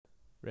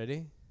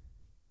Ready?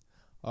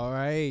 All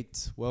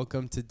right.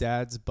 Welcome to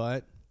Dad's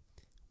Butt.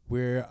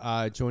 We're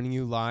joining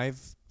you live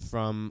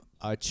from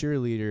a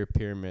cheerleader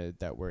pyramid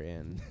that we're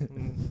in.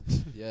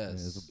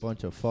 Yes. There's a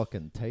bunch of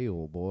fucking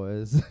tail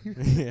boys.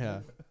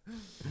 Yeah.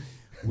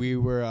 We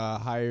were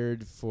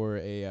hired for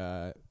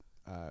a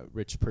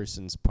rich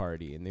person's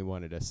party, and they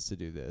wanted us to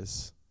do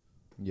this.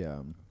 Yeah.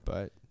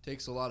 But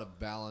Takes a lot of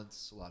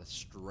balance, a lot of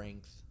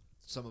strength.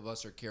 Some of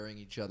us are carrying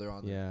each other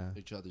on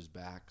each other's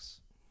backs.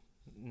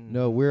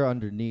 No, we're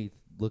underneath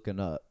looking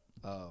up.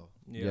 Oh.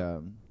 Yeah.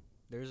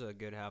 There's a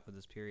good half of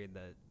this pyramid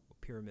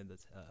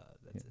that's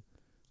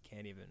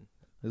can't even.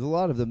 There's a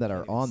lot of them that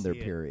are even on their see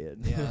it.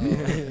 period. Yeah.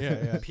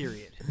 yeah.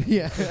 Period.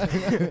 Yeah.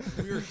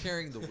 We are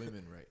carrying the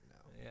women right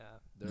now. Yeah.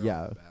 They're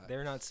Yeah. on the back.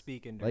 They're not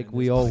speaking during Like this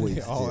we podcast. always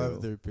they all do.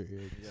 have their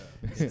period. Yeah.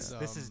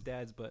 This is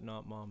dad's butt,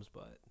 not mom's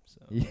butt.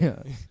 So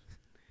Yeah.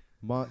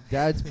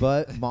 Dad's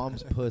butt,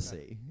 mom's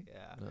pussy.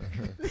 yeah.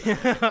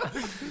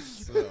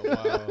 So,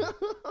 wow.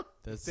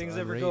 That's Things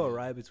ever go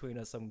awry between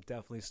us, I'm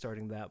definitely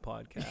starting that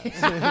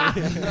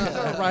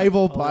podcast.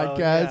 Rival Although,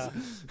 podcast.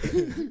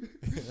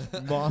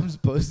 Mom's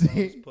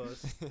pussy.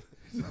 Mom's puss.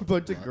 A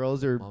bunch of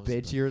girls are Mom's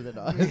bitchier than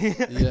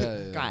us.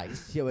 Yeah.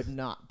 Guys, you would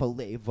not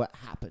believe what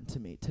happened to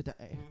me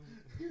today.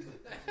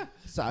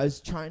 So I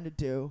was trying to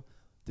do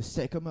the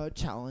Sycamore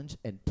challenge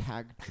and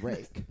tag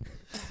Drake.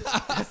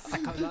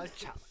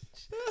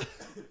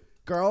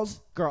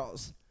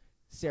 Girls,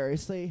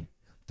 seriously,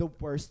 the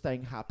worst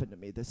thing happened to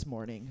me this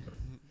morning.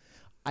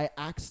 I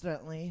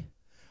accidentally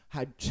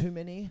had too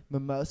many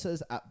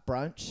mimosas at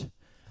brunch,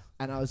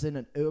 and I was in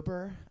an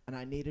Uber, and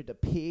I needed to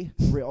pee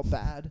real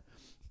bad,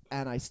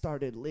 and I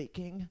started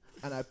leaking,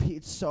 and I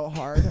peed so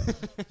hard,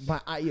 my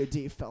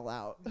IUD fell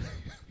out.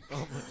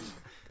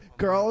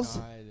 Girls,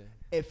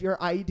 if your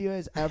IUD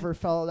has ever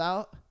fell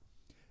out,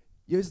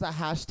 use the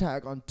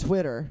hashtag on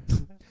Twitter,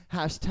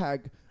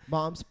 hashtag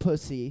mom's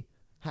pussy,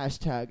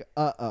 hashtag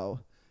uh-oh,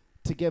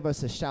 to give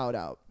us a shout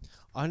out.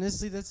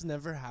 Honestly, that's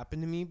never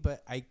happened to me,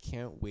 but I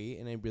can't wait,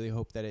 and I really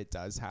hope that it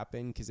does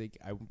happen because I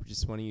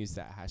just want to use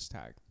that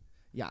hashtag.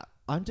 Yeah,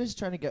 I'm just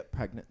trying to get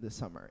pregnant this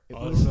summer. It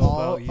I was don't know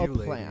all about you, a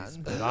ladies,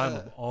 plan. but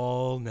I'm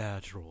all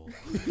natural.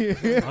 I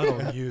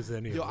don't use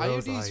any Yo,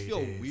 of those IUDs feel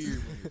IUDs. weird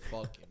when you're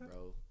fucking,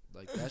 bro.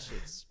 Like, that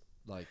shit's,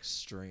 like,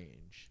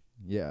 strange.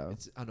 Yeah.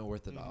 It's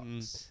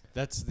unorthodox.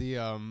 That's the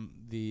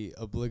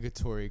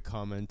obligatory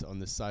comment on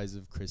the size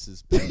of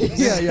Chris's penis.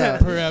 Yeah.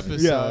 Per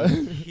episode.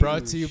 Yeah.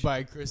 Brought to you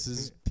by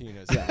Chris's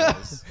penis.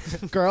 Guys.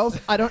 Girls,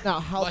 I don't know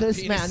how My this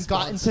penis man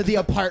got into sponsored. the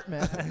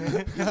apartment.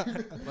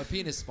 My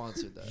penis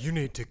sponsored that. You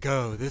need to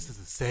go. This is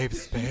a safe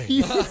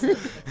space.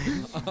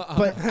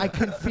 But I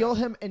can feel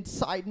him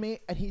inside me,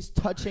 and he's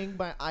touching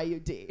my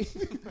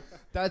IUD.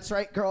 That's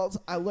right, girls.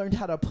 I learned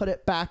how to put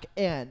it back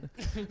in.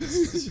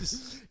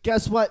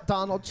 Guess what,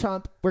 Donald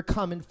Trump? We're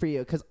coming for you,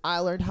 because I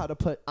learned how to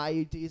put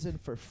IUDs in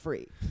for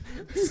free.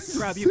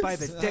 Grab you by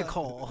the dick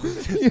hole.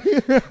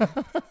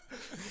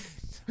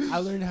 I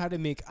learned how to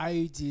make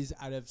IUDs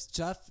out of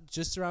stuff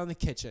just around the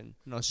kitchen,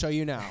 and I'll show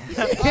you now.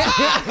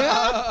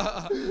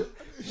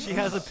 She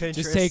has a Pinterest.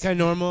 Just take a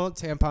normal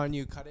tampon,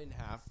 you cut it in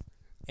half,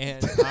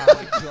 and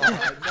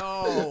God,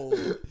 no.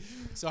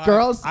 so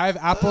Girls- I have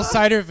apple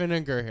cider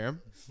vinegar here.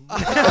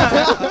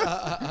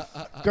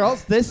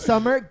 Girls, this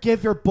summer,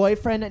 give your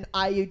boyfriend an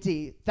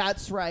IUD.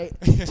 That's right.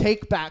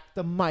 Take back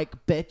the mic,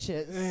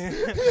 bitches.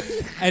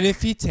 And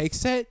if he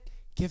takes it,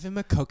 give him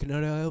a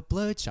coconut oil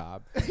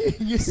blowjob.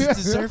 He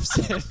deserves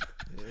it.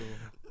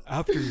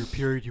 After your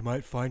period, you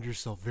might find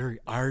yourself very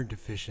iron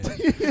deficient.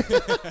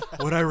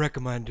 What I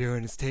recommend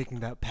doing is taking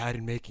that pad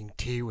and making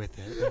tea with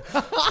it.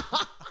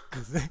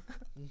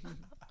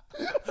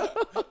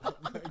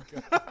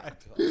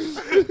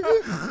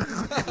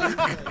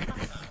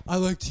 I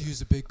like to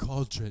use a big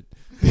cauldron.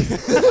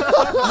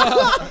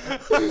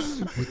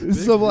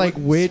 Some like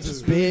witch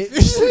bitch.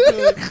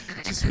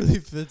 Just really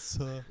fits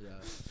Yeah.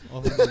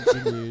 all the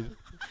things you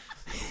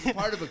need.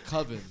 Part of a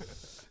coven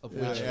of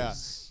Yeah,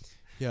 witches.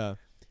 Yeah.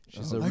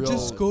 She's a I real.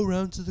 just go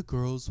around to the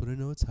girls when I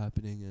know what's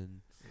happening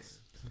and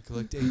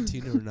collect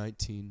 18 or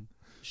 19.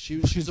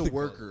 She's a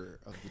worker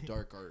of the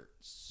dark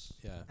arts.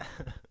 Yeah.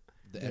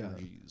 The Yeah.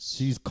 energies.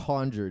 She's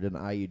conjured an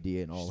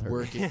IUD in all She's her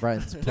working.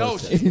 friends' No,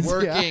 pussies. she's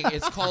working. Yeah.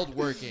 It's called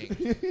working.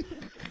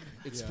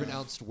 It's Yeah.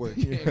 pronounced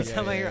working. It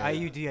sounds like your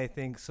IUD, I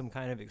think, some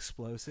kind of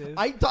explosive.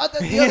 I thought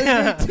that the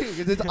other day too,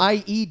 because it's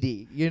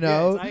IED, you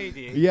know? Yeah, it's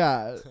IUD.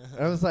 Yeah.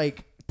 I was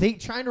like,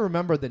 trying to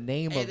remember the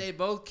name Hey, of they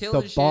both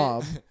killing the shit.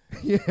 bomb.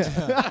 Yeah.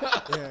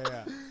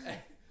 Yeah.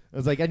 I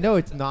was like, I know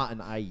it's not an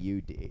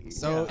IUD.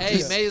 So Hey,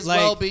 just may as like-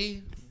 well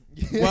be.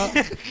 Well,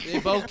 They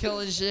both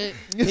killing shit.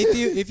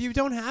 if you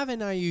don't have an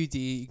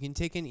IUD, you can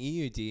take an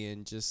EUD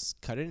and just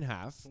cut it in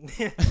half.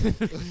 You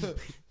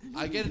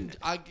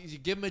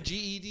give him a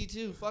GED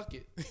too. Fuck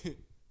it.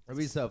 It'd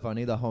be so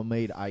funny. The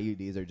homemade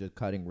IUDs are just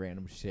cutting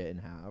random shit in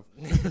half.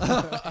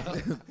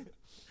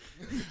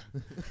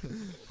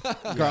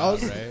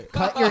 Girls, Yeah, right?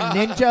 cut your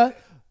Ninja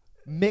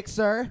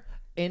mixer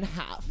in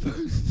half.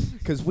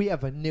 Because because we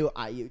have a new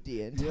IUD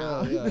in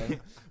town. Yeah.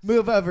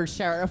 Move over,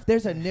 Sheriff.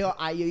 There's a new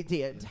IUD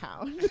in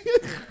town.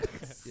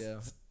 Yeah.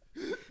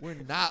 We're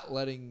not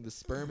letting the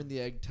sperm and the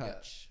egg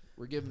touch.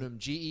 We're giving them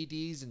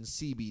GEDs and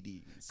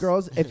CBDs.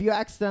 Girls, if you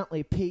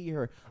accidentally pee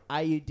your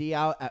IUD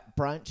out at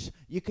brunch,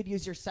 you could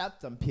use your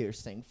septum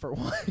piercing for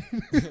one.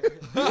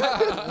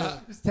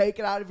 Just take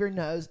it out of your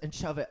nose and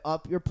shove it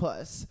up your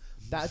puss.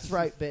 That's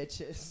right,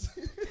 bitches.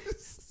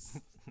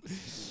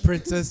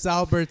 Princess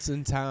Albert's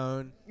in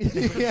town.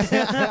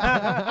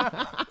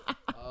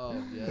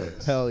 Oh,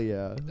 yes. Hell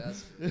yeah.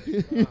 That's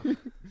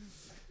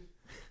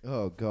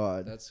Oh,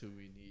 God. that's who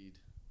we need.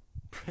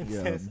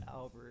 Princess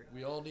Albert.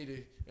 We all need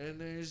it. And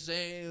they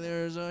say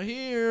there's a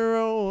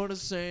hero to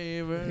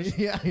save us.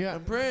 Yeah.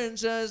 And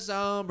Princess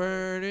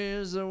Albert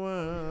is the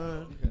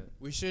one.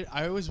 We should.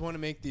 I always want to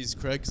make these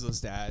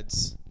Craigslist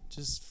ads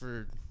just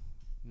for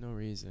no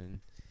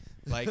reason,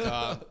 like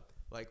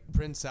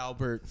Prince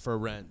Albert for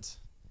rent,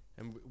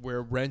 and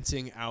we're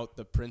renting out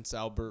the Prince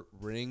Albert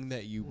ring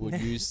that you would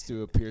use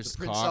to a pierced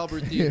Prince cock.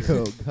 Albert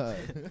Theater. Oh, God.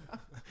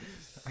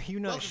 Are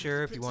you not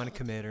sure if you want to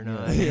commit or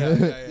not?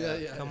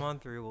 Yeah. Come on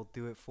through. We'll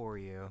do it for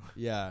you.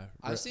 Yeah,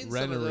 I've seen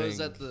rent some of a those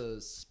ring. at the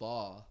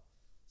spa.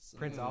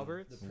 Prince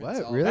Albert's? The What,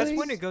 Albert. really? That's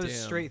when it goes Damn.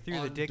 straight through the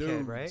On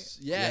dickhead, right? dudes.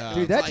 Yeah.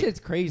 Dude, it's that like- shit's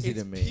crazy it's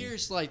to me.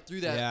 pierced like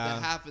through that Yeah.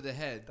 the half of the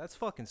head. That's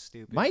fucking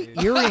stupid. My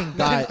dude. earring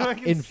got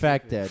Fucking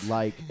infected.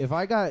 Like, if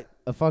I got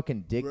a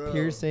fucking dick Bro.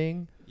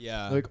 piercing,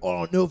 Yeah. like, I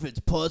don't know if it's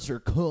pus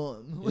or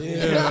cum. Ew.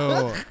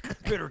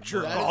 Better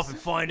jerk That off is- and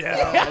find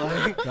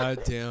out. God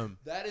damn.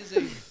 That is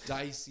a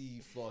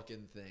dicey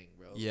fucking thing,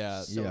 bro.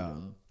 Yeah. So Yeah.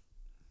 dumb.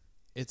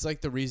 It's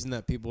like the reason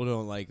that people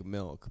don't like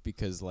milk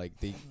because like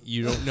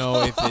you don't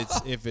know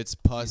if it's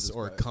pus Jesus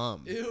or Christ.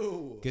 cum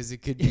Ew. because it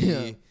could be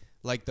Yeah.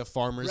 like the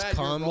farmer's Brad,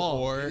 you're cum wrong.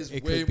 or it, is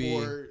it way could be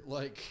more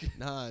like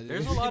nah.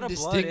 There's a you lot can of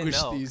blood in distinguish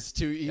milk. these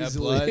too Yeah,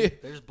 easily. blood.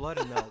 There's blood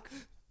in milk.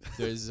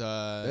 There's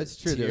That's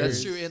true, there That's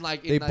is. true. In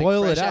like They in like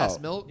boil it fresh ass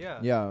out. milk. Yeah.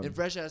 Yeah. In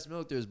fresh ass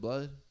milk, there's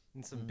blood.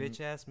 And some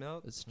bitch ass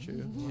milk. That's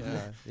true.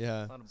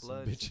 yeah. A lot of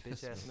blood. bitch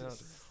Bitch ass milk.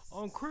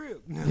 On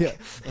crib.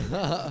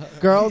 Yeah.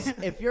 Girls,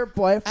 if your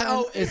boyfriend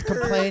Ow, is it hurt.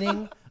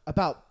 complaining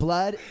about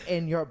blood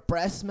in your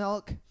breast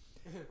milk,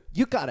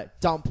 you gotta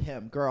dump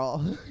him,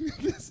 girl.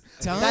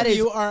 Tell That him is-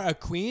 you are a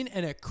queen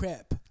and a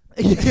crip.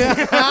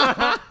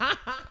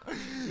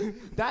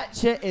 That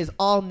shit is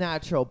all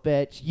natural,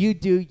 bitch. You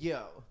do you.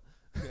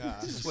 Yeah.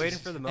 Just waiting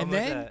for the moment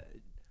then- that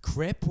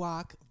Crip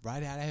walk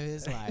right out of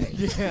his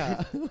life.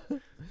 Yeah.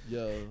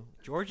 Yo.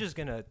 George is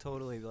gonna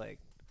totally like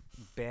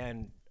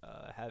ban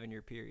having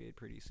your period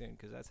pretty soon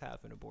because that's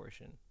half an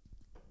abortion.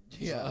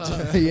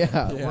 Yeah.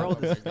 Yeah. The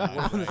world is, Yeah, the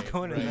world is right,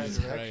 going in that right,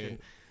 direction. right.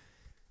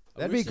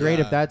 That'd be wish- great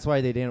yeah. if that's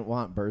why they didn't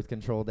want birth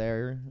control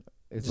there.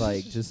 It's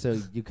like just so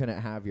you couldn't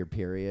have your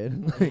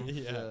period. Like,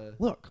 Yeah.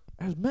 look,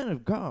 as men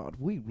of God,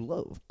 we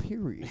love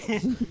periods.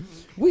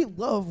 We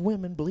love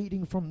women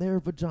bleeding from their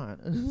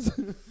vaginas.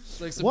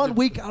 It's like some 1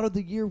 week out of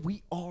the year,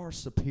 we are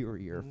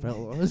superior,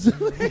 fellas.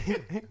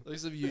 like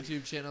some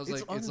YouTube channels.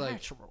 It's Like it's like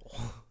unnatural.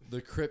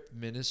 the Crip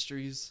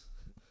Ministries,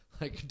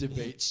 like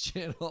debates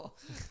channel,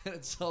 and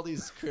it's all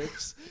these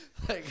Crips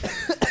like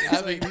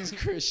having these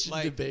Christian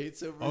like-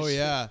 debates over. Oh shit.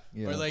 yeah.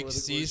 Yeah. Or like Political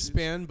issues.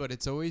 C-SPAN, but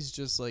it's always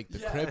just like the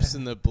Yeah. Crips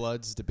and the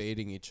Bloods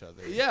debating each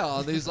other. Yeah,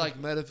 on these like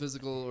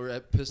metaphysical or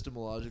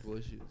epistemological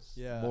issues.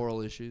 Yeah.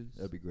 Moral issues.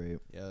 That'd be great.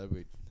 Yeah, that'd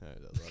be. I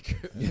love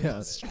it. Yeah.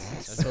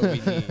 That's what we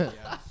need.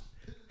 Yeah.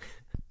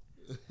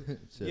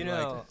 You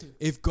know,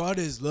 If God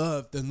is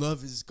love, then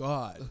love is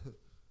God.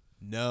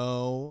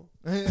 No.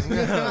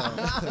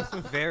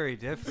 very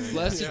different.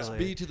 Blessings actually.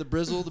 be to the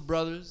Brizzle, the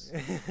brothers,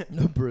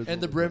 No Brizzle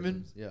And the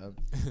Bremen? brothers.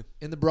 Yeah.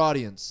 and the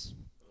Broadians.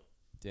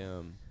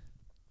 Damn.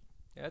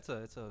 Yeah, it's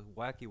a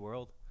wacky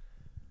world.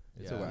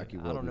 It's Yeah. a wacky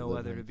world. I don't know we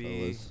live whether in, to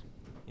be, fellas.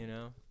 you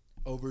know,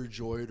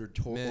 Overjoyed or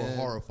Man.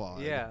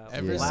 horrified. yeah,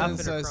 Ever laughing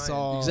since or I crying.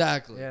 saw,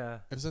 Exactly. yeah,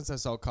 ever since I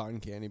saw cotton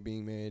candy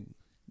being made,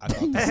 I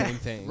thought the same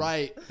thing.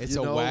 Right. It's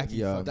You a know, wacky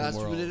Yeah. fucking That's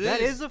world. what it is.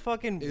 that is a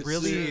fucking It's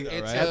really a-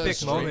 it's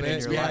epic a moment in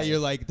straight your Yeah, life. you're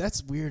like,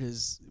 that's weird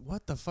as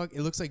what the fuck?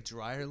 It looks like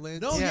dryer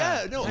lint. No,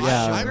 Yeah. yeah, no.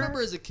 Yeah. I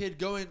remember as a kid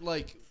going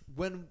like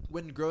when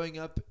growing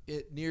up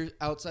near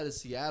outside of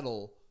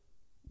Seattle,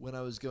 when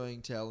I was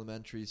going to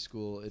elementary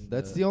school. In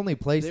That's the only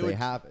place they they would-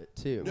 have it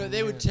too. No,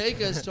 they would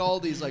take us to all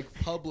these like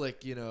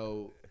public, you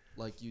know,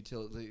 like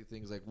utility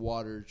things like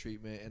water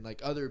treatment and like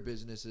other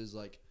businesses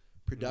like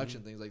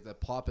production things like that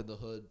pop in the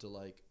hood to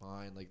like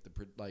find like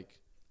like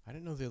I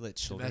didn't know they let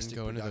children Domestic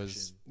go into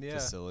those production. Yeah.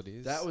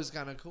 facilities. that was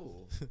kind of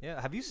cool.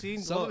 Yeah, have you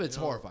seen Some of it's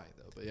you know, horrifying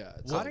though, but yeah,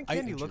 it's cotton I-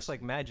 candy looks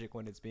like magic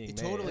when it's being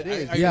It made. totally It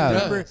is. I Yeah.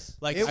 remember, Yes.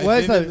 like, it I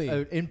was vividly-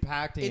 an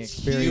impacting It's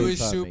experience. It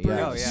was on me, super,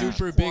 yeah. Oh, yeah.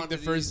 super big the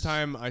Quantities. first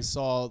time I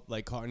saw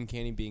like cotton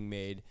candy being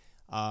made,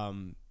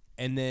 and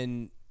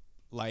then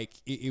like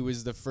it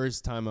was the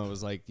first time I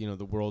was like, you know,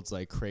 the world's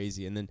like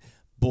crazy, and then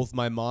both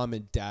my mom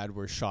and dad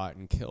were shot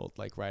and killed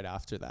like right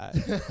after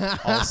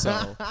that,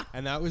 also,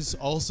 and that was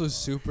also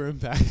super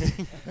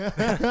impacting.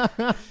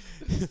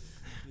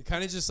 It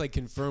kind of just like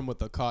confirmed what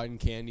the cotton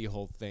candy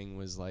whole thing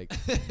was like.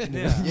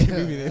 Yeah.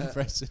 Giving me the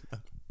impression.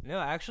 No,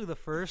 actually, the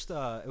first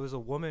it was a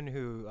woman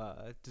who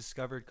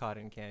discovered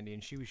cotton candy,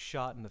 and she was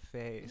shot in the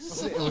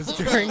face. It was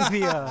during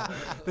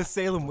the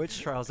Salem witch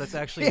trials. That's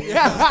actually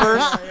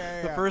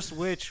the first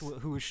witch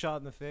who was shot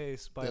in the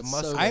face by a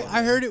Muslim.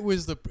 I heard it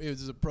was a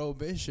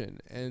prohibition,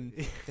 and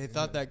they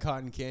thought that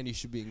cotton candy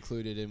should be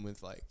included in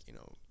with like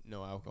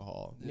no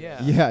alcohol.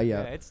 Yeah,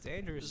 it's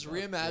dangerous. Just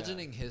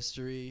reimagining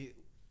history,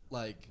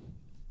 like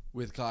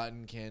with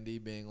cotton candy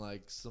being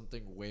like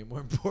something way more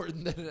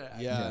important than it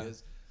actually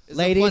is.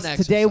 Ladies,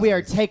 today we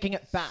are taking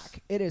it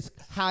back. It is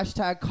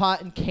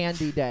 #Cotton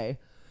Candy Day.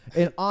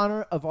 In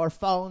honor of our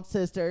fallen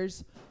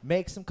sisters,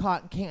 make some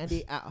cotton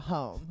candy at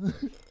home. I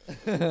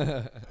heard that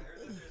there's going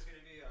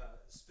to be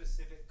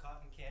specific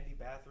cotton candy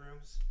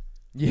bathrooms.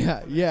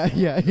 Yeah.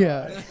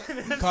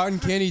 Cotton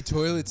candy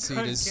toilet seat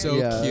is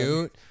so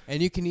cute,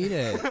 and you can eat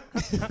it.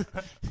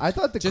 I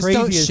thought the Just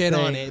craziest don't shit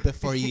thing, on it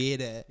before you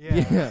eat it.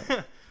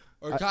 Yeah.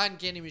 Or cotton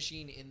candy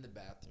machine in the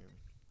bathroom.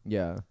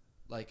 Yeah.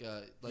 Like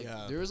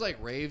there was like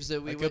raves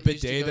that we Like used a to go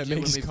bidet that to when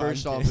makes we cotton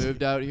first all candy.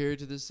 moved out here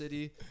to the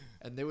city,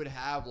 and they would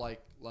have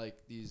like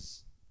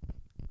these.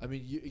 I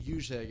mean,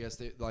 usually I guess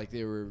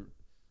they were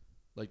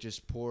like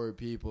just poor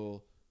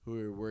people who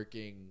were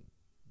working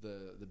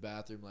the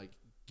bathroom, like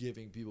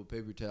giving people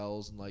paper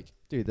towels and like.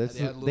 Dude,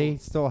 they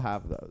still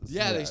have those.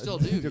 Yeah, they still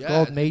do. They're yeah,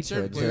 called in matrons.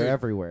 certain They're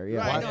everywhere.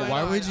 Yeah. Right,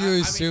 Why would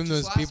you assume just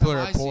those last people time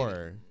are I seen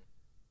poor?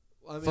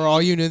 I mean, For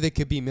all you know, they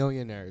could be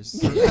millionaires.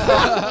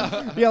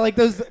 Yeah, like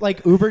those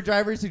like Uber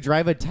drivers who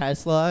drive a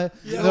Tesla.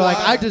 Yeah, They're like,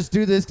 well, I just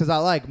do this because I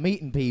like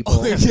meeting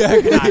people.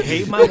 Exactly. I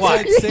hate my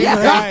wife. Same Yeah.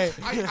 guy.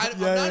 I'm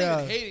not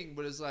even hating,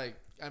 but it's like,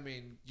 I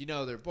mean,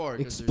 they're poor.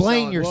 'Cause they're Explain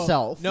selling-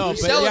 yourself. No, They're but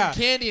selling yeah.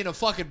 candy in a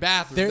fucking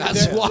bathroom. They're-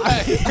 That's they're-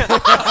 why.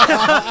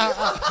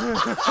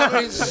 I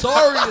mean,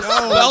 sorry to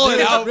spell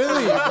it out,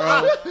 really,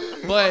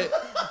 bro. But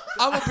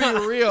I'm gonna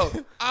be real.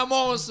 I'm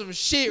on some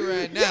shit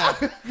right now.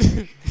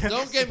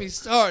 Don't get me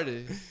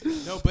started.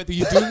 No, but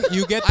you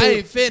get I the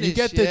ain't finished you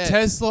get the yet.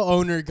 Tesla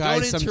owner guy.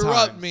 Don't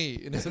interrupt me.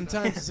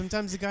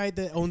 Sometimes the guy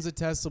that owns a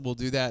Tesla will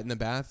do that in the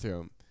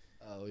bathroom.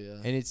 Oh yeah.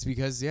 And it's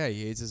because he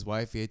hates his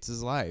wife, he hates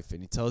his life,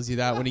 and he tells you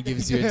that when he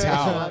gives you a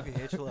towel.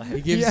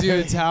 He gives you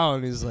a towel,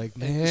 and he's like,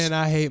 "Man,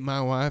 I hate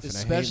my wife, and I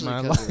hate Especially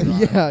my 'cause life."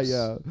 of rhymes.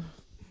 Yeah.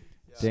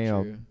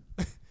 Damn.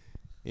 True.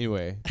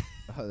 Anyway,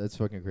 Oh, that's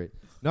fucking great.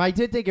 No, I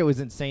did think it was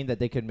insane that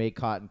they could make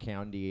cotton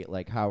candy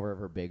like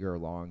however big or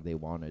long they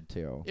wanted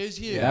to. It was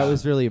huge. That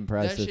was really That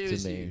impressive shit to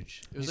was me.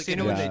 huge. It You was like seen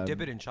an it when Yeah. they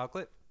dip it in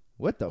chocolate?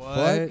 What the What?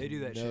 fuck? They do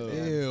that No.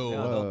 shit. Ew. Yeah,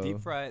 Whoa. they'll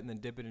deep fry it and then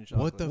dip it in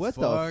chocolate. what the What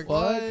the fuck?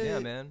 fuck? Yeah,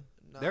 man.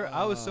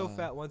 I was so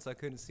fat once I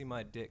couldn't see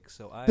my dick,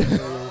 so I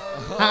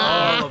knew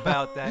all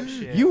about that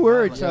shit. You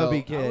were a I'm chubby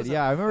I kid. was a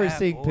Yeah, I remember fat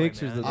seeing boy,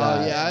 pictures man. of Oh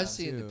that. yeah, I've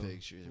seen the too.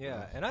 pictures. Yeah,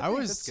 bro. and I I think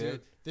was that's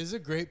good. There's a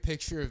great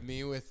picture of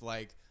me with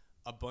like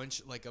a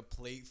bunch, like a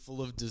plate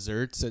full of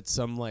desserts at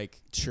some like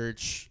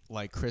church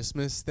like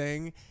Christmas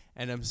thing,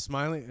 and I'm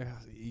smiling.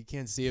 You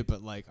can't see it,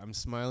 but like I'm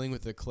smiling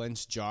with a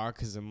clenched jaw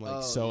because I'm like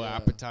Oh, so yeah.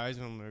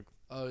 appetizing. I'm like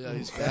Oh yeah,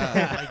 he's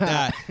fat. like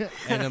that,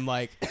 and I'm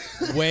like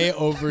way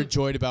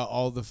overjoyed about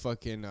all the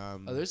fucking Oh,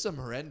 there's some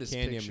horrendous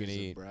candy I'm pictures gonna of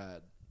eat.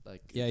 Brad.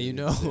 Like yeah, they you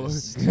know,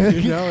 exist.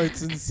 you know,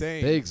 it's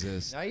insane. They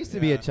exist. I used to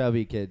be a Yeah.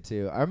 chubby kid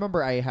too. I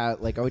remember I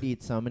would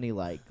eat so many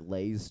like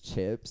Lay's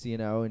chips,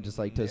 and just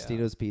like Yeah.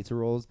 Tostitos pizza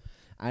rolls.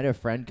 I had a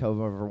friend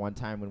come over one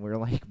time when we were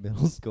like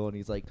middle school, and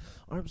he's like,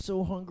 "I'm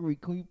so hungry.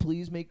 Can you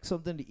please make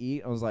something to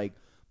eat?" I was like,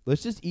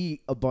 "Let's just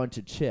eat a bunch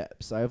of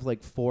chips. I have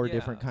like 4 Yeah.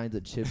 different kinds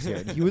of chips here."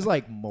 And he was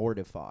like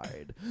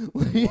mortified.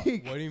 What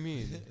Like, do you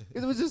mean?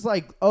 it was just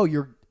like, "Oh,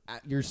 you're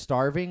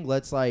starving.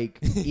 Let's like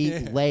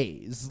eat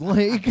Lay's."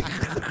 Like,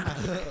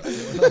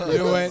 You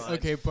know what?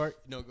 Okay,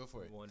 no, go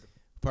for it. Wonderful.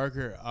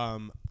 Parker,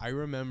 I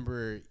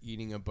remember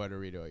eating a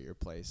Butterito at your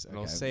place, and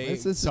I'll Okay, say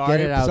let's just sorry,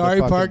 get it out sorry,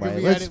 the fucking Parker. way.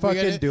 We Let's gotta,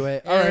 fucking do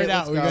it. Air All right, it out.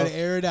 let's We go. gotta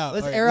air it out.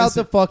 Let's All right, air out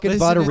the fucking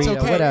listen, it's Butterito,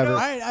 okay. whatever. All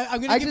right,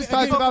 I'm gonna I give just it-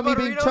 I'm talked gonna- about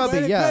me being Burritos? chubby.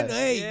 Let it Yeah. go.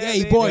 Hey, Yeah,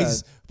 hey,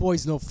 baby.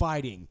 boys, no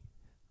fighting.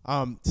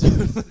 I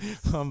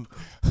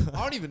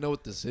don't even know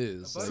what this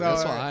is. Like, So,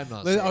 that's why I'm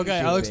not. Listen, saying okay,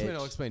 shit. I'll bitch. explain.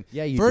 I'll explain.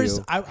 Yeah, you First,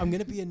 do. I'm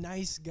gonna be a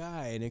nice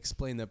guy and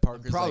explain that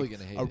Parker's probably like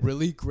gonna hate a it.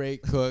 really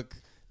great cook.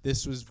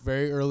 This was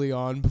very early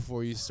on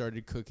before you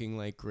started cooking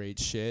like great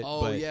shit. Oh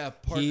but yeah,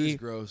 Parker's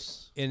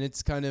gross. and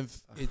it's kind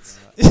of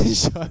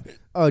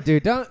Oh,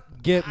 dude, don't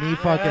get me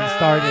fucking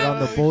started on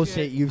the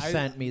bullshit you've I-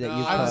 sent me that no,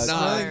 you I'm cooked.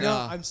 smelling.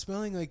 Nah. I'm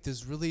smelling like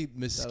this really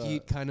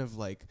mesquite kind of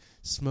like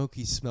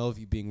smoky smell of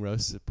you being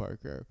roasted,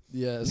 Parker,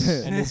 Yes.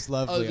 and it's Oh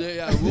lovely.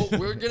 yeah,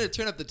 we're gonna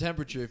turn up the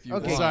temperature if you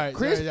Okay, want. Sorry,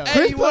 Chris, yeah. Hey,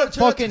 Chris you wanna put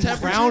turn up the fucking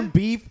temperature? ground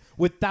beef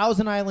with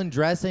Thousand Island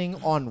dressing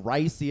on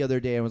rice the other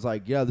day and was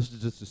like, "Yeah, this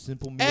is just a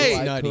simple meal Hey,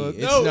 I nutty. cooked."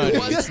 It's No, nutty. it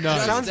wasn't It's nutty.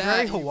 just Sounds that,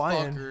 very you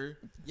Hawaiian. fucker.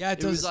 Yeah,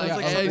 it It was does.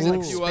 like yeah, eggs and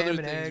a few Spam other and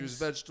things. There eggs. was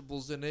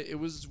vegetables in it. It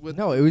was with.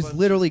 No, it a was bunch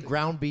literally of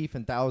ground beef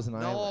and Thousand No.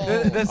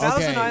 Island. The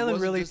Thousand Okay. Island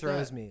Wasn't really just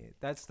throws that. me.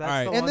 That's All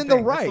right. the And one then the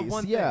thing. That's rice, the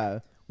one thing. yeah.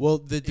 Well,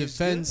 the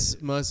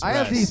defense must. I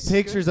have rest. these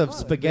pictures of Good.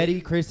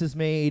 spaghetti Chris has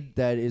made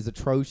that is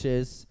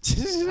atrocious.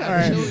 All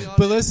right.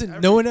 But listen,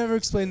 no one ever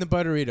explained the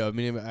butterito. I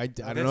mean, I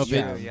don't know if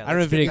it. Yeah, I don't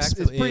know if it. let's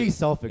get It's pretty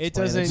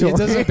self-explanatory. It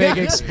doesn't beg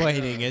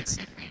explaining. It's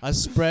a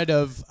spread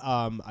of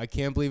I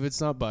can't believe it's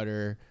not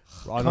butter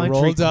on a Country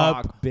rolled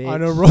up cock, bitch.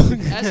 on a rolled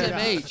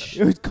SMH.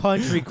 It was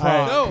country All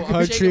right. cock. No,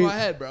 I'm shaking my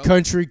head, bro.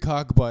 country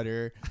cock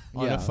butter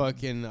on Yeah. a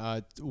fucking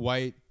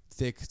white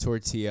thick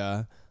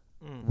tortilla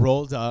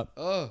rolled up.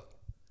 Ugh.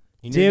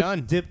 And you're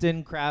done. Dipped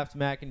in Kraft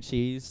mac and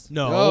cheese.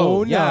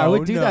 No, Yeah, I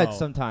would do no. that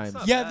sometimes.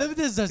 Not Yeah, bad.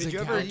 this doesn't Did you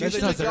count. ever That's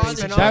use not it the on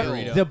basic the That-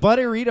 burrito. the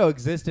butterito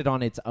existed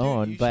on its Dude,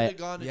 own, you but should've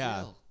gone to yeah.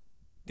 jail.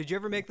 Did you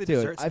ever make the Dude,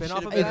 dessert I spin off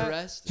Should've of been that?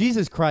 arrested.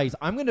 Jesus Christ,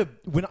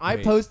 when I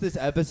Wait. post this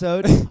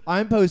episode,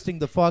 I'm posting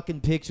the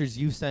fucking pictures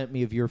you sent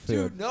me of your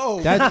food. Dude, no.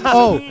 That's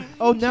now you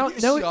now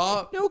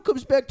stop? it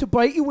comes back to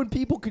bite you when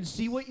people can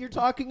see what you're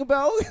talking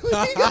about. Dude,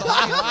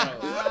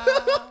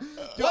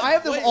 I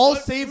have them Wait, all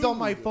what saved on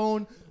my food?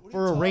 phone What are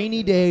for you a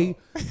rainy talking day,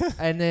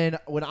 and then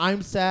when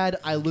I'm sad,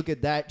 I look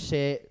at that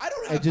shit I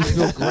don't and have just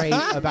feel great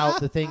about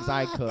the things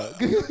I cook.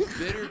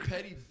 bitter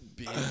petty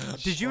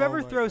bitch. Did you Oh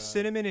ever my throw God.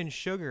 cinnamon and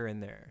sugar in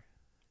there?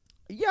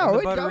 Yeah, In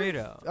the I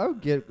butterito.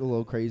 would get a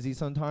little crazy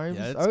sometimes.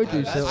 Yeah, I would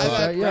do that's- shit I've like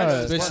had that. Yeah.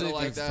 breakfast. Especially if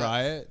Like you that.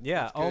 fry it.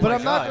 Yeah. That's Oh good. my But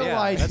I'm not God, gonna yeah.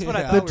 lie. That's what I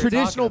Yeah. thought The we were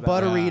traditional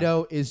talking about.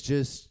 butterito is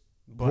just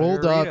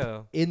rolled up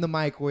Butterito. in the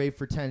microwave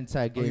for 10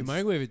 seconds. Oh, you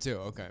microwave it too.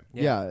 Okay.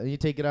 Yeah, and you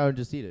take it out and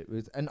just eat it.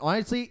 And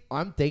honestly,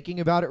 I'm thinking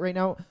about it right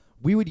now.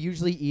 We would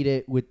usually eat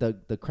it with the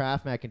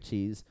Kraft mac and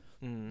cheese.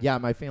 Mm. Yeah,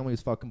 my family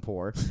was fucking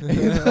poor.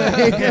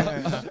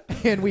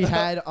 And we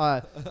had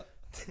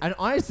and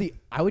honestly,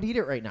 I would eat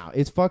it right now.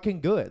 It's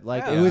fucking good.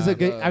 Like it was a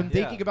good. I'm Yeah.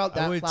 thinking about I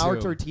that would flour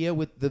too. tortilla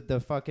with the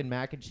fucking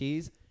mac and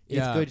cheese. It's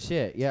Yeah. good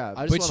shit. Yeah.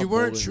 I just But want you a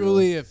weren't golden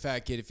truly a fat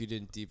kid if you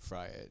didn't deep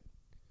fry it.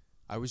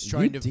 I was You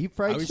trying to deep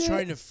fried I was shit?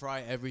 trying to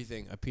fry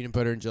everything. A peanut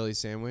butter and jelly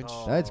sandwich.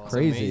 Oh, That's it's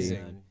crazy.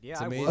 amazing. Yeah,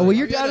 It's I amazing. Oh well,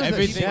 your You dad gotta was a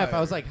everything- chef. I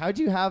was like, how'd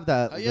you have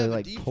that? How you The, have a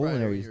like deep fryer when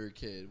culinary. you were a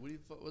kid? What do you?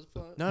 What's the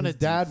fuck? Not His a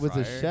dad deep was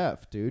a fryer.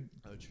 chef, dude.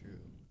 Oh, true.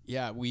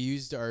 Yeah, we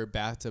used our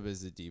bathtub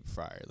as a deep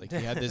fryer. Like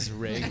he had this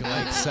rig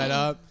like set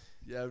up.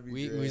 Yeah, that'd be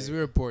We great.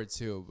 were poor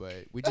too, but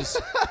we just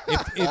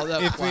if All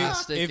that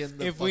plastic if, in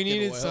the if we fucking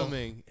needed oil.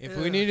 something, if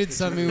Yeah. we needed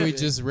something, we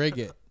just rig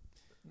it.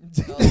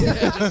 Oh,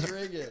 yeah, just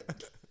rig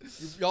it.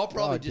 Y'all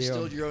probably Oh,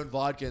 distilled damn. your own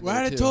vodka in We're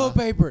there out of too, toilet huh?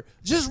 paper.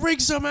 Just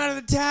rig some out of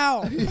the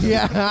towel.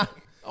 Yeah.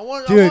 I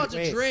want Dude, to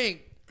wait.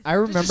 drink. I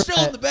remember Just still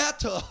that in the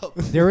bathtub.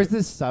 there was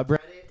this subreddit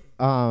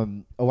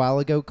a while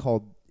ago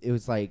called it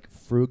was like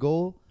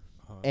Frugal,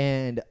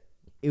 and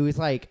it was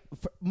like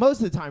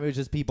most of the time it was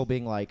just people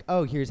being like,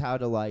 oh, here's how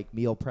to like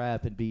meal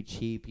prep and be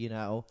cheap, you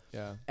know.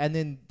 Yeah. And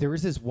then there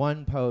was this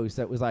one post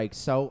that was like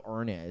so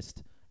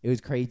earnest. It was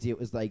crazy. It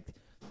was like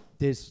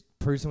this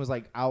person was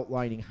like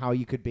outlining how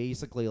you could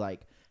basically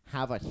like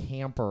have a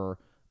hamper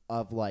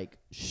of like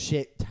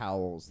shit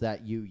towels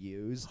that you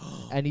use,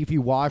 and if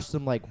you wash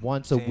them like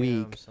once a Damn,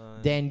 week, son.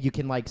 then you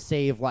can like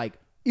save like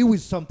it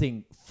was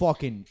something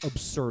fucking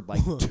absurd,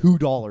 like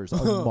 $2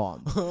 a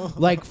month,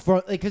 like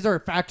for because they're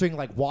factoring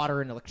like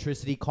water and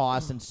electricity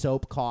costs and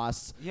soap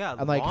costs. Yeah,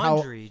 and like how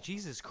laundry.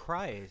 Jesus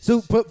Christ.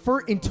 so, but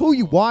for until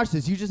you watch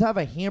this, you just have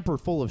a hamper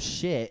full of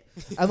shit,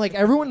 and like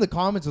everyone in the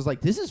comments was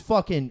like, "This is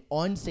fucking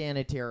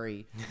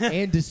unsanitary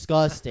and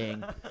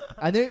disgusting,"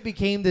 and then it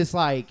became this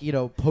like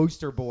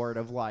poster board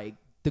of like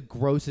the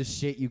grossest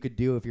shit you could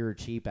do if you're a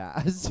cheap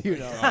ass, you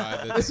know.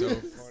 God, that's so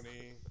funny.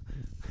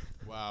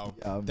 Wow.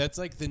 That's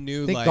like the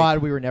new Thank like God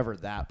we were never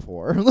that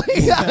poor.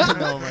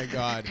 oh my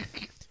God.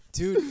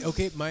 Dude,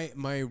 okay,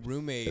 my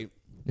roommate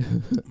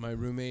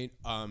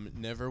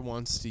never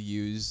wants to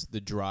use the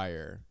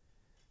dryer.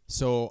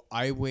 So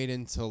I wait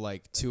until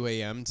like 2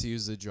 a.m. to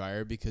use the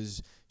dryer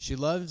because she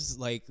loves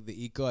like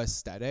the eco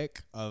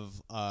aesthetic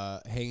of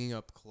hanging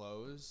up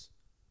clothes.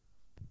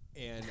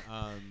 And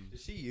Did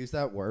she use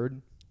that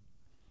word?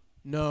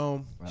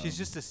 no. She's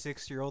just a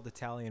 6-year-old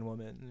Italian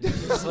woman.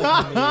 Just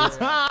like me.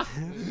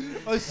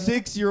 A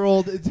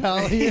 6-year-old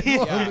Italian.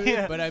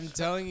 Yeah, but I'm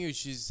telling you,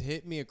 she's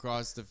hit me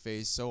across the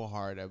face so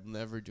hard. I'll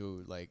never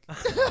do like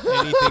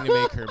anything to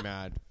make her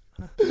mad.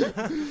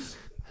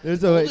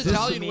 There's Old a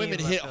Italian me women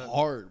and hit my-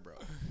 hard, bro.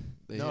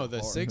 They No, hit the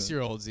hard.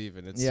 6-year-olds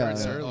even. It Yeah.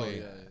 starts Yeah.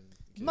 early. Oh,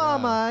 yeah.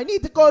 Mama, I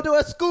need to go to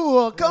a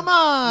school. Come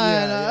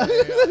on.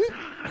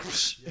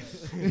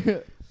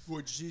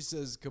 When she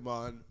says, "Come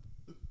on,"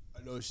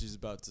 I know she's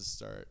about to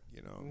start.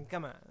 You know.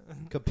 Come on.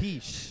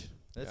 Capiche.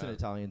 That's an Yeah.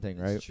 Italian thing,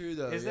 right? It's true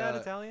though. Is yeah.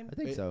 that Italian? I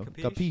think Wait, so.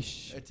 capiche?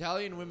 Capiche.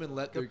 Italian women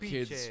let their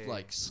kids Capiche.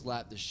 like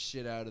slap the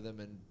shit out of them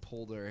and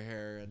pull their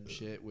hair and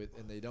shit with,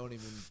 and they don't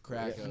even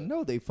crack up.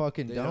 No, they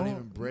fucking They don't. don't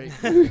even break.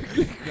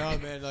 No,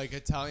 man, like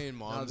Italian No,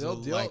 moms they'll,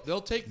 will they'll, like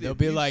they'll take the they'll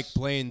be abuse. like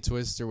playing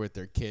Twister with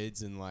their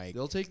kids and like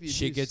They'll take the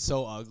shit abuse. gets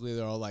so ugly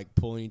they're all like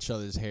pulling each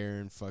other's hair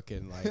and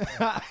fucking like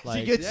She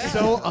like gets Yeah.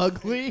 so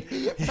ugly.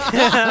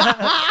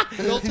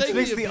 They'll take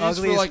Makes the the abuse for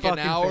ugliest like an fucking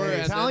hour. face.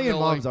 And Italian then they'll,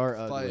 moms like, are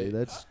ugly.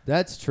 fight.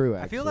 That's true,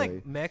 I feel actually.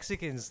 like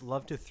Mexicans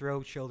love to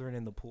throw children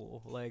in the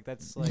pool. Like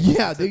that's like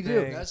Yeah, that's a they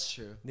do. thing. That's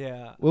true.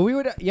 Yeah. Well, we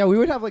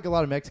would have like a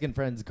lot of Mexican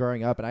friends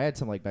growing up, and I had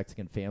some like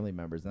Mexican family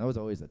members, and that was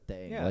always a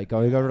thing. Yeah. Like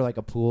going over to like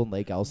a pool in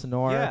Lake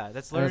Elsinore. Yeah,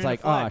 that's and I was learning to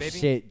like, fly, oh baby.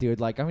 shit, dude,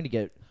 like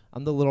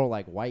I'm the little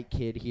like white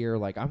kid here,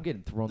 like I'm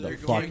getting thrown They're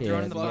the going fuck thrown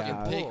in, in the fucking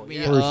yeah, pick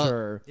me for up.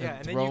 sure. Yeah,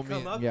 and then throw you me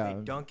come in. up Yeah. and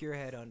they dunk your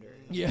head under.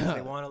 Yeah.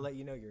 They want to let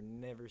you know you're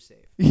never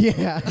safe.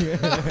 Yeah,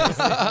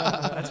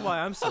 That's why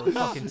I'm so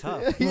fucking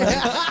tough.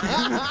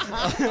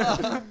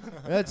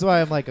 that's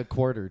why I'm like a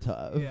quarter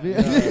tough.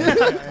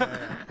 Yeah.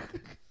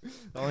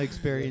 I only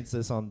experience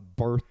this on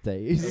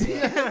birthdays.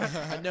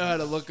 I know how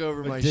to look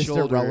over With my distant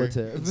shoulder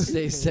relatives. and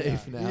stay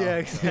safe now. Yeah,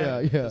 exactly.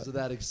 yeah. Because of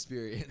that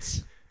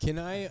experience. Can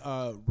I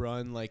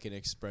run like an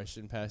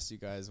expression past you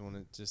guys? I want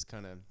to just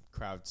kind of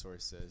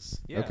crowdsource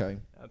this. Yeah, Okay.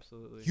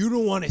 absolutely. You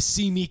don't want to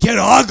see me get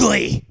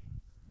ugly.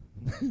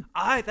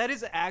 That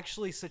is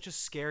actually such a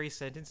scary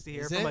sentence to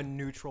hear Is from it? a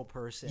neutral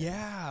person.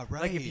 Yeah,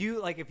 right.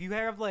 Like if you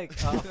have like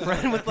a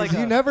friend with like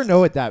you never know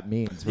what that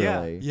means,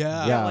 Yeah. really.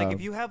 Yeah. yeah, like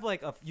if you have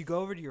like you go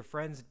over to your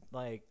friend's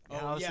like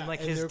house and like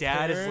his their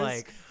dad is parents,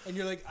 like and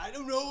you're like, I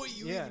don't know what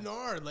you Yeah. even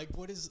are. Like,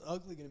 what is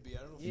ugly gonna be?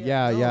 I don't know.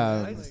 Yeah, know, yeah.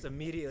 man. I just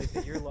immediately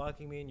think you're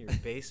locking me in your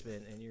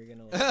basement and you're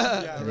gonna like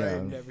Yeah, Yeah.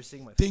 right. never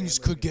seeing my Things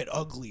family could again. get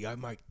ugly. I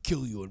might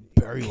kill you and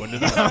bury you under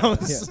the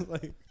house. Yeah.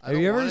 Like, I Have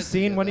you don't ever want it to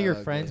seen get one of that your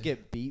ugly. friends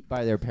get beat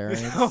by their parents?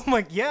 Oh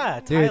my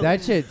yeah, Dude, Tyler.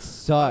 that shit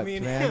sucked,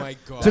 mean, oh man. my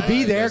god. To be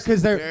Yeah, there that's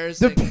because the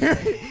embarrassing.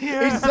 parents.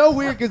 It's so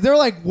weird because they're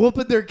like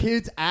whooping their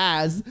kid's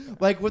ass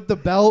like with the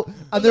belt,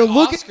 and they're like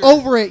looking Oscar.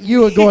 over at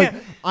you and going, Yeah.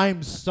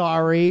 "I'm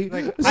sorry,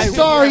 Like,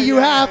 sorry, yeah, you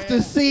yeah, have yeah, to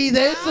yeah. see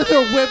this." And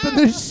they're whipping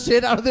the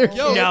shit out of their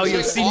Yo, kid. now it's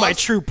you've like seen my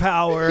Oscar- true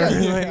power.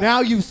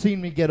 Now you've seen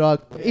me get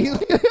ugly.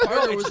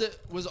 Carter,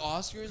 was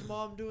Oscar's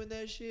mom doing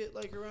that shit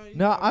like around you?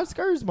 No,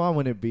 Oscar's mom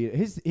wouldn't beat it.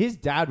 His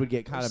dad would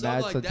get Or kind of something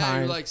mad like that.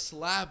 sometimes. You like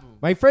slap him.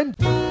 My friend,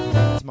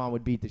 his mom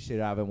would beat the shit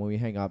out of him when we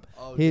hang up.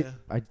 Oh, He- yeah.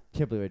 I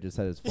can't believe I just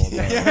said his full name.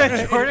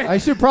 Yeah, Jordan. I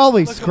should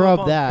probably Look him up scrub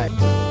on that.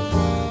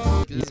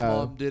 His Yeah.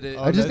 mom did it.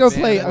 Oh, I'm just that's-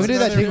 gonna play. man, I'm gonna do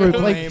that's that thing where we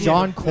another play name.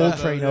 John Yeah.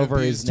 Coltrane over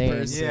his Abused name.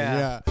 person,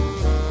 Yeah.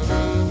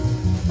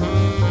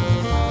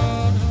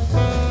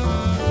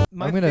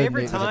 My I'm gonna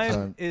favorite make it a time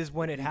ton. is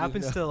when it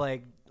happens to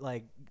like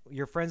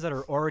your friends that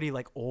are already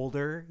like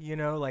older, you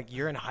know, like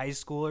you're in high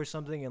school or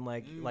something, and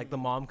like the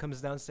mom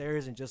comes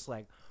downstairs and just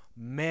like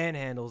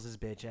manhandles his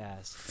bitch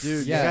ass.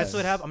 Dude, Yeah. That's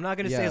what happened. I'm not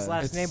gonna say his Yeah.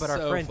 last It's name, but our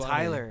so friend funny.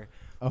 Tyler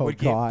Oh would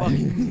God. get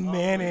fucking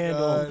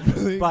manhandled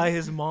God. by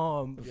his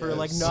mom for Yeah,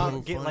 like it's not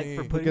so get like for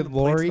funny. putting Look the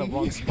at plates in the Lori.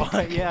 wrong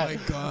spot. Yeah, my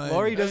God.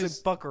 Lori Guys,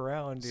 doesn't fuck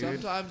around, dude.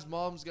 Sometimes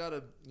mom's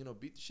gotta,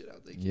 beat the shit out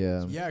of their kids.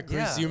 Yeah. Yeah, Chris,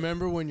 Yeah. do you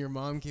remember when your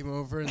mom came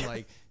over and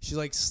like she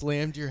like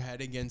slammed your head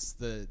against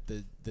the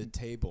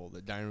table,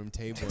 the dining room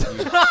table?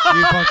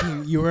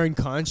 You were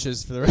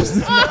unconscious for the rest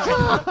of the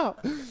night.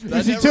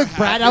 That She never took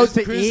Brad out to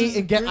happened. eat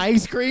and get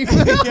ice cream.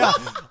 Yeah,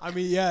 I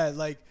mean, yeah,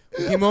 like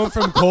we came home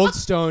from Cold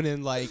Stone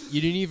and like you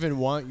didn't even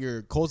want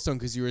your Cold Stone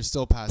because you were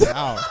still passed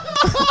out.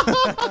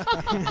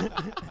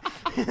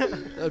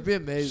 That'd be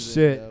amazing.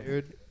 Shit, yeah.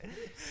 dude.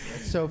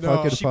 That's so No,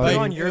 fucking She funny.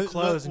 put on your What-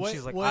 clothes and what-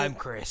 she's like, what- "I'm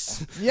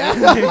Chris."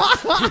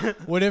 Yeah.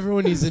 What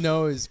everyone needs to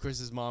know is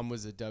Chris's mom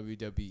was a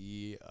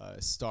WWE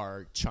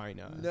star,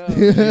 China. No.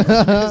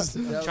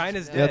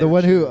 China's Yeah, dead. the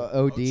one who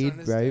Oh, OD'd,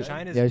 China's right? dead?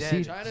 China's yeah,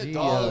 dead. China she,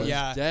 doll Oh, is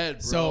yeah. dead,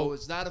 bro. So,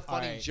 it's not a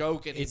funny alright,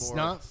 joke anymore. It's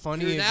not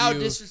funny You're if now you.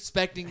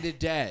 disrespecting the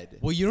dead.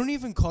 Well, you don't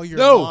even call your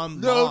No, mom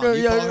no, mom. no,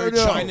 You yeah, call her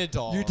no. China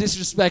doll. You're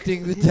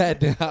disrespecting the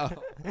dead now.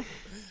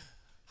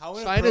 How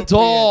China inappropriate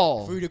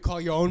doll. for you to call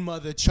your own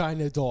mother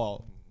China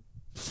doll.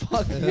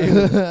 Fuck you.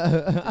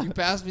 You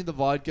passed me the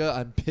vodka.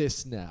 I'm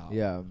pissed now.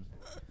 Yeah.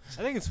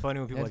 I think it's funny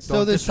when people And like so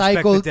don't the disrespect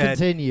cycle the dead.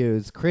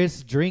 continues.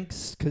 Chris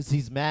drinks because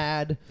he's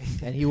mad,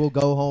 and he will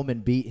go home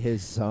and beat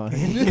his son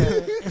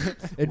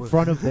in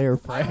front of their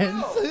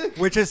friends.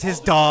 Which is his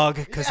dog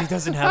because he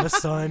doesn't have a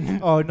son.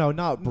 Oh no,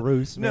 not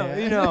Bruce, No,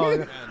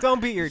 man.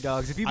 don't beat your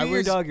dogs. If you I beat your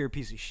was- dog, you're a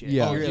piece of shit.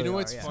 Yeah. Oh, You you really know are,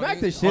 what's yeah. funny? Smack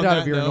the shit On out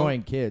that of your note-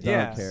 annoying kids. I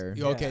Yeah. don't care.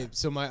 Yeah, okay,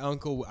 so my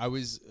uncle, I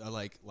was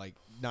like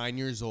 9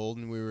 years old,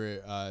 and we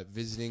were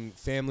visiting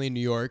family in New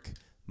York.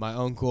 My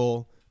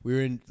uncle, we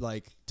were in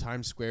like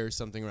Times Square or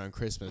something around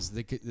Christmas.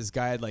 This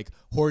guy had like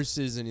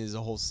horses and his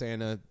whole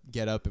Santa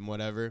get up and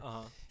whatever. Uh-huh.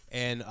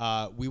 And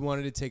we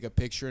wanted to take a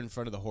picture in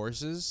front of the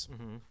horses.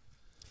 Mm-hmm.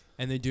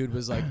 And the dude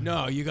was like,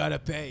 "No, you gotta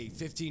pay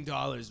 $15." Blah,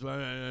 blah,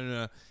 blah,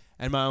 blah.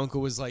 And my uncle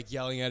was like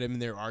yelling at him,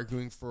 and they were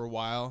arguing for a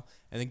while.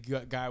 And the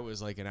guy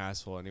was like an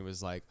asshole, and he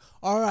was like,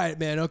 "All right,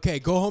 man, okay,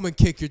 go home and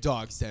kick your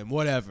dogs then,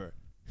 whatever."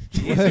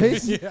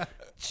 What? Yeah.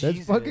 That's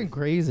Jesus. fucking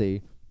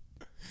crazy.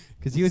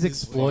 Because he was This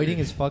is exploiting weird.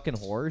 his fucking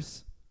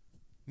horse.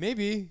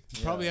 Maybe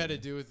probably had to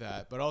do with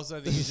that, but also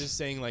I think he's just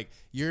saying like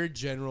you're a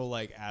general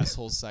like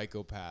asshole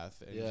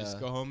psychopath, and Yeah. just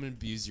go home and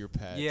abuse your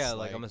pets. Yeah,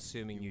 like I'm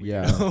assuming you.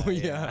 Yeah. do Oh that,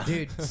 yeah,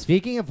 Dude,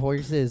 speaking of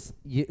horses,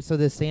 so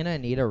the Santa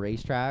Anita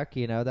racetrack,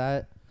 you know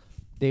that?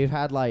 They've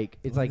had like,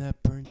 it's like,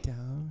 that burnt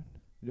down.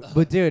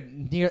 but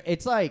dude,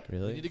 it's like, You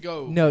need to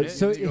go. No, you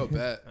so- need to go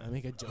bet. I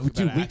make a joke. dude,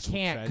 about we actual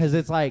can't tragedy. because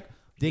it's like,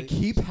 they They-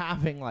 keep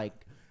having like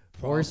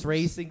horse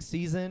racing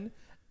season,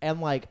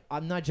 and like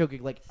I'm not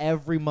joking. Like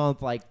every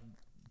month, like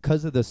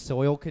because of the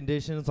soil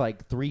conditions,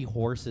 like 3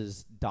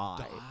 horses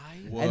die.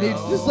 And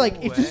it's just like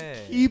it just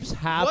keeps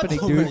happening,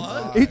 dude.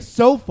 fuck? It's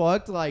so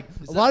fucked. Like Is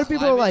a that lot of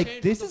people are climate like,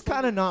 change? "This What is the fuck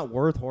kind of not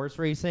worth horse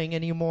racing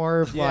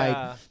anymore." If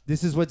like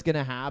this is what's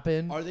gonna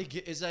happen. Are they?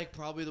 Is like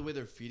probably the way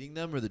they're feeding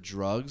them, or the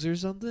drugs, or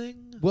something?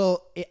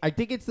 Well, I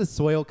think it's the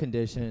soil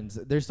conditions.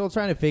 They're still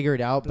trying to figure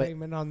it out, but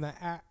Blame it on the.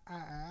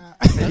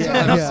 That's Yeah.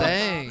 what I'm Yeah.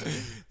 saying.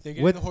 They're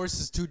getting What- the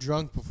horses too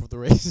drunk before the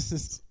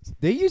races.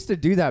 they used to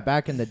do that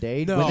back in the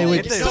day No, when they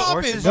would. Get the Stop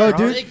horses it. No,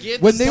 drunk. dude.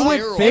 give When the they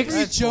would steroids. fix- Every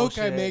That's joke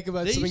I bullshit. make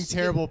about They something used to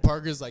terrible,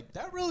 Parker's like,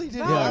 that really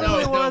didn't No, happen. no,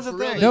 it no, wasn't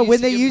for real, thing. they No, used when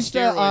to they give used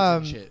them to steroids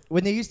and shit.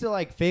 when they used to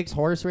like fix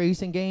horse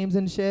racing games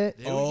and shit,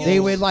 Oh, they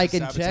would like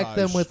sabotage. inject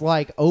them with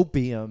like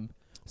opium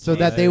so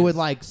that they would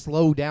like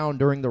slow down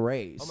during the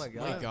race. Oh my Oh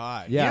my god.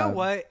 God. Yeah. You know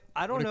what?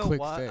 I don't What a know quick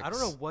what I fix. don't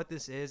know what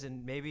this is,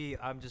 and maybe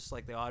I'm just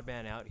like the odd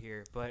man out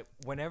here. But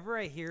whenever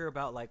I hear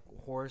about like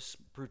horse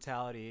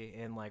brutality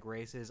in like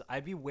races,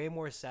 I'd be way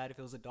more sad if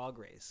it was a dog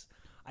race.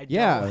 I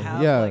Yeah, don't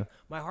have yeah. like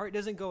my heart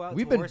doesn't go out.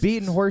 We've to been horses.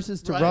 beating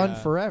horses to Right. run Yeah.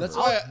 forever. That's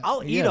why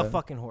I'll eat Yeah. a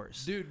fucking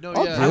horse. Dude, no,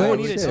 I'll yeah, do I it,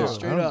 won't eat it too. too.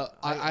 Straight up,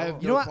 I have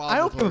You know no what? problem I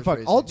don't with give a horse fuck.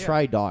 racing. I'll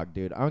try dog,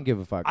 dude. I don't give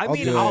a fuck. I I'll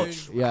mean, do I'll it.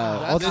 try. Yeah,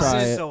 I'll This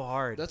try is it. so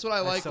hard. That's what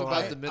I like so about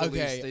hard. the Middle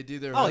Okay. East. They do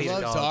their I'll I eat a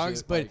love dog,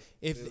 dogs, too. but Like,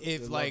 if they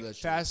love like that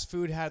shit. fast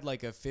food had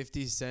like a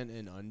 50 cent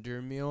and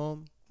under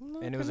meal,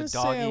 And it was a I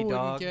doggy wouldn't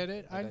dog, get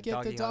it. like a I'd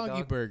get the doggy hot doggy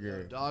dog?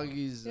 burger.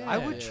 doggies. Yeah. I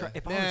would yeah. try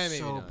if Nah, I was maybe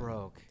so not.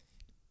 broke.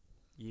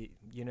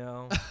 You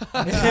know.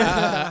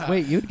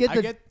 Wait, you'd get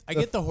the. I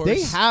get the horse.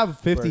 They have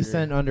 50 burger.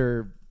 cent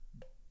under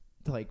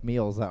like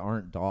meals that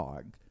aren't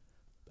dog.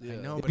 Yeah. I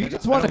know, If but you I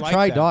just don't- want I to don't try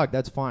like them. dog,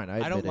 that's fine. I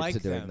I don't admitted like to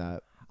doing them.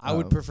 that. I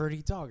would prefer to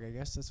eat dog. I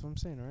guess that's what I'm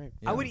saying. All right.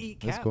 I would eat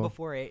that's cat cool.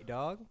 before I ate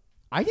dog.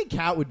 I think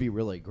cat would be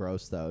really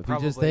gross though. If you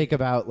just Probably. think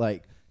about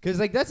like, because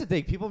like that's the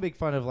thing. People make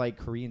fun of like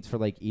Koreans for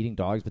like eating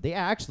dogs, but they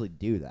actually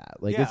do that.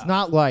 Like it's Yeah.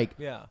 not like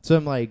Yeah.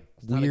 some like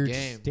not a weird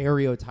game.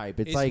 stereotype.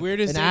 It's, It's like weird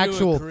to an say to a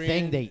actual Korean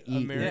thing they eat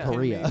in American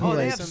Korea. made Oh,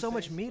 they Like, have so something.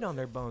 much meat on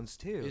their bones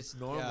too. It's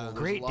normal. Yeah. There's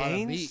Great a lot of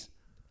Danes? meat.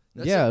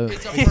 That's Yeah.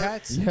 it's a The per-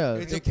 cats. Yeah.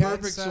 it's the a cats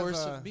perfect have,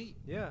 source of meat.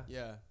 Yeah.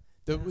 Yeah.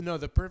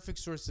 The perfect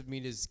source of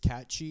meat is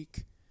cat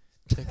cheek.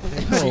 The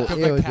Oh, cheek of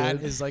ew, a cat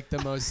dude. is like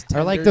the most.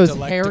 or like tender, those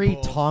hairy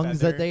delectable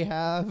tongues feather. that they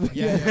have.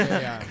 Yeah, yeah, yeah.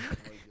 yeah.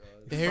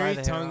 The Fry hairy the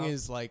hair tongue off.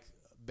 is like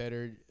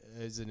better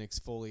as an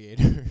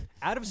exfoliator.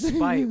 Out of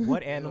spite,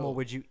 what animal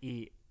would you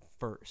eat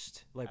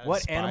first? Like, Out of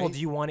what animal spite? do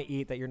you want to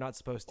eat that you're not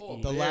supposed to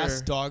eat? The Bear.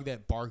 last dog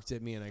that barked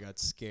at me and I got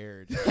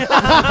scared. Yeah,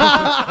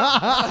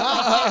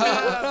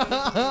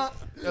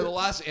 the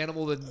last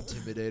animal that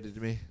intimidated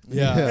me.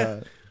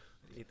 Yeah.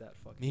 Eat that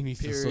fucking. Made me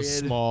feel so Period.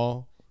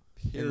 small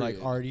and like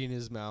Period. already in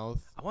his mouth.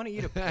 I want to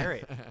eat a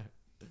parrot. I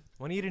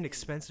want to eat an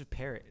expensive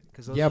parrot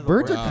because Yeah,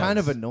 birds are worst. kind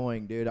of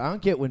annoying, dude. I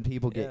don't get when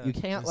people get. Yeah. You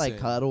can't like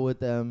Listen. cuddle with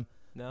them.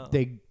 No.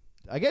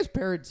 I guess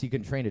parrots you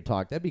can train to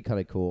talk. That'd be kind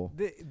of cool.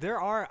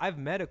 I've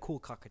met a cool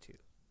cockatoo.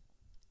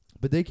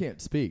 But they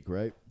can't speak,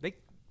 right?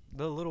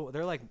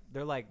 They're like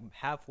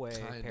halfway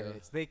Kinda.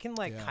 parrots. They can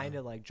like Yeah. kind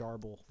of like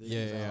jarble.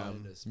 Yeah, yeah.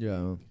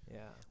 Yeah. Yeah.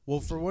 Well,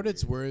 for what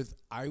it's worth,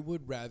 I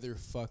would rather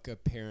fuck a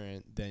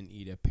parent than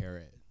eat a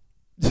parrot.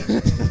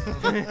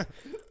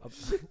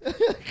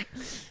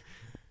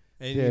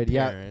 Any Dude,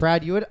 yeah, parent,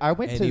 Brad, you would. I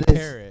went any to this.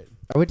 parrot.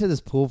 I went to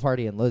this pool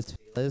party in Liz.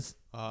 Uh,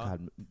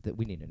 God,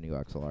 we need a new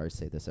XLR. I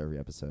say this every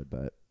episode,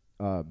 but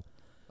Oh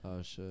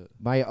shit.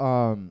 my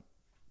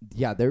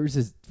yeah, there was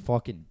this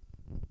fucking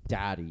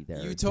daddy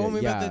there. you told me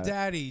about yeah. the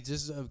daddy.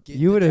 Just get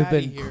You the would have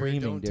daddy been here.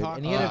 creaming, Don't dude, talk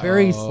and he had a about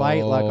very it.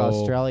 slight, like Oh.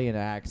 Australian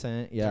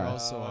accent. They're Yeah, all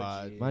so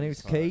hot. my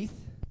name's Hot. Keith.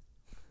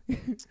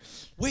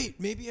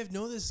 Wait, maybe I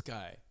know this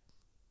guy.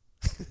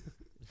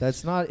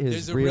 That's not his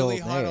There's a real really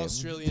hot name.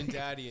 Australian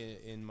daddy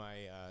in my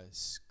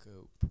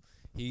scope.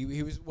 He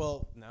was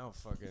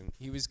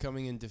he was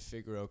coming into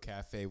Figaro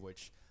Cafe,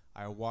 which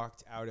I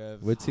walked out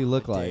of. What's he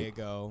look a day like?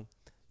 ago.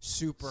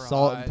 Super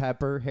Salt hot. and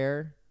pepper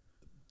hair.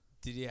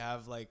 Did he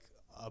have like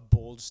a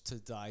bulge to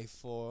die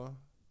for?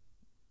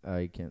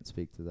 I can't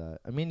speak to that.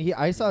 I mean,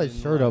 I saw his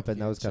didn't shirt look, open.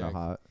 That yeah, was kind of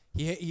check. hot.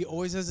 He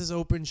always has his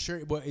open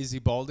shirt. What is he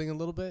balding a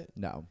little bit?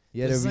 No, he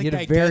had This a, is like he had a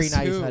that very Guess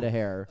nice Who. head of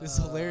hair. This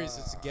is hilarious.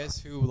 It's a Guess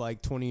Who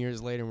like 20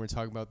 years later, and we're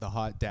talking about the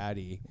hot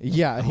daddy.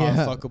 Yeah, Hot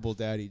yeah. fuckable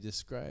daddy.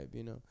 Describe,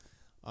 You know.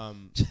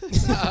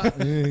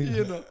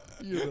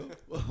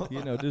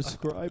 You know,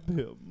 describe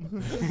him.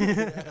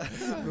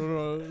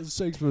 no,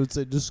 Shakespeare would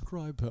say,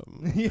 describe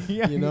him.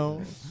 Yeah. You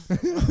know?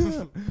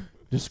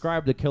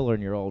 Describe the killer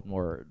in your own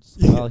words.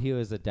 Well, he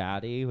was a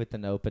daddy with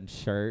an open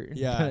shirt.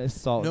 Yeah. And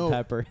salt No, and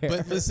pepper hair.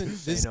 But listen,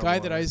 this no guy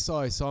more. that I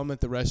saw him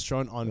at the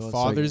restaurant on No, it's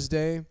Father's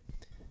Day.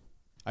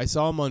 I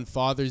saw him on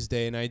Father's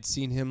Day, and I'd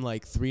seen him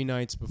like 3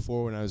 nights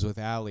before when I was with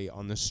Allie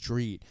on the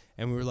street,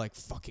 and we were like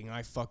fucking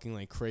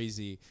like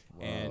crazy,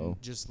 Whoa.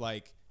 and just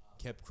like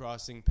kept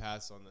crossing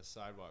paths on the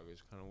sidewalk. It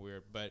was kind of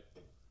weird, but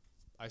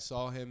I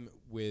saw him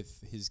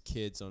with his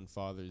kids on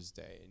Father's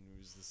Day, and it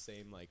was the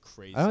same like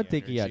crazy. I don't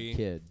think he had energy.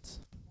 kids.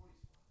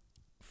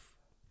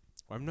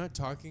 I'm not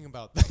talking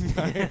about that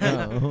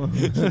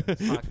guy.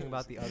 Talking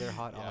about the other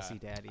hot Yeah.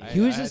 Aussie daddy. I- He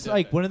was had just to-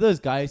 like one of those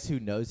guys who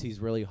knows he's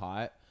really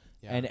hot,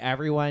 Yeah. and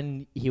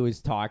everyone he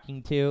was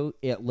talking to,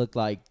 it looked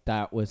like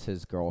that was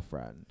his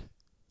girlfriend.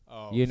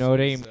 Oh, You know what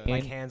I she's, mean?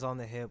 like And- hands on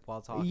the hip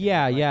while talking.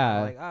 Yeah, like,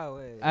 yeah. Like, oh,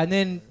 wait. And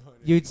then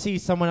you'd see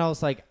someone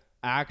else like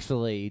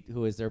actually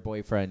who is their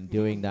boyfriend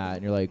doing that,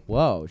 and you're like,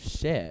 whoa,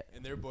 shit.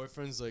 And their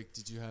boyfriend's like,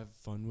 "Did you have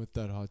fun with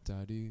that hot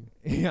daddy?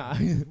 Yeah.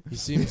 He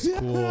seems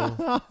cool.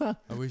 I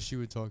wish you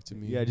would talk to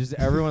me." Yeah, just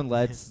everyone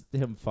lets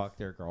him fuck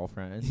their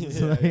girlfriends.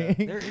 Yeah, yeah.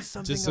 there is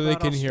something Just so they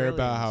about can hear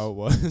about how it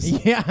was.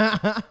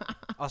 Yeah.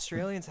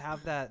 Australians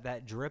have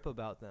that drip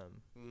about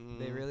them.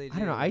 They really do. I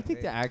don't know. I think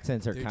They- the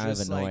accents are they're kind of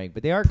just, like, annoying,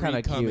 but they are kind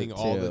of Pre-coming cute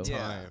all too. the Yeah.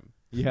 time.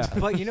 Yeah.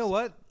 But you know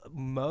what?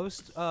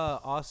 Most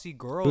Aussie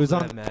girls Who's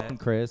that on I've met,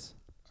 Chris?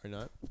 Or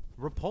not?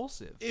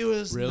 repulsive. It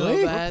was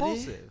Really?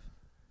 Repulsive.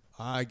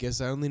 I guess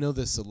I only know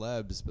the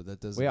celebs, but that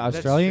doesn't. Wait, mean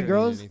Australian true.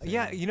 girls? anything.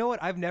 Yeah, you know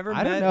what? I've never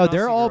I met don't know. an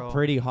They're Aussie all girl.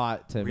 pretty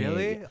hot to me.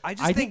 Really?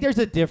 I think there's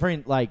a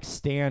different like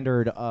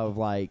standard of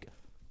like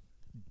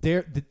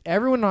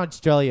everyone in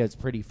Australia is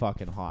pretty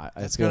fucking hot.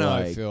 That's I feel kind of how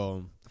like. I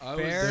feel. I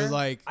Fair. They're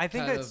like, I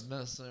think kind that's of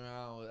messing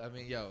around. I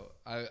mean, yeah.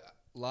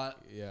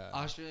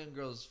 Australian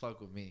girls fuck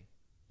with me.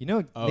 You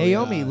know, Oh,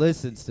 Naomi yeah.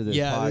 listens to this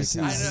Yeah, podcast. this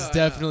I is know.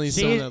 definitely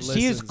she someone that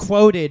she has listens.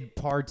 quoted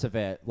parts of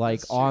it like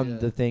That's true, on yeah.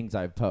 the things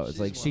I've posted.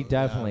 She's Like she one of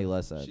them. definitely Yeah.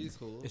 listens. She's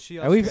cool. is she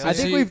And I Australian?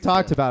 think She- we've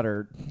talked about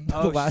her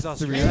Oh, the she's last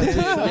 3 Australian.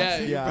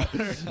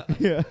 episodes. Yeah,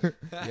 yeah.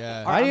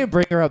 Yeah. I didn't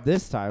bring her up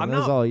this time. I'm That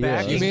was not all you.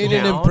 backing You She's made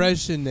an down.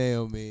 impression,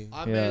 Naomi. I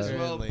Yeah. may as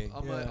well.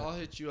 Apparently. Yeah. I'll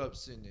hit you up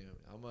soon,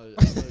 Naomi.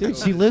 Dude,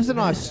 she lives in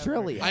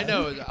Australia. I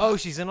know. Oh,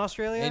 she's in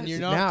Australia. And you're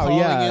not Now, calling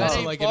yeah. That into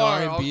ain't like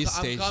far. an R&B I'm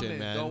station, coming.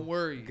 man. Don't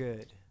worry.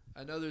 good.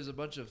 I know there's a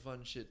bunch of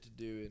fun shit to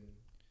do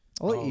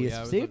Oh, Oh, yes, yeah, I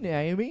would Steve, love-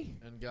 Naomi.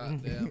 and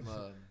goddamn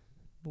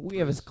We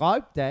have a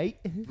Skype date.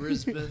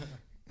 Brisbane.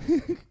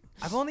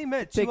 I've only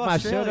met Take two my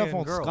shirt Australian off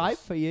on girls. Skype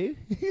for you.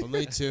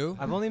 Only two?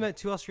 I've only met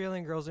two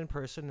Australian girls in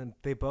person, and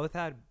they both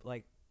had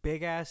like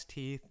big ass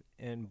teeth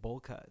and bowl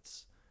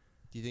cuts.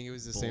 Do you think it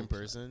was the same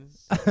person?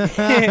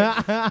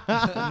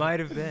 It might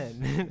have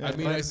been. I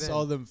mean, I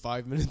saw them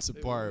 5 minutes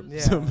apart.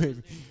 Yeah. So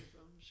maybe.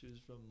 She was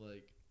from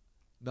like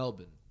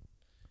Melbourne.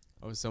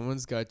 Oh,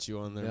 someone's got you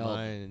on their Melbourne.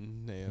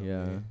 mind, Naomi.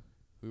 Yeah.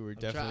 We were I'm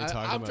definitely try-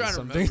 talking I'm about trying to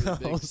something remember the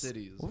big else.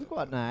 cities. We've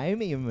got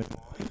Naomi in Yeah,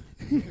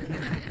 I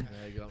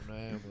got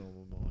Naomi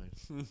on my mind.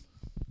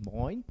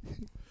 mine.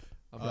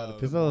 I'm about to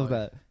Because put I was mine.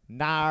 like,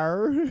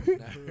 no.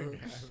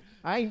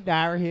 I ain't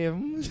dar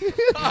him.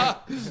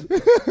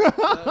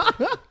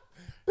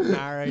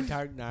 Nah, I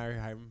talk nah,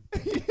 him.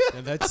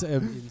 Yeah, that's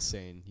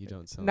insane. You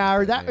don't sound No,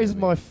 like that was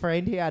Naomi. my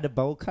friend. He had a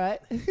bowl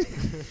cut.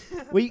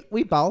 we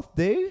both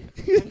do.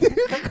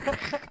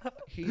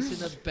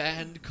 He's in a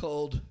band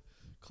called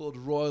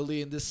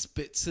Royally and the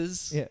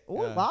Spitzes. Yeah.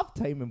 Oh, Yeah. love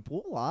Team and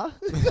Paula.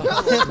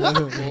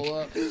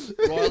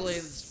 Royally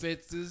and the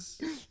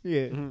Spitzes.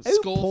 Yeah. Mhm. Oh,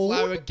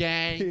 Skullflower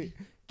Gang.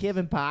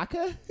 Kevin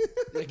Parker.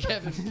 The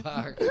Kevin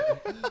Parker.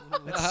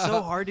 It's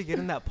so hard to get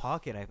in that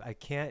pocket. I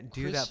can't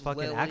do Chris that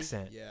fucking Lilly.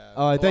 accent. Yeah.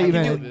 Oh, I thought I you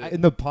can meant do it.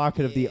 in the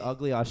pocket of the Yeah.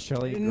 ugly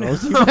Australian No.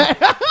 girls. you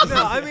met. No,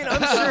 I mean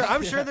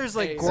I'm sure there's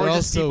like Hey, gorgeous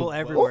also- people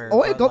everywhere.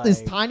 Oh, I but, got this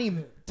like,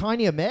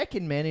 tiny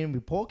American man in my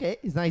pocket.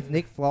 His name's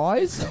Nick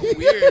Flies.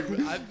 Weird.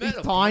 I've met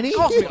him. Tiny.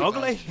 calls me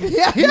ugly.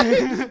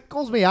 yeah.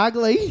 Calls me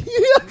ugly.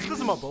 Because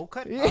of my bowl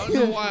cut. I don't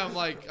know why I'm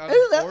like. I'm Hey,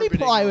 let me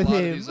orbiting play a with lot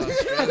of him. these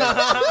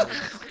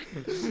Australians.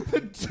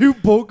 Two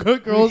bowl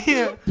cut girls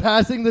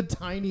passing the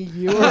tiny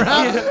you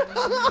around.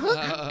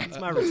 It's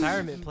my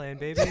retirement plan,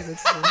 baby.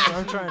 That's what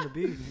I'm trying to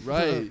be.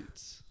 Right.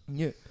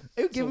 Yeah.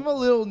 Ew, give him a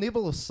little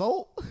nibble of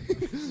salt.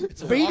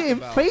 It's a feed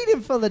walkabout.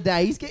 him for the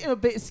day. He's getting a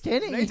bit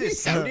skinny. Need to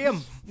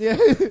sodium. Yeah.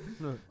 I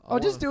I'll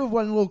just wanna- do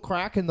one little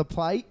crack in the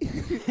plate.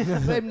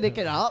 Let him nick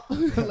it up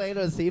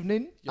later this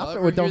evening Y'all after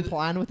ever we're hear done the-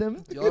 playing with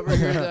him. Y'all ever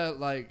hear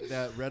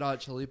that Red Hot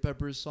Chili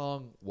Peppers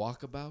song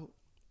 "Walkabout"?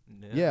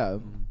 Yeah.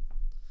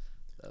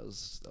 That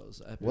was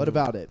epic. What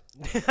about it?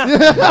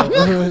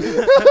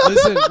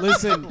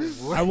 listen.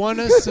 I want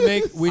us to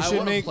make. We I should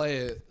wanna make. play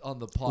it on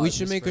the pod. We should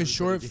just make for a everybody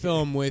short to hear.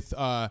 film with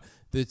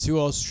the two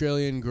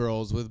Australian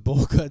girls with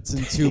bowl cuts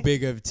and too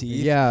big of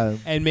teeth. Yeah.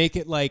 And make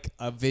it like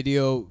a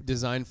video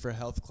designed for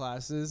health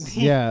classes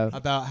Yeah.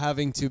 about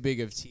having too big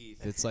of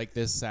teeth. It's like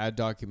this sad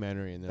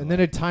documentary, and, And then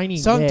a tiny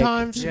Nick.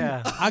 sometimes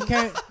Yeah. I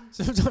can't.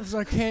 Sometimes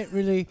I can't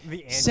really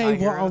The say what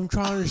anti-hero. I'm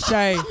trying to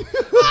say.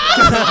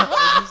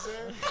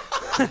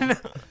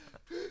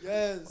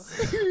 Yes.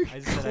 I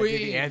just said I'd be Queen.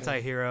 the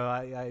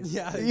anti-hero.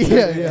 Yeah,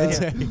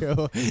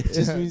 Yeah. It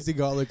just means they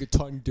got like a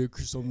tiny dick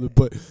or something,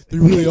 but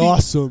they're really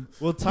awesome.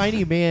 Well,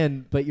 tiny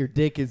man, but your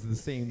dick is the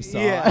same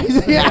Yeah.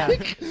 size. Yeah.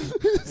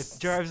 It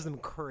drives them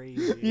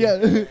crazy.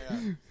 Yeah.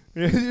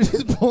 They're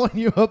just pulling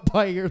you up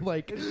by your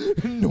like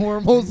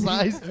normal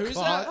sized Who's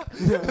cock.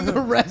 And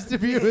the rest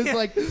of you is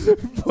like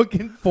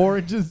fucking 4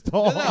 inches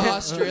tall. Isn't that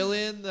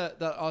Australian?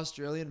 That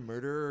Australian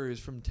murderer who's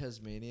from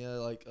Tasmania,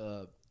 like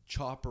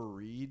Chopper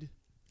Reed.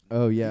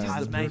 Oh yeah. He's the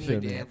Tasmanian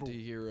perfect devil.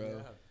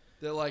 anti-hero.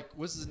 They're like,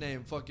 what's his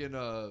name? Fucking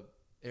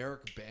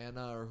Eric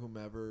Bana or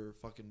whomever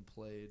fucking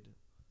played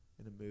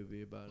in a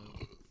movie about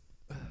him.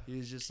 He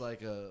was just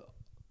like a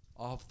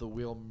off the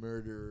wheel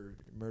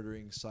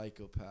murdering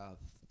psychopath.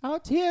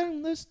 Out here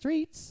in the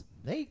streets,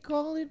 they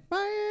call it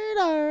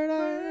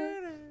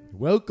murder.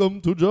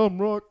 Welcome to Jam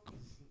Rock.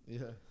 Yeah.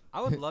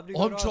 I would love to go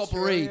On to Trouble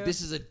Australia. Raid,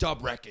 this is a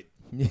dub record.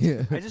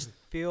 Yeah. I just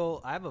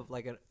feel I have a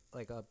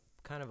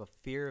kind of a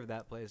fear of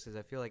that place because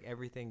I feel like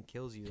everything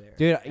kills you there.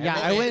 Dude, yeah,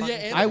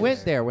 I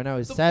went there when I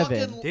was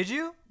 7. Did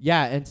you?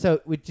 Yeah, and so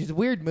which is a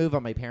weird move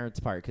on my parents'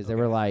 part because they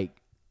were like,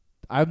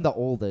 I'm the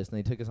oldest, and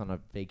they took us on a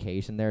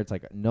vacation there. It's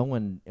like no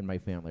one in my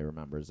family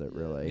remembers it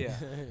really. Yeah.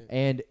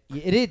 And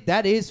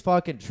that is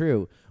fucking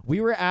true.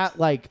 We were at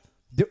like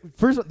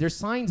first of all, there's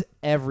signs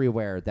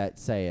everywhere that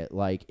say it.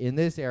 Like in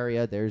this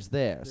area, there's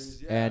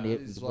this, and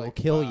it it's will like,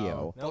 kill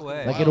wow. you. No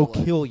way. Like it'll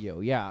Wildlife. kill you.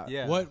 Yeah.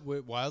 Yeah. What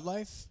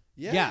wildlife?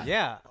 Yeah.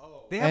 Yeah. Oh.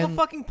 They have And- a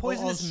fucking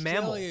poisonous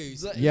mammal.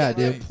 Yeah,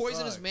 They have dude.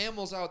 poisonous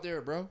mammals out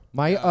there, bro.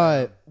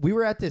 My we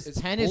were at this It's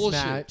tennis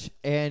bullshit. match,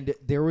 and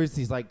there was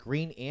these like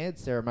green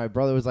ants there. My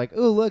brother was like,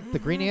 "Oh, look, the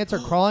green ants are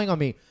crawling on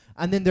me."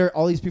 And then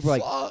all these people are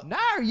like, Fuck. "No,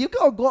 you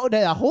go to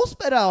the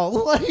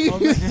hospital." Like,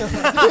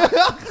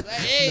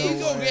 Hey, you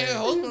go get a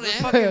hospital. They're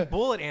fucking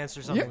bullet ants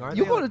or something, aren't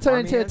you're they? going to Like turn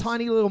army into a ants?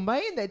 tiny little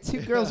man that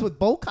two girls with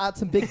bowl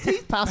cuts and big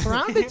teeth pass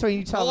around between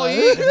each other. Oh,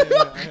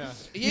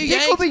 You You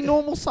think will be Yanks.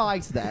 normal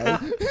size though.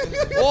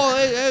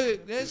 Oh,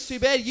 that's too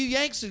bad. You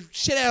Yanks are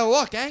shit out of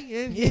luck, eh?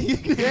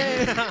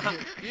 Yeah.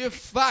 You're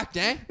fucked,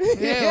 eh?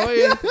 Yeah, well,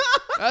 yeah.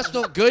 That's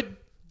not good.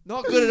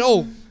 Not good at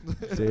all.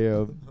 Damn.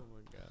 Oh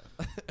my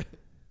god.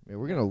 Man,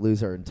 we're gonna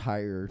lose our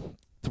entire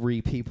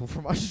 3 people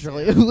from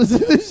Australia who listen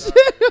to this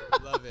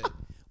shit. Love it.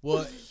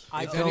 Well,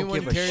 I if don't anyone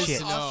give a cares shit.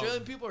 to know,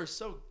 Australian people are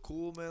so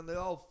cool, man. They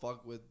all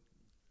fuck with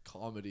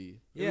comedy.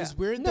 it was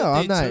weird No, that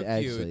I'm they not took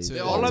actually. you to They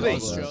all love it.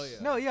 Australia.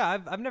 No, yeah,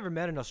 I've never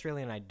met an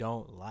Australian I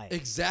don't like.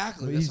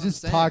 Exactly. You That's what I'm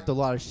just saying. talked a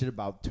lot of shit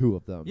about 2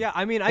 of them. Yeah,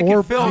 I mean, I or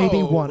could film.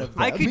 maybe one of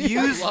them. I could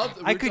use love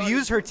that I we're could talking-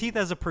 use her teeth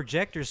as a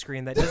projector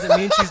screen. That doesn't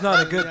mean she's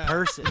not a good Yeah.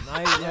 person.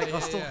 I'll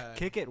still yeah.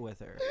 kick it with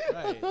her.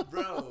 Right.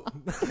 Bro,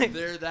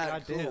 they're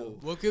that Goddamn. cool.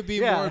 What could be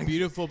Yeah. more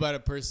beautiful about a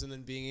person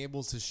than being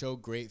able to show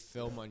great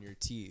film on your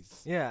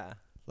teeth? Yeah.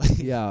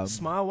 Yeah.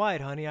 Smile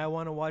wide, honey. I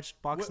want to watch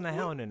Boxing the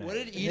Hound tonight. What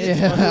did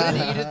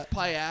Yeah. Edith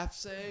Piaf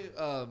say?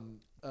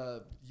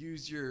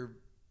 Use your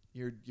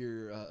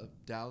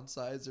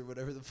downsides or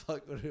whatever the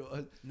fuck what it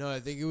was. No, I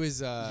think it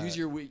was Use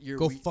your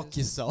go weakness. fuck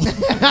yourself.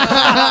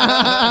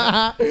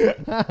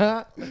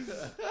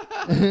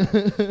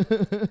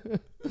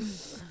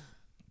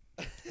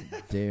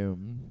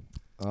 Damn.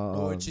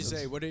 Oh, what'd she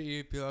say? What did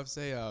you Pilaf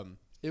say? Let I'm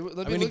me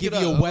gonna look give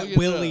it you up. a I'll wet look it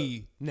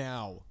willy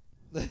now.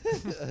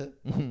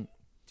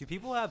 Do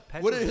people have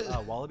pets What as is-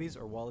 wallabies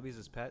or wallabies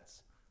as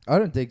pets? I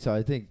don't think so.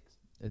 I think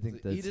that's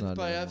Edith not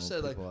Piaf normal.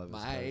 said like People have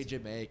my pets.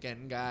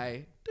 Jamaican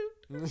guy.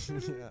 Is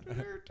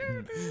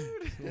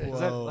that,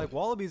 Whoa. like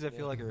wallabies, I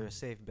feel like are a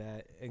safe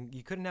bet, and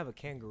you couldn't have a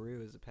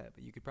kangaroo as a pet,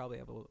 but you could probably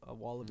have a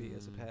wallaby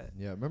as a pet.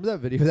 Yeah, remember that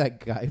video of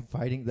that guy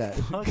fighting that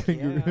Fuck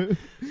kangaroo?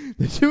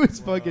 The shit was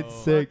fucking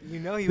Whoa. sick. You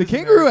know he The was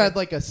kangaroo American. had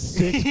like a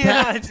 6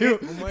 Yeah, pack too.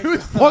 dude. Oh my It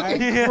was God.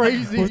 fucking Yeah.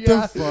 crazy. What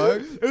yeah. the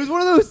fuck? It was one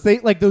of those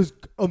things, like those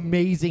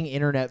amazing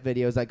internet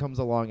videos that comes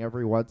along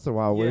every once in a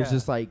while, where it's Yeah.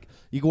 just like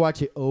you can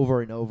watch it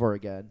over and over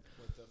again.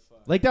 What the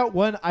fuck? Like that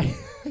one I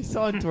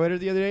saw on Twitter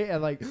the other day,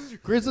 and like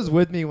Chris was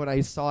with me when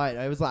I saw it.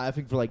 I was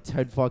laughing for like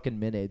 10 fucking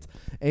minutes.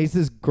 And it's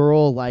this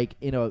girl like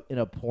in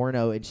a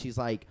porno, and she's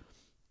like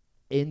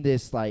in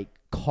this like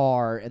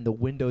car, and the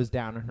window's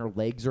down, and her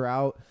legs are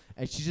out,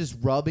 and she's just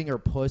rubbing her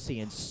pussy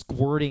and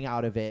squirting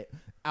out of it.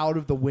 Out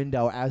of the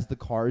window as the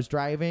car's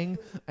driving,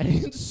 and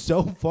it's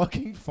so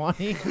fucking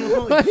funny.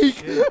 Like,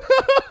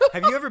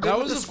 Have you ever been That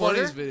with was a the squirter?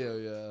 funniest video.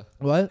 Yeah.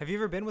 what? Have you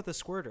ever been with a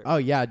squirter? Oh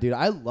yeah, dude,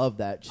 I love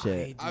that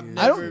shit. I've I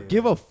never don't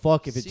give a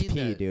fuck if it's seen pee,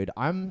 that. dude.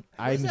 I'm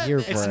What does that here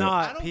mean? for It's it.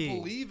 not I don't pee.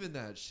 believe in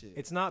that shit.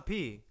 It's not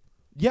pee.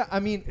 Yeah,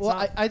 I mean, well,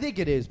 not- I think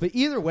it is, but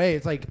either way,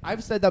 it's like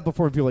I've said that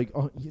before. And people are like,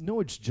 oh, you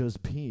know, it's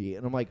just pee,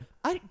 and I'm like,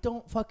 I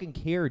don't fucking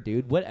care,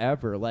 dude.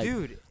 Whatever, like.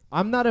 Dude,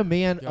 I'm not a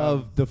man Yeah.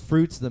 of the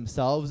fruits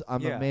themselves.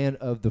 I'm Yeah. a man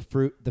of the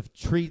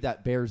tree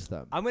that bears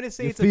them. I'm going to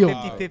say You it's a feel-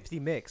 50-50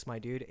 mix, my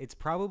dude. It's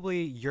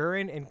probably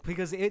urine, and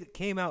because it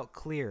came out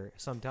clear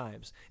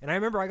sometimes. And I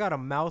remember I got a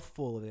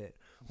mouthful of it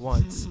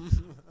once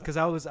because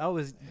I was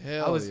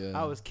Hell yeah.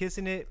 I was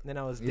kissing it, and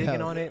I was digging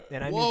Yeah. on it,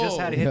 and I knew Whoa. just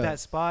how to hit Yeah. that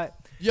spot.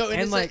 Yo, and,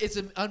 And, it's like- it's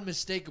an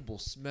unmistakable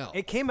smell.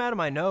 It came out of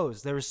my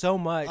nose. There was so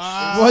much.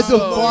 What the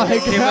fuck?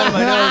 It came out of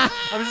my nose.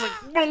 I was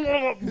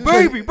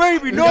like,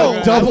 baby,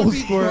 no. Double I would be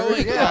squirt.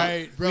 throwing up.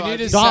 Right. Bro, we need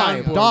I'd a be-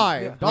 Dive, soundboard.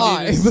 dive, We need a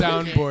dive.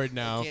 soundboard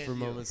now can't for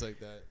do it. moments like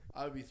that.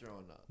 I would be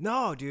throwing up.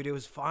 No, dude, it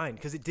was fine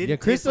because it didn't. Yeah,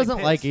 Chris taste like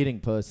doesn't like piss.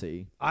 eating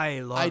pussy. I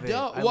love I it.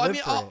 don't. I Well, I live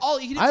mean, for I'll, it. I'll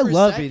eat it I for a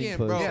love second, eating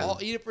bro. pussy. Yeah. I'll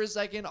eat it for a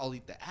second. I'll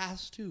eat the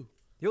ass too.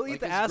 You'll eat like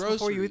the it's ass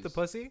before you eat the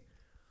groceries. pussy.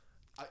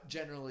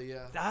 Generally,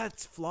 yeah.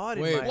 That's flawed.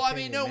 Wait. In my Well, I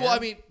mean, opinion, no. man. Well, I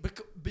mean,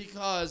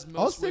 because most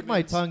I'll stick my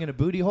women's- tongue in a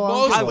booty hole.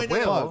 Most I don't I give a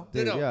will. fuck,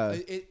 dude, no,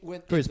 yeah.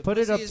 When, Chris, if the put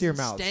it up pussy to your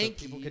isn't mouth so stanky,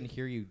 people can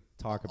hear you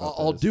talk about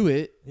I'll this. do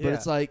it. But Yeah.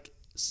 it's like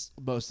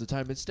most of the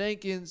time it's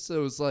stinking.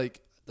 So it's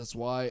like that's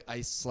why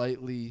I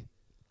slightly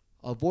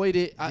avoid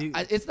it.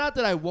 It's not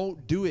that I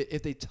won't do it.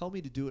 If they tell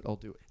me to do it, I'll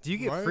do it. Do you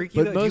get Right. freaky?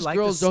 But though? Do you most like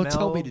girls the don't tell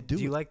smell? me to do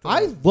you it. like the, I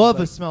love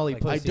like, a smelly I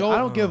pussy. don't- I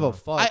don't give a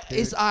fuck. Dude.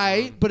 It's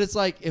but it's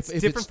like if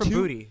different it's from too,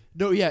 booty.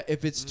 No, yeah,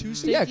 if it's too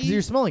stinky. Yeah, because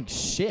you're smelling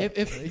shit.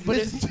 But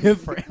it's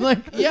different. Like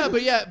yeah,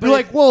 but you're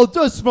like, well, it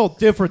does smell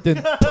different than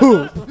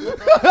poop.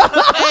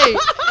 hey,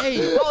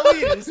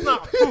 It's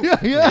not.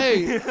 yeah.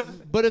 hey.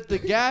 But if the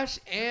gash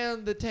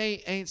and the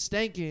taint ain't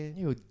stinking,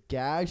 You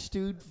gash,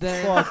 dude.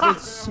 Then-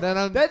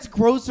 Fuck, that's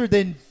grosser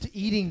than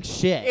eating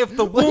shit. If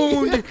the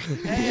wound.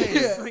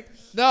 hey,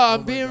 no,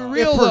 I'm being if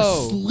real her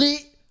though.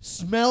 slit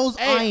smells,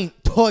 Hey. I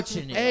ain't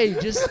touching it. Hey,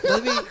 just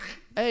let me.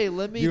 Hey,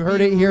 let me. You heard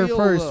be it here real,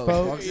 first, though,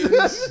 folks.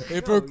 fuckers.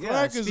 If Oh, her yeah,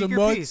 crack is a speak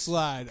your piece.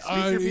 mudslide, Speak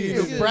I your eat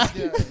piece.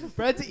 it.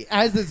 Brad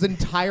has this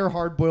entire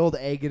hard-boiled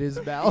egg in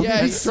his mouth. Yeah,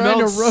 It he's trying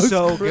to smells roast.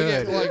 so Bring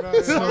good. it, like,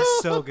 It smells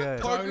so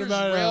good. Parker's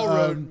about,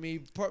 railroading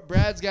me.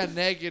 Brad's got an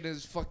egg in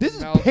his fucking This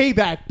is mouth.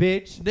 payback,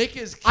 bitch. Nick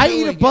is. I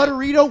eat a killing it.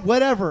 butterito,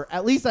 whatever.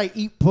 At least I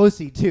eat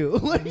pussy too.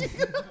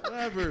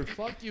 Whatever.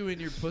 Fuck you and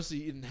your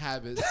pussy eating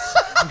habits.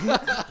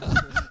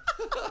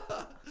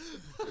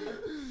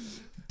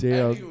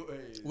 Damn.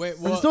 Anyways. Wait,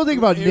 I'm well, still thinking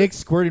about here- Nick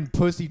squirting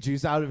pussy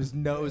juice out of his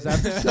nose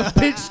after some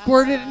bitch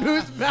squirted into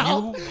his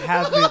mouth. You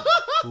haven't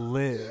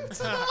lived.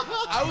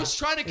 I was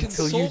trying to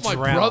Until you console my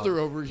drown. brother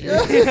over here.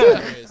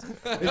 It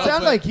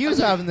sounded like he was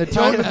having the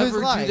time Don't of his ever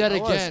life. do that I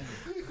was. again.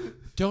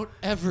 Don't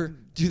ever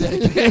do that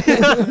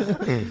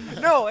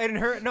again.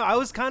 No, I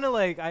was kind of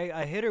like,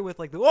 I hit her with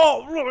like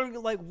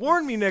like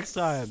warn me next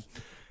time.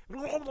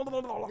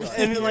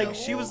 And like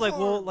she was like,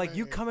 well, like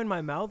you come in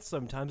my mouth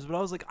sometimes, but I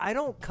was like, I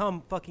don't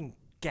come fucking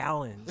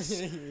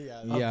gallons.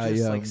 Yeah. Yeah, of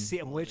just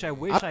yeah. like which I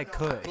wish I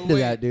could. Into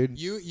that, dude.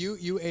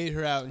 You ate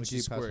her out and Would she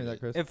you pass me squirted. that,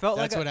 Chris? It felt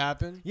That's like what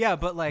happened. yeah,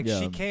 but like Yeah.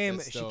 she came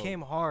That's dope.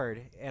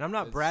 hard, and I'm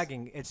not That's-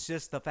 bragging. It's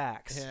just the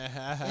facts.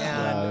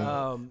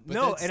 Yeah. And But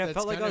no, that's- and it that's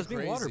felt like I kinda was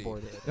being crazy.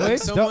 waterboarded. No, When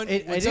it's someone, dope.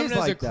 It when is someone has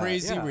like a that.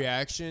 crazy Yeah.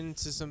 reaction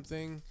to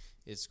something,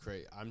 it's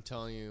crazy. I'm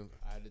telling you,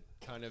 I had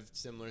a kind of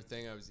similar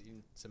thing. I was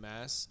eating some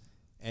ass.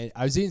 And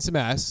I was eating some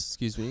ass.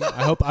 Excuse me.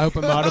 I hope I'm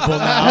audible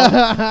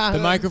now. The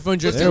microphone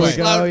just There we went.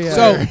 go, yeah.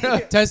 So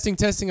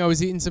testing. I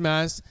was eating some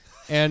ass,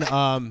 and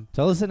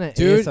Tell us in an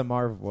Dude,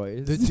 ASMR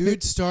voice. the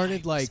dude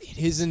started like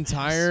his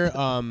entire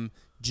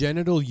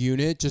genital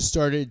unit just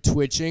started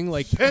twitching,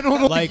 like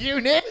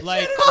unit.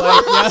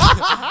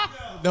 yeah.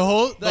 The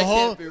whole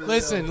can't be real.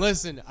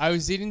 listen. I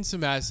was eating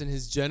some ass, and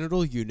his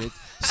genital unit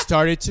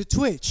started to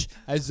twitch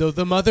as though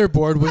the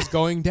motherboard was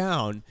going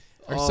down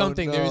or Oh,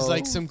 something. There was no.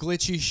 like some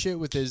glitchy shit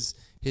with his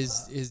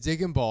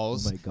dick and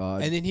balls. Oh my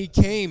God. And then he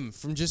came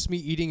from just me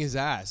eating his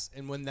ass.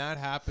 And when that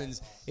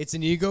happens, it's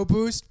an ego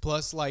boost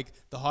plus like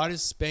the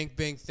hottest spank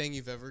bank thing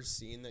you've ever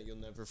seen that you'll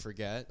never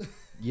forget.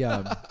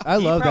 Yeah, I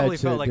He love probably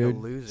that felt shit, like dude. a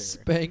loser.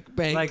 Spank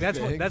bank. Like that's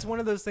bang. that's one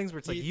of those things where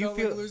it's like He you felt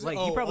like feel a loser? like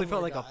Oh, you probably oh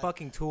felt my like God. a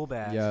fucking tool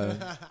bag.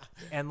 Yeah,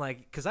 And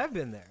like, cause I've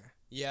been there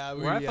Yeah,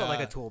 where I felt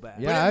like a tool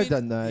bag. yeah, I I've mean,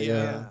 done that.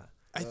 yeah. Yeah.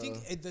 I think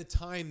at the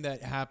time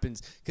that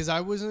happens, because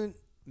I wasn't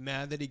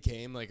mad that he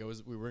came. Like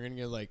we were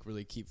gonna like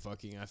really keep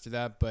fucking after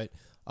that. But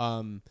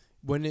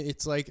when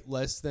it's like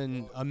less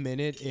than a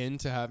minute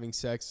into having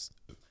sex,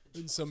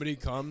 and somebody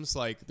comes,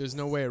 like there's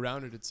no way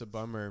around it. It's a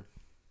bummer.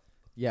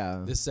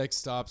 Yeah. The sex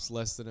stops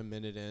less than a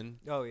minute in.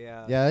 Oh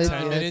yeah. Yeah, it's-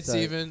 10 it's minutes that.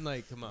 even.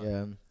 Like come on.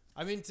 Yeah.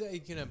 I mean, you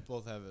can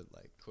both have it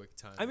like quick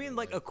time. I mean,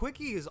 like but, a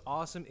quickie is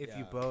awesome if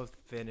you Yeah. both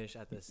finish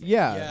at the same.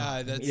 Yeah.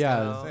 yeah, that's Yeah,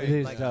 the know, it thing.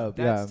 is like, dope.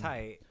 That's Yeah.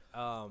 tight.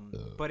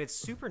 But it's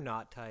super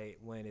not tight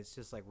when it's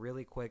just like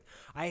really quick.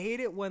 I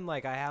hate it when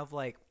like I have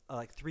like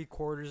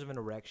 3/4 of an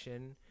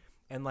erection,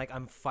 and like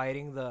I'm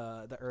fighting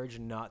the urge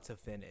not to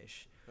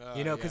finish.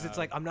 You know, because it's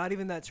like I'm not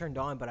even that turned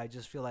on, but I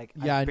just feel like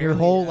Yeah, I and your barely-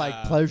 whole Yeah.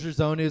 like pleasure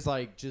zone is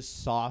like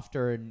just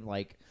softer and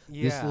like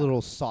this Yeah.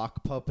 little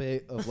sock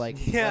puppet of like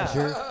Yeah.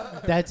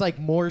 pleasure. That's like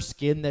more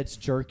skin that's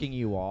jerking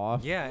you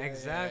off. Yeah,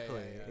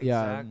 exactly.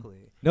 Yeah. Exactly.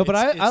 No, but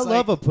It's I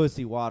love like- a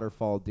pussy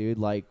waterfall, dude.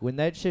 Like when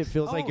that shit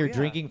feels like Oh, you're yeah.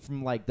 drinking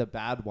from like the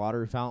bad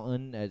water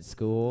fountain at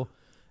school,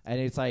 and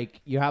it's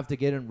like you have to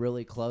get in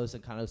really close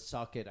and kind of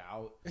suck it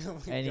out,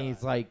 and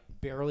he's like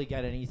barely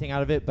get anything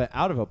out of it, but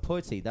out of a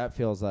pussy that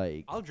feels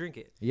like I'll drink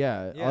it.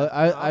 yeah. Yeah,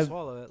 I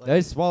swallow it. Like, I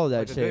swallow that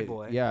like a shit. good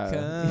boy. Yeah,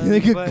 Come,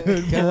 like a but,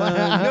 good boy.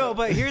 no,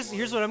 but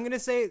here's what I'm gonna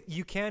say.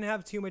 You can't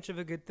have too much of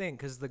a good thing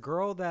because the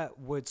girl that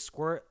would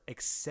squirt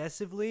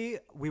excessively,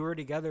 we were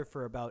together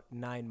for about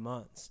 9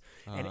 months,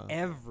 and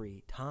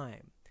every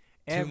time,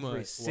 every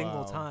much.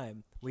 single Wow.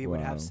 time we would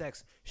Wow. have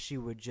sex, she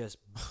would just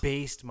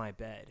baste my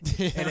bed,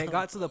 and it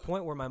got to the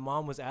point where my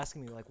mom was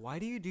asking me like, "Why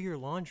do you do your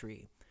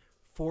laundry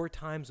 4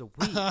 times a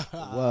week?"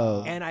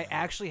 Whoa. And I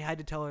actually had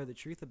to tell her the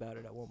truth about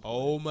it at one point.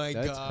 Oh my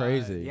god, That's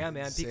crazy. Yeah,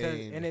 man. Because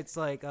Insane. and it's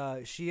like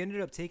she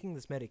ended up taking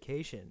this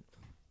medication,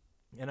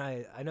 and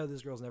I know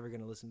this girl's never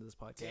gonna listen to this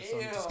podcast. So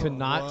I'm just Could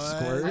not What?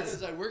 squirt.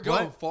 It's like, we're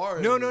going far.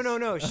 in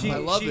no. this. She I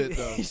love she, it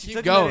though. she Keep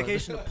took going. the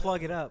medication to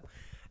plug it up.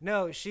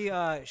 No, she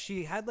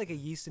had like a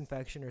yeast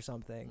infection or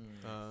something,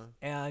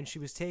 and she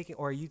was taking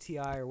or a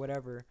UTI or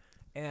whatever,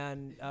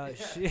 and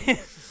she.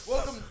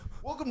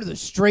 Welcome to the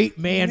Straight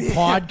Man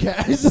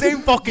Podcast. Same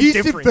fucking Yeast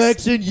difference.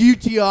 infection,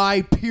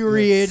 UTI,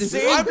 period.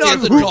 I'm not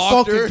the Who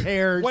doctor. fucking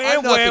cares?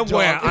 I'm not the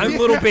doctor. I'm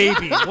little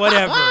baby.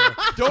 Whatever.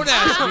 Don't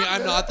ask me.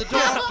 I'm not the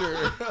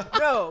doctor.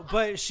 No,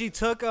 but she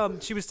took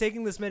she was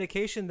taking this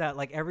medication that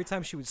like every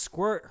time she would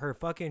squirt, her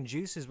fucking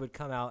juices would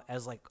come out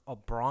as like a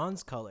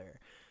bronze color.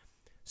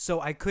 So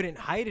I couldn't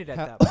hide it at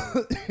that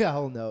point.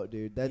 Hell no,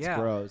 dude. That's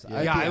gross.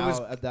 I'd be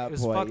out at that it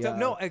was point. fucked up.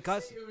 No,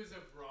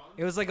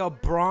 it was like a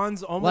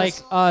bronze,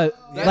 almost like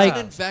That's like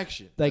an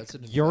infection. like That's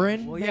an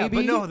urine. Well, yeah, maybe?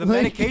 but no, the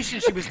Like- medication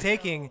she was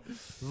taking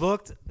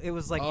looked. It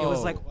was like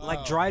wow.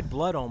 like dried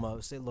blood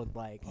almost. It looked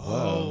like.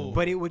 Whoa.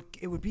 But it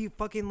would be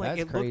fucking like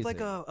That's it looked like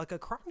crazy. a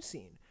crime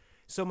scene.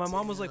 So my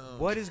mom was like,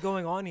 "What is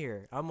going on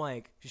here?" I'm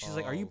like, she's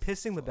like, "Are you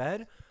pissing the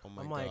bed?" Oh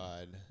my I'm god.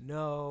 like,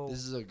 "No."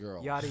 This is a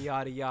girl. Yada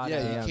yada yada. Yeah,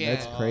 you Damn, can't-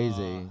 that's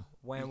crazy.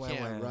 Wham, You wham,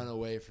 can't wham. run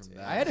away from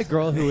that. I had a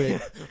girl who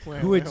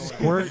would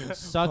squirt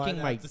sucking Why'd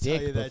I my have to tell you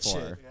dick that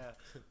before. shit?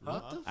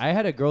 I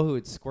had a girl who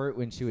would squirt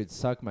when she would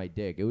suck my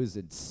dick. It was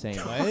insane.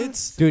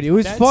 What? Dude, it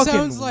was That fucking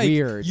sounds like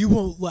weird. you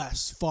won't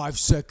last 5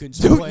 seconds.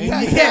 Dude,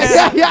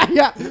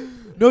 yeah.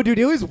 No, dude,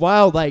 it was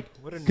wild. Like,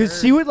 What a because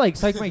nerd. she would like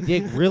suck my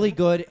dick really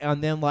good,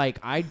 and then like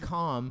I'd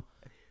come,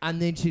 and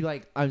then she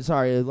like, I'm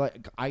sorry,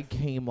 like I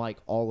came like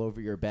all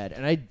over your bed,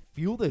 and I'd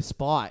feel the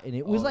spot, and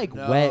it was Oh, like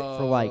wet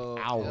for like no.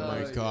 hours. Oh my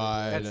Yeah.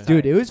 god. That's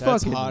Dude, it was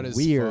That's fucking hot as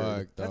weird.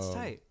 fuck, That's though.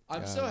 tight.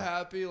 I'm Yeah. so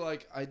happy.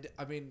 Like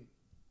I mean,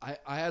 I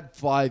had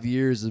 5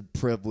 years of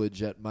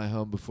privilege at my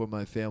home before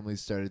my family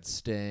started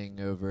staying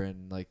over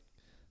and like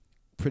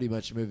pretty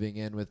much moving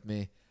in with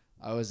me.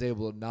 I was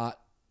able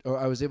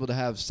to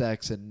have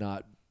sex and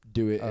not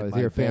do it in with my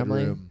your family?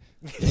 bedroom.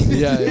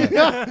 yeah.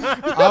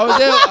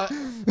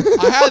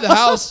 I had the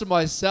house to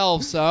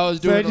myself, so I was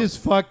So I doing. just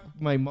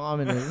fucked my mom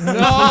and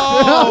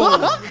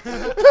No.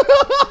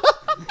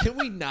 Can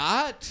we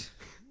not?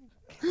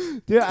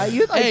 dude,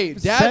 you like Hey,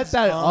 set Dad's,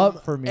 that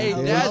up for me. Hey,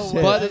 dude. Dad's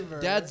Shit.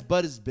 butt. Dad's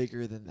butt is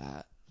bigger than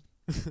that.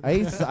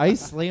 I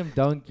slam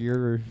dunk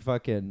your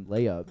fucking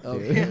layup, dude.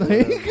 Okay.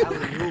 Like-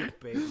 Alley-oop,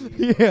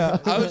 baby. yeah.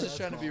 I was just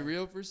trying to be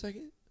real for a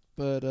second,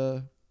 but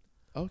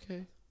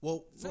okay.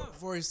 Well,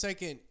 for a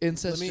second,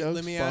 Incest jokes,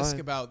 let me ask fine.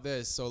 about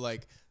this. So,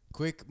 like,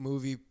 quick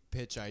movie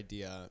pitch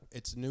idea.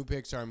 It's a new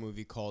Pixar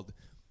movie called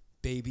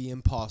Baby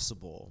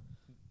Impossible.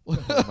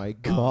 Oh my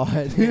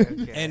god.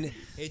 Okay. And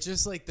it's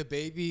just like the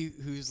baby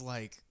who's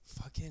like,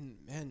 fucking,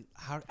 man,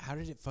 how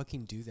did it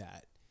fucking do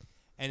that?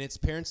 And its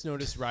parents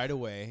notice right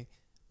away,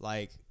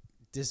 like,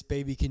 this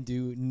baby can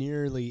do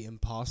nearly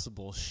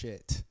impossible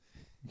shit.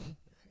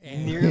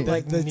 And nearly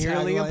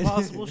tagline-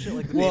 impossible shit.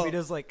 Like the Well, baby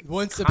does like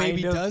once the kind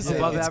baby of does it,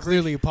 above it's average.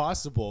 clearly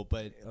possible,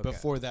 but Okay.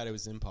 before that it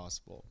was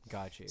impossible.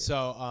 Gotcha.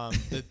 So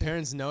the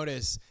parents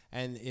notice,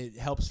 and it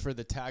helps for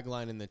the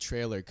tagline in the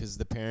trailer because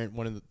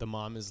the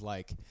mom is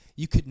like,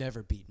 "You could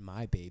never beat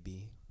my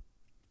baby."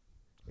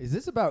 Is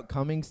this about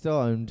coming still?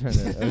 I'm trying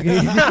to. Okay.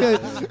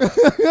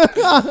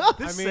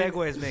 This I mean,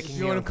 segue is making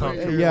you me wanna put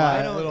uncomfortable. your, Yeah,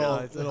 I don't little- know.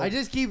 It's little- I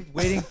just keep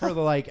waiting for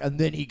the like, and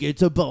then he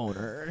gets a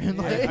boner. And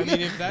Yeah, like, I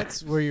mean, if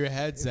that's where your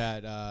head's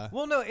at,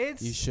 well, no,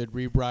 it's you should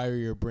rewire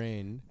your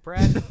brain.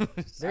 Brad.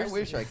 I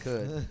wish I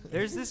could.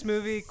 There's this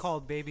movie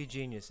called Baby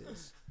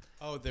Geniuses.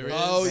 Oh, there is.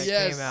 Oh, that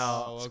yes. came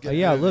out Oh, Oh, okay.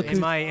 yeah, look in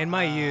who's-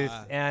 my youth,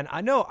 and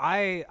I know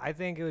I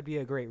think it would be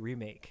a great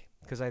remake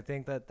because I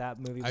think that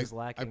movie was I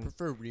lacking.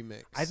 prefer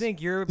remix. I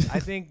think your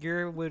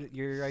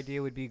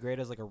idea would be great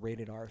as like a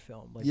rated R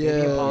film. Like Yeah.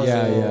 Baby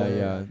Impossible.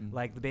 yeah.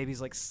 Like the baby's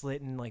like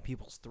slitting like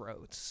people's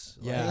throats.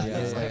 Yeah, Like, yeah,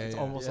 it's, like, yeah, it's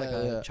yeah. almost Yeah, like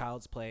a yeah.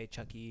 Child's Play,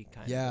 Chucky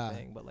kind Yeah. of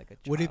thing, but like a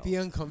child. Would it be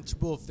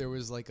uncomfortable if there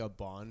was like a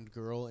Bond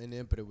girl in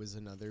it, but it was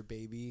another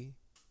baby?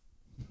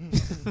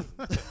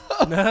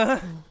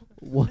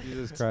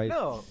 Jesus Christ.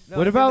 No.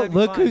 What about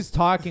Look Who's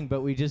Talking,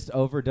 but we just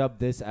overdubbed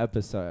this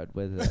episode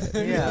with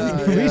it? Yeah.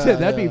 We should.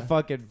 That'd yeah. be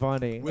fucking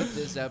funny. With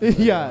this episode.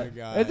 yeah, Oh my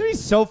God. it'd be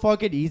so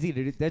fucking easy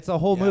to do. That's the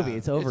whole Yeah. movie.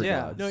 It's overdubbed.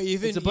 yeah. No,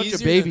 even It's a bunch of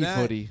easier baby than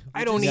that. footy.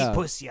 I don't Yeah. eat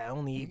pussy. I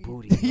only eat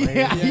booty.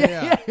 Yeah, Like,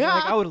 yeah.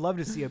 like, I would love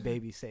to see a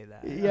baby say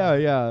that.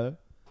 yeah.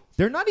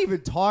 They're not even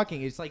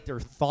talking. It's like they're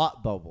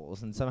thought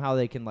bubbles, and somehow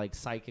they can like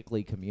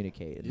psychically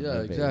communicate. in the Yeah,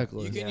 movie.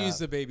 exactly. You can Yeah. use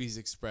the baby's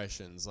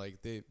expressions.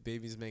 Like the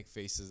babies make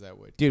faces that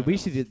would. Dude, we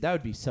should. That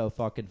would be so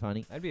fucking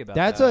funny. I'd be about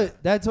That's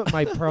that. that's what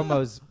my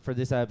promos for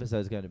this episode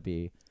is going to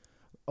be.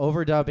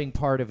 Overdubbing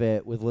part of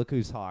it with Look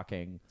Who's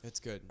Talking, It's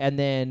good. and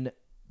then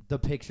the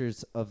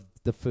pictures of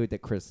the food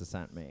that Chris has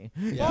sent me.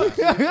 Yeah.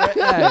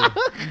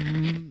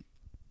 Hey.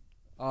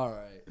 All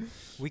right.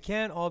 We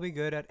can't all be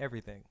good at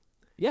everything.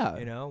 Yeah,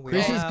 You know, we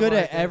Chris all is have good our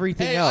at thing.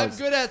 everything Hey, else. I'm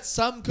good at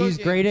some cooking. He's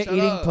great at Shut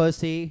eating up.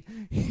 pussy.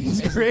 He's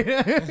great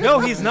at No,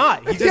 he's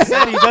not. He just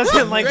said he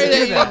doesn't like to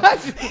Great do at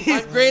that.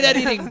 I'm great at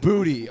eating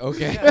booty.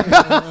 Okay. Get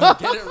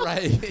it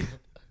right.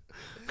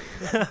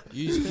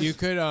 You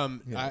could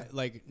I,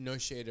 like no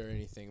shade or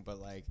anything, but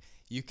like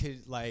you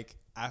could like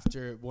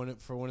after one of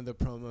the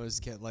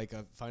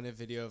promos, find a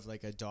video of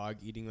like a dog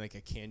eating like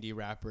a candy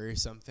wrapper or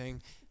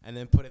something, and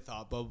then put a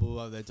thought bubble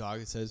of the dog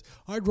that says,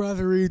 "I'd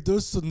rather eat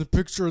this than the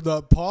picture of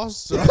that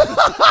pasta."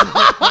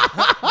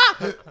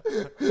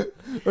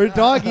 Or a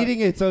dog eating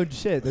its own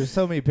shit. There's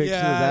so many pictures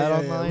of that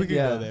online. We can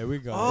go there. We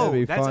go. Oh, That'd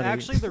be that's funny.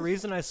 actually the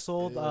reason I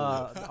sold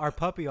our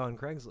puppy on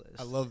Craigslist.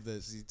 I love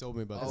this. He told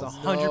me about That's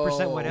this. 100%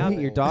 what Wait,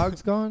 happened. your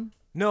dog's gone?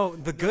 No,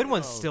 the good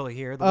one's still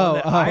here. The Oh, one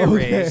that I okay.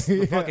 raised,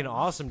 the fucking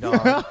awesome dog.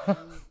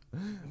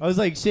 I was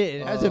like, shit,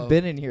 it hasn't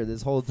been in here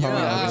this whole time.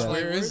 Yeah, Yeah,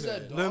 where where's is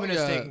that it? dog Lumina's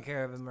at? taking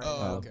care of him right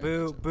Oh, now.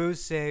 okay.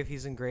 Boo's safe.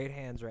 He's in great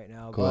hands right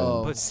now.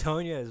 Cool. But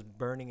Sonia is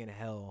burning in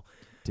hell.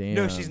 Damn.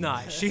 No, she's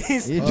not. She's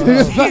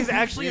Oh. she's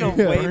actually in a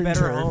way Burned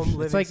better her. home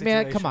living It's like, man,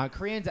 situation. come on.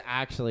 Koreans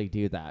actually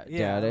do that.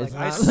 Yeah, Dad. It's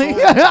like, I not sold-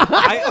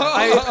 like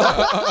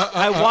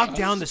I walked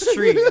down the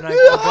street and I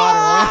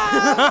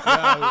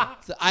got her.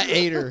 So I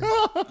ate her.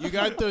 You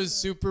got those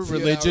super See,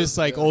 religious, that was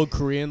like good. old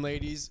Korean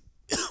ladies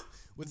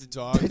with the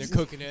dog. They're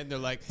cooking it, and they're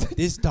like,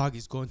 "This dog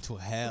is going to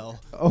hell."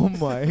 oh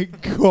my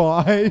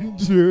god,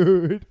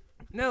 dude.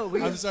 No,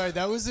 we I'm sorry.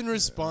 That was in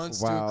response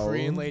to Wow. a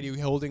Korean lady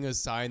holding a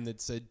sign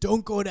that said,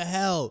 "Don't go to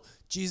hell.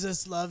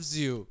 Jesus loves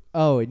you."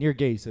 Oh, and you're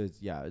gay, so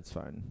it's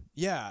fine.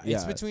 Yeah, it's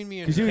Yeah. between me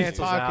and Because her. you were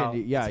Cancels out.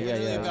 talking. Yeah, It's yeah,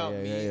 literally yeah. about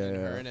yeah, me yeah, and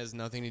yeah. her, and has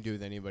nothing to do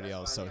with anybody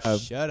else. So Uh,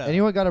 shut up.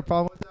 Anyone got a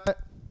problem with that?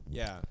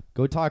 Yeah,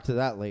 Go talk to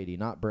that lady,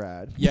 not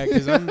Brad. yeah,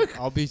 because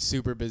I'll be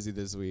super busy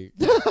this week.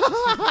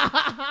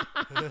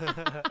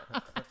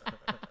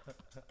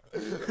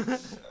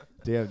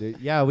 Damn, dude.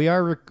 Yeah, we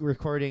are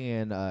recording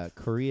in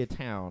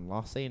Koreatown,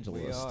 Los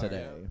Angeles are,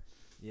 today.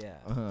 yeah,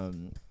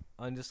 Um,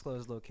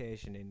 undisclosed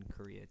location in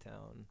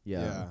Koreatown.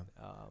 yeah.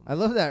 Yeah. I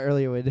love that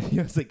earlier when he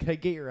was like, "Can I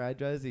get your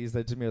address?" He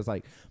said to me, "I was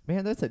like,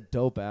 man, that's a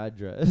dope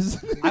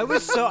address." I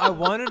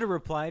wanted to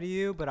reply to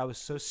you, but I was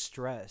so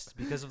stressed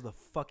because of the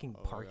fucking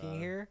parking God.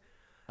 here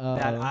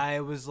that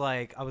I was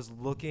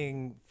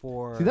looking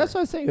for. See, that's what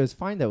I was saying. It was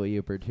fine that we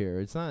Ubered here.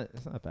 It's not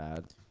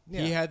bad.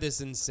 Yeah. He had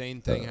this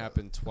insane thing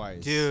happen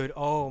twice. Dude,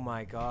 oh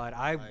my god.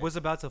 I was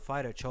about to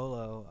fight a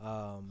cholo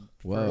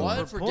Whoa.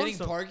 What? For pulling getting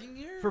some- parking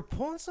here? for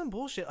pulling some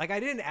bullshit. Like,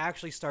 I didn't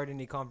actually start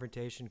any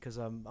confrontation because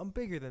I'm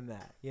bigger than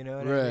that. You know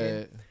what I mean?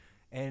 Right.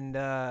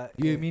 And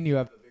You mean you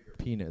have a bigger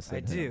penis? I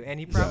than do. him. And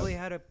he probably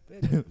had a,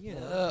 you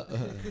know.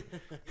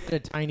 a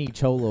tiny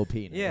cholo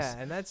penis. Yeah,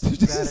 and that's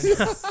bad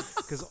enough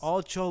because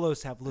all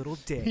cholos have little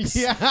dicks.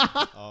 Yeah.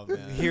 Oh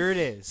man. Here it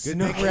is. Good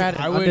No thing we're at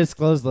an I would-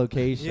 undisclosed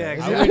location. Yeah, I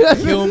exactly. would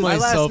kill My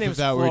last myself name's if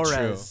that were true.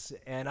 Flores,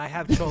 and I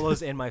have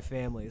cholos in my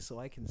family, so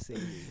I can say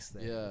these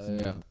things.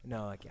 Yeah.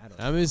 No, like, I don't.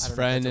 I'm his I don't know if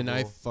friend, that's a and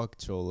I rule. fuck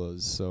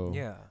cholos, so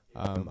Yeah.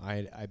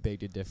 I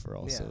beg to differ.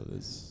 Also, Yeah.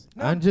 this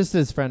No. I'm just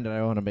his friend, and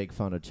I want to make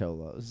fun of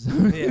cholos.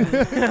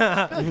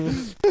 Yeah.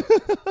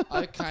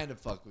 I kind of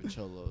fuck with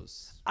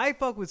cholos. I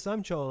fuck with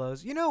some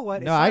cholos. You know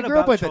what? No, It's I not grew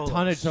up about with a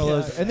ton of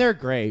cholos. cholos, and they're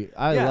great.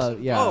 I Yeah.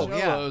 love. Yeah. Oh,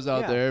 yeah. Cholos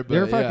out Yeah. there, but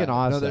They're fucking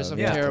No, there's some awesome.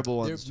 Yeah.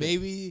 terrible there ones. too.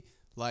 maybe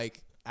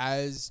like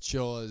as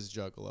chill as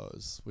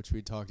juggalos, which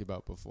we talked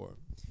about before.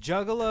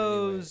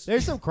 Juggalos.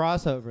 There's some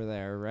crossover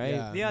there, right?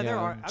 Yeah. Yeah, there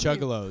are. I mean,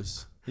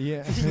 Juggalos,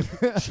 Yeah.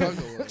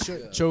 Chuggalos,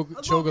 yeah.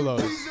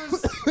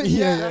 chogalos.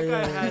 Yeah, that yeah,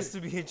 guy yeah. has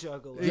to be a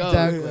juggalo. Yo,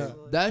 Exactly.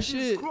 that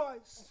shit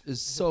Christ.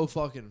 is so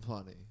fucking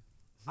funny.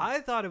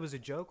 I thought it was a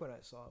joke when I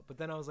saw it, but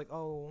then I was like,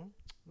 oh,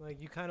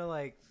 like you kind of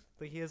like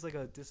he has like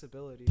a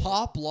disability.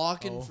 Pop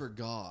locking Oh. for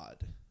God.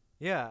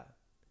 Yeah.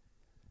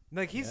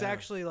 Like he's Yeah.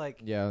 actually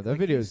like. Yeah, that like,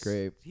 video is he's-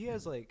 great. He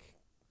has like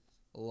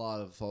A lot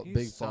of he's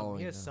big some- following.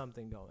 He has now.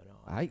 something going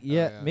on.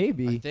 yeah.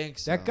 Maybe. I think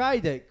so. That guy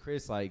that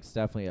Chris likes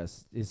definitely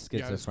is Yeah,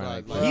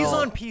 schizophrenic. it's He's Well,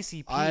 on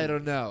PCP. I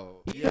don't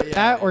know. Either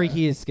that or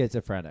he is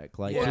schizophrenic.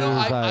 Like, Well, he no,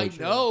 was I like,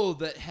 know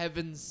that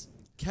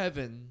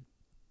Kevin,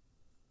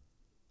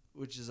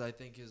 which is I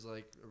think his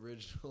like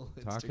original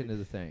talking Instagram. to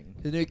the thing.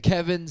 Isn't it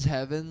Kevin's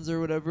Heavens or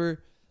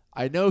whatever?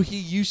 I know he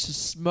used to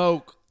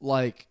smoke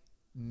like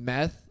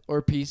meth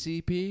or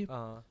PCP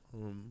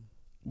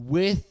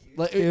with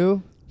like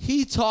Ew.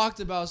 he talked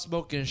about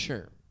smoking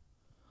sherm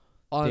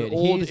on Dude,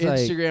 old he's like-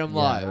 Instagram yeah,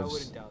 lives. I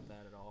wouldn't doubt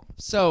that at all.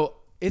 So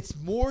it's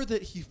more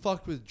that he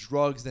fucked with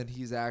drugs than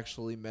he's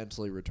actually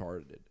mentally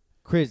retarded.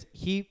 Chris,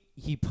 he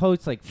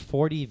posts like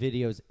 40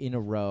 videos in a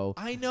row.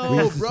 I Where know,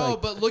 he's just bro,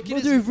 like, but look at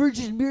Mother his.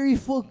 Virgin Mary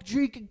fuck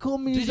drinking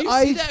cum in Did his you see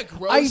eyes. that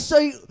gross?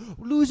 Eyesight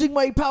losing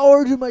my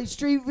power to my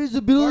straight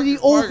visibility.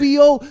 Parker,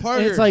 OVO. Parker,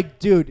 and it's like,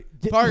 dude,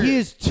 Parker, he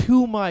is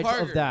too much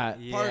Parker, of that.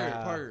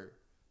 Yeah. Parker,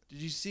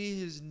 did you see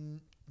his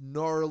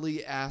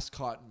gnarly ass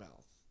cotton mouth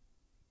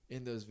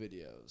in those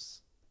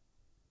videos?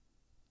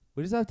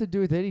 What does that have to do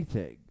with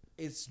anything?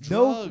 It's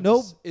No, drugs.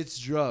 no. It's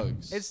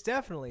drugs. It's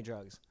definitely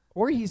drugs.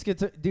 Or he's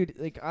dude.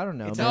 Like, I don't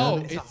know, It's man. no,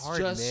 It's a it's hard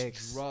just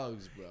mix.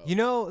 drugs, bro. You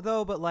know,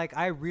 though, but like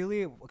I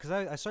really, because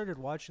I started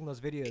watching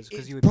those videos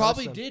because you it would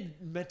probably post them.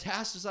 did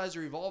metastasize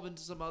or evolve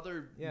into some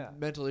other Yeah.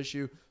 mental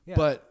issue, Yeah.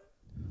 but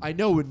I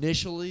know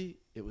initially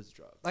it was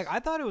drugs. Like I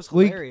thought it was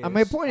Well, hilarious.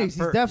 my point at is,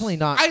 he's first. definitely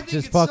not I think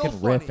just it's so fucking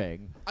funny.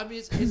 riffing. I mean,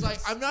 it's like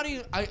I'm not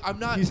even. I'm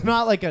not. He's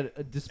not like a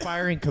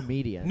aspiring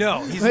comedian.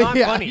 No, he's not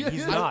Yeah. funny.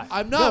 He's not.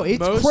 I'm No, not.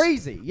 it's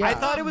crazy. Yeah. I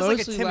thought it was like a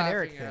mostly Tim and laughing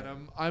Eric at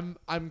thing. him.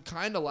 I'm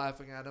kind of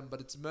laughing at him, but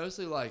it's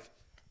mostly like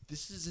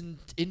this is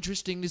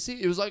interesting to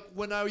see. It was like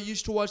when I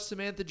used to watch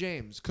Samantha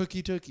James,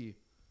 Cookie Tookie,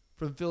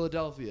 from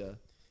Philadelphia.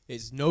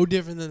 It's no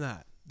different than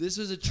that. This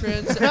was a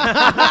trans. Cookie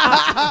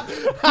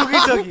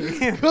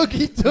Tookie.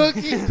 Cookie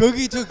Tookie.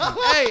 Cookie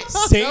Tookie. Hey,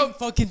 Same no,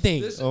 fucking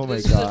thing. This, Oh my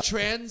this God. is a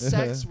trans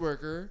sex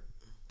worker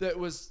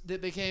that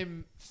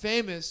became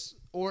famous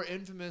or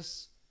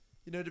infamous,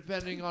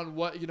 depending on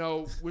what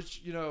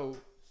which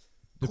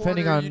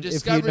Depending corner on you if you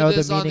discovered know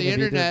this the on meaning the of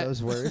either internet. of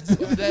those words.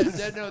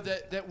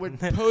 that would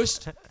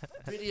post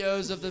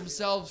videos of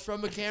themselves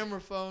from a camera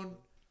phone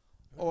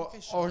or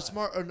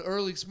an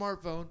early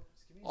smartphone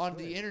on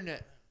the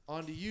internet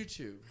onto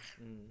YouTube.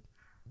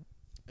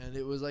 And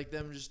it was like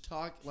them just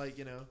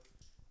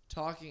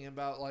talking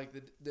about like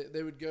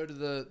they would go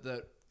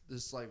to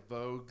this like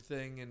Vogue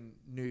thing in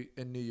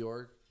New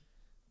York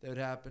that would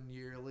happen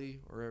yearly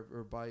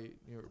or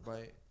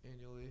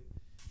biannually.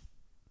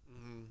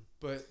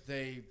 But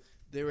they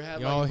were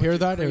having. Y'all like, a hear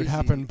bunch of that? It would crazy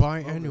happen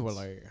moments.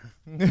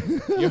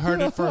 biannually. You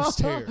heard it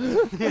first here.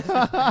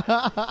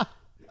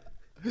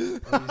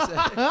 What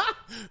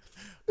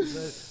do you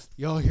say?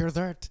 Y'all hear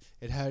that?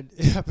 It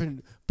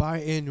happened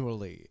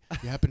biannually. It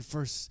happened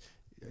first.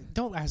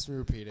 Don't ask me to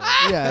repeat it.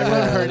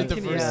 Everyone heard it the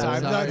Can first you-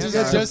 time. sorry, Not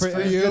sorry. just for It's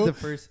good you. the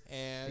first.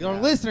 And Your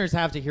listeners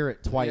have to hear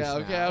it twice. Yeah,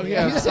 okay, now. okay.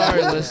 I'm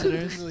sorry,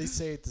 listeners. Didn't really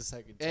say it the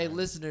second time. Hey,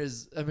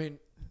 listeners. I mean,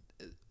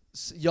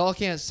 y'all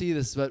can't see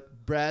this,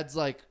 but Brad's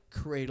like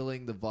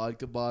cradling the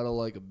vodka bottle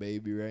like a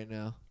baby right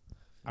now.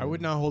 I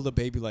would not hold a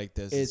baby like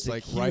this. It's It's a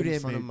like cute right in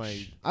front of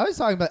image. my. I was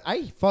talking about.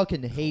 I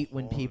fucking hate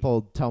when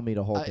people tell me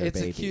to hold their It's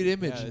baby. a cute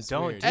image. Yeah, it's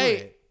Don't weird. do Hey,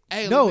 it.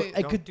 hey. No, let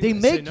me- Don't do they it.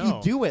 make Say you no.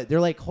 do it.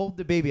 They're like, hold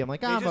the baby. I'm like,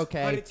 They I'm just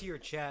okay. put it to your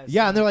chest.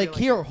 Yeah, and they're you like,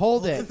 feel here,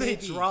 hold it. They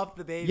drop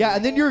the baby. Yeah,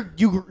 and then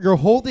you're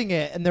holding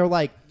it, and they're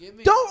like, Give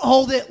me- don't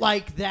hold it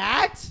like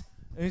that.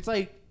 And it's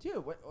like,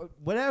 dude,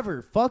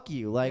 whatever, fuck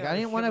you. Like, Yeah, I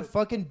didn't want to shove it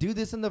fucking do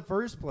this in the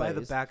first place. by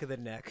the back of the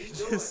neck.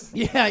 Just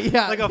Yeah,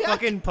 like a yeah.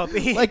 fucking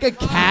puppy. Like a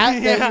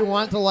cat Yeah. that you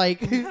want to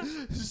like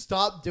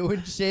stop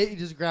doing shit. You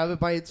just grab it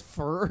by its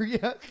fur.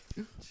 Yeah.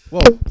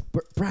 Whoa,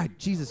 Brad,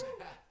 Jesus,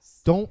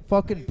 don't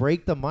fucking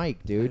break the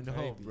mic, dude.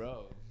 No,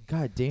 bro.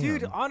 God damn.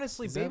 Dude,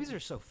 honestly, Is that- babies are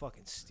so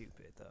fucking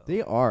stupid though.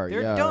 They are.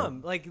 They're yeah.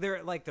 dumb. Like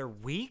they're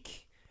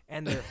weak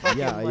and they're fucking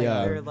Yeah, like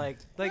yeah. they're like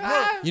no.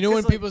 You know when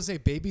 'cause, like, people say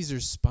babies are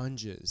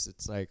sponges,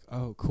 it's like,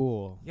 oh,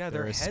 cool. yeah,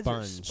 they're their a heads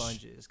sponge. are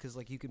sponges because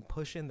like you can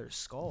push in their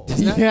skull.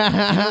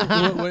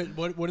 Yeah. You know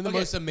one of the Okay,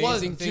 most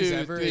amazing 1, things 2,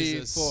 ever 3,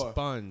 is a 4.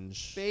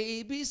 sponge.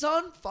 Baby's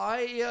on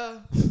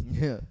fire.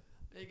 Yeah.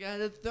 They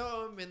gotta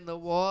throw him in the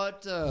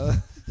water.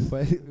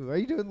 Why are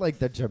you doing like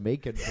the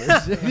Jamaican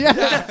version? Yeah.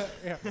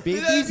 That'd be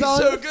Babies on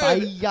so good. fire.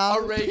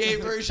 A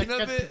reggae version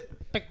of it.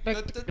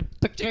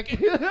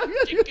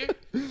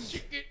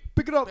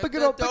 Pick it up, pick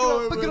it up, pick it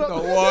up, pick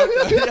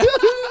it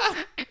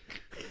up.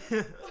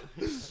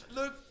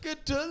 Look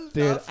at the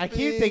Dude, I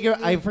keep thinking.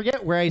 I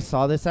forget where I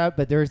saw this at,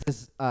 but there's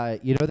this.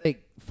 They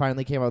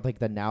finally came out with like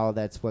the now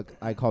that's what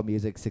I call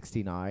music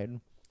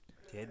 69.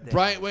 Did they?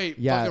 Brian, wait,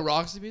 Yeah. fucking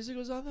Roxy Music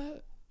was on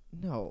that?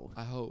 No,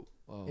 I hope.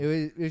 Oh.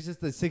 it was just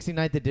the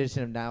 69th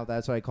edition of now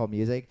that's what I call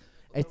music.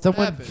 And What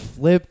someone happened?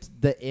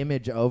 flipped the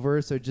image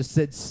over, so it just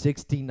said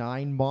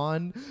 69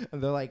 Mon,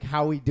 and they're like,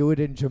 "How we do it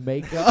in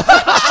Jamaica."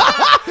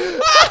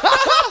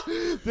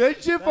 That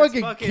shit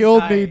fucking fucking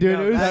killed me, tight. dude.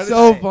 No, It was that's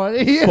so tight.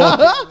 funny.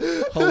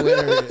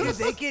 Hilarious. Dude,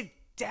 they get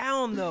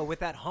down though with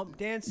that hump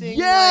dancing.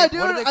 Yeah, like, dude,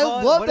 what do they I call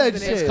it? love What is that the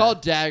name? shit. It's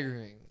called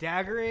daggering.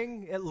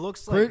 Daggering. It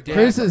looks Chris, like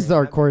Chris is daggering.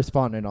 our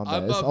correspondent on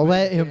I'm this. up I'll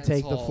let in him dance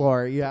take the hall.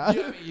 floor. Yeah.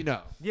 You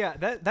know. Yeah,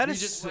 that You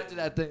is. just went to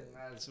that thing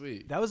last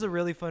week. That was a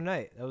really fun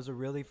night. That was a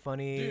really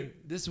funny. Dude,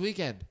 this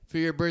weekend for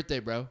your birthday,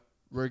 bro.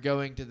 We're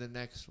going to the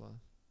next one.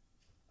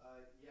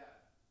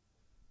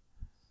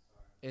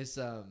 It's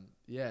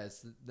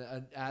it's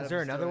Adam's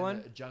there another throwing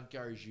one? a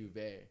Junkyard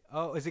Juvet.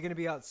 Oh, is it gonna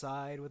be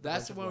outside with?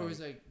 That's the the one where bunch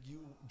it's like you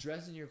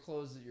dress in your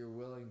clothes that you're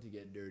willing to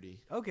get dirty,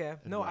 Okay,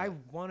 no, and I white.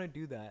 want to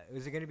do that.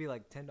 Is it gonna be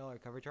like $10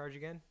 cover charge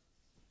again?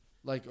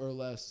 like or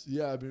less.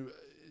 Yeah, I mean,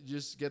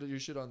 just get your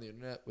shit on the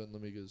internet. When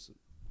let me go.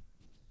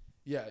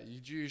 Yeah, you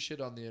do your shit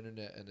on the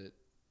internet, and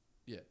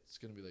it's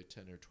gonna be like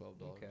 $10 or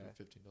 $12 Okay. or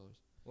 $15.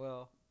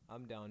 Well,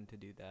 I'm down to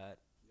do that.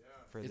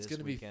 For It's this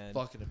gonna weekend. be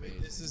fucking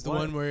amazing. This is the What?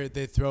 one where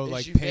they throw It's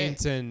like Juvet.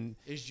 paint and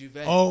It's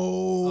Juvet.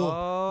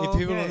 oh, if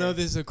people okay. don't know,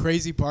 there's a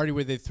crazy party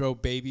where they throw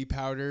baby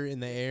powder in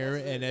the air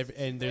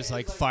and there's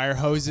like fire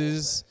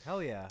hoses.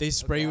 Hell yeah. They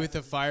spray Okay. with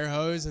a fire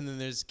hose and then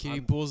there's kiddie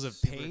I'm pools of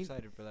super paint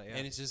excited for that. Yeah.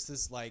 and it's just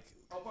this like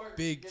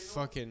big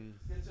fucking.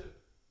 There's only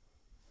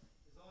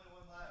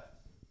one left.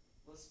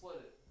 Let's split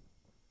it.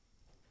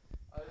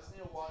 I just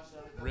need to watch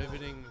that.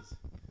 Riveting.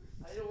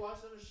 I need to watch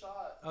another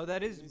shot. Oh,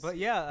 that is, but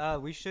yeah,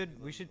 we should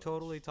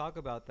totally talk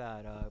about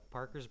that.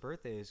 Parker's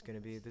birthday is gonna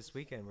be this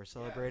weekend. We're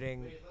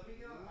celebrating.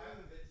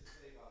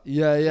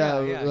 Yeah,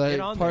 Yeah, yeah, like get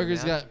on there,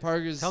 man.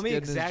 Parker's. Tell me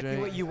getting his exactly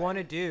drink. what you want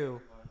to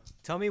do.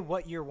 Tell me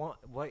what you're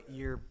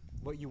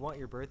what you want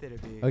your birthday to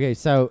be. Okay,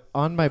 so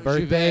on my Juve.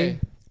 birthday,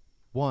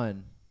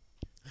 1,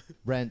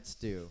 rent's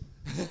due.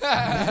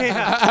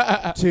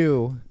 Yeah.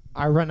 2,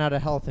 I run out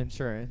of health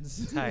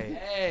insurance. Tight.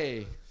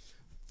 Hey.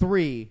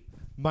 3,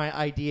 my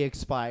ID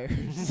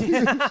expires.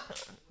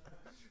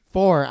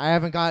 4, I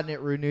haven't gotten it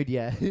renewed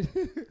yet.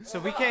 So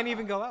we can't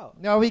even go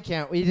out. No, we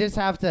can't. We just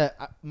have to.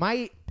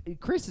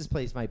 Chris's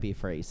place might be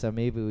free, so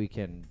maybe we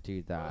can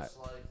do that.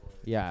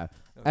 Yeah,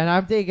 and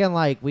I'm thinking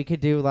like we could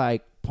do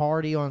like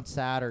party on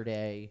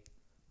Saturday,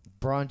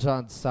 brunch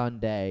on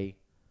Sunday.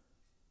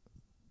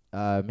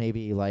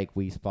 Maybe like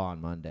we spa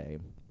on Monday.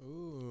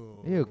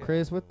 Ooh. Ew,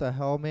 Chris, what the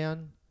hell,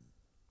 man?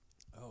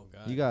 Oh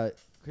god.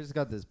 Chris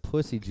got this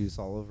pussy juice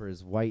all over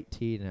his white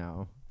tee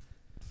now.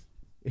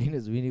 He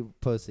knows we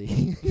need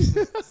pussy.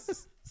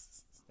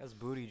 That's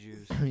booty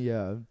juice.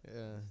 Yeah.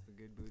 Yeah. The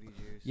good booty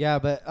juice. Yeah,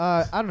 but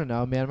I don't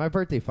know, man. My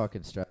birthday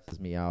fucking stresses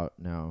me out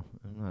now.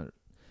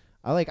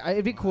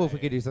 It'd be cool if we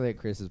could do something at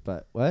Chris's,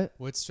 but what?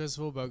 What's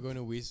stressful about going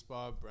to Wii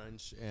Spa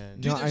brunch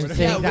and? No, Dude, I'm there's-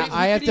 saying yeah, that we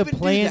I have could to even do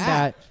plan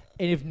that. that,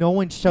 and if no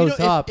one shows if-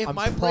 up, if I'm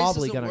my place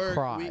probably doesn't gonna work,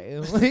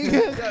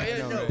 cry.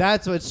 No.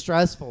 That's what's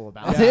stressful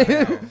about Yeah, it.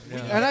 I know, yeah.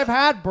 And I've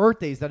had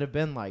birthdays that have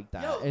been like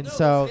that, and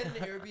so let's get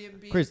an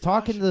Airbnb Chris, in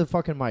talking to Joshua. the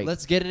fucking mic.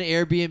 Let's get an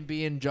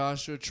Airbnb in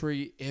Joshua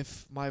Tree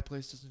if my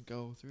place doesn't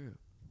go through.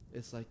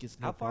 It's like it's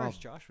no How far problem. is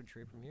Joshua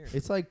Tree from here?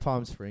 It's like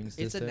Palm Springs.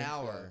 It's an distance.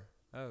 hour.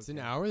 Oh, It's an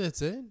hour.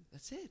 That's it.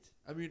 That's it.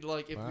 I mean,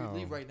 like if Wow. we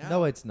leave right now.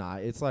 No, it's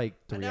not. It's like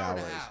an 3 hour hours.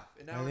 and a half.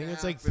 An I hour think and a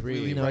it's half like if we 3.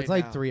 leave No, right it's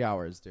like now. 3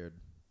 hours, dude.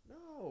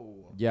 No.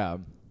 Yeah,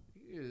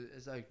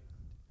 It's like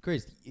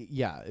Chris.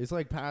 Yeah, it's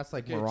like past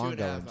like okay, 2.5 Morongo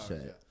and hours,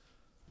 shit.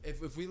 yeah.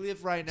 If we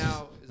leave right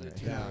now, is it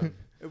 2 Yeah. hours?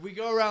 If we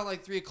go around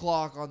like 3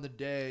 o'clock on the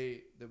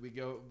day that we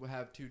go, we'll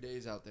have 2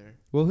 days out there.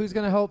 Well, who's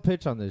gonna help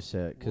pitch on this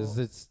shit? Because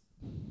Well, it's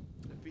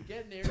If we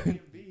get an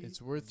Airbnb,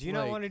 It's worth. Do you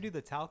not want to do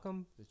the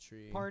talcum the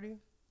tree party?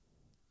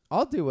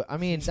 I'll do it. I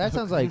mean, that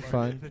sounds like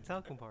fun. The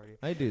talcum party.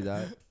 I do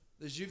that.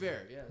 the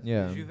Juver, yeah.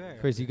 Yeah,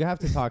 Juver. Chris, you have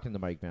to talk in the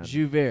mic, man.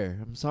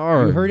 Juver. I'm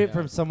sorry. You heard it Yeah.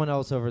 from someone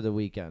else over the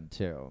weekend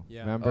too.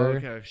 Yeah. Remember?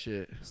 Okay,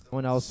 shit.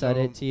 Someone else said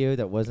So- it to you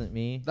that wasn't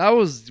me. That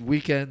was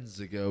weekends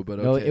ago, but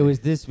No, okay. it was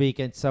this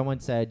weekend. Someone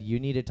said you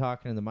need to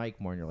talk into the mic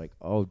more, and you're like,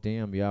 "Oh,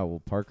 damn, yeah."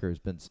 Well, Parker's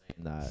been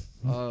saying that.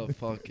 Oh,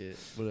 fuck it.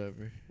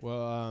 Whatever.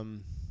 Well,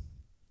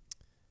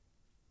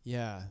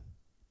 yeah.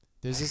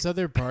 There's this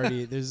other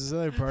party.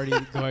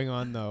 Going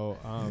on though.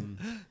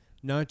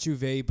 Not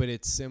Juve, but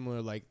it's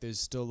similar. Like there's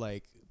still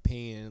like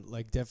pain,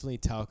 like definitely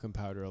talcum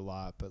powder a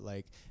lot, but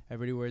like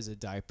everybody wears a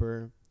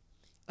diaper.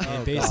 Oh,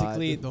 And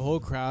basically the whole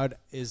crowd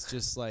is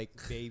just like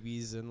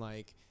babies and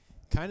like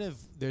kind of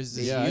there's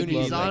this Yeah, I'd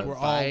unity love like that. we're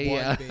all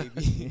Fire. one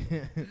baby.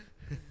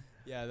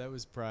 Yeah, that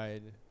was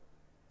pride.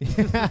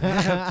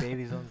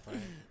 Babies on fire.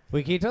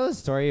 Wait, can you tell the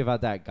story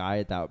about that guy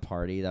at that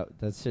party? That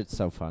shit's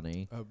so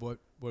funny.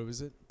 What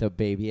was it? The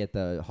baby at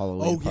the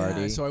Halloween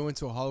party. Yeah, so I went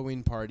to a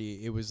Halloween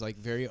party. It was like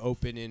very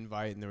open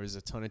invite, and there was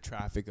a ton of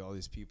traffic, all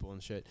these people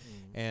and shit.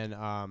 And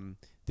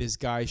this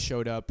guy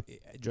showed up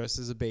dressed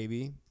as a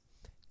baby,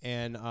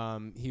 and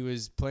he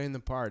was playing the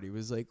part. He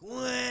was like,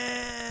 "Wah,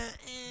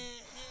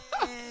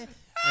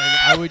 and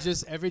I would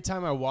just every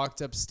time I walked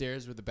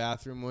upstairs where the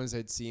bathroom was,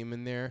 I'd see him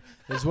in there.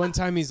 There's one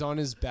time he's on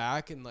his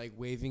back and like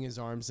waving his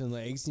arms and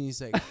legs, and he's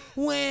like,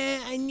 "Wah,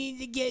 I need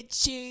to get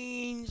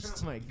changed."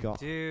 Oh my god.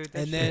 Dude,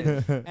 that And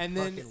shit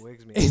then fucking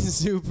wigs me. it's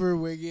super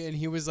wiggy, and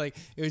he was like,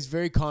 it was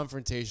very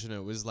confrontational.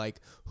 It was like,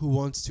 "Who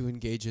wants to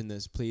engage in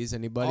this, please? I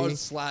Anybody?" would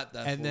slap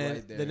that And fool then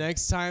right there. the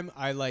next time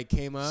I like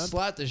came up,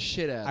 slap the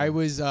shit out of I him.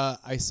 was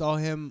I saw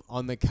him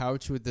on the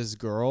couch with this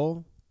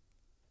girl,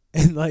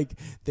 and like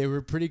they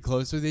were pretty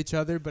close with each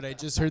other, but I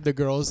just heard the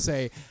girls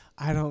say,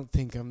 "I don't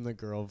think I'm the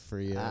girl for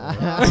you."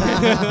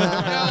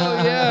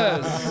 Hell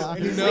yes.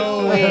 You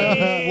know what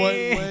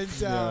went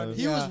down.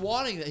 He was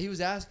wanting that. He was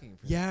asking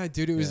for that. Yeah,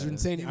 dude, it was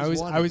insane. He I was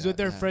was wanting with that,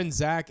 their yeah. friend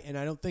Zach, and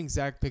I don't think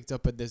Zach picked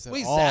up on this at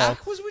Wait, all.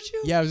 Zach was with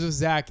you? Yeah, it was with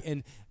Zach,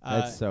 and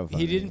That's so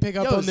funny. he didn't pick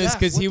up Yo, on this Zach,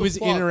 because what he the was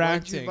fuck? Why'd you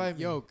interacting. invite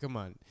me? Yo, come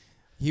on.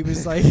 He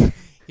was like,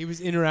 he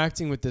was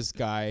interacting with this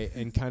guy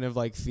and kind of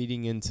like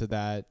feeding into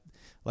that.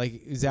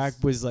 Like Zach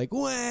was like,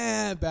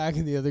 "Wah," back,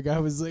 and the other guy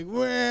was like,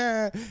 "Wah."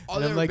 And they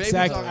I'm were like, babies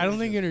Zach, talking I don't to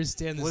think each you other.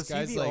 understand. This Was he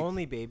guy's the like,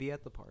 only baby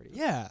at the party?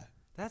 yeah,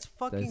 That's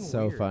fucking That's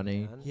so weird,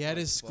 funny. man. he had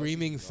a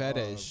screaming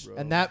fetish. bro.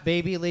 And that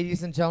baby,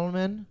 ladies and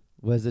gentlemen,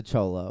 was a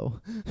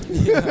cholo.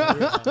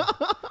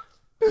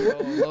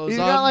 Cholo's He's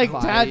got on like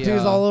fire.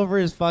 tattoos all over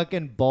his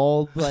fucking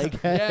bald like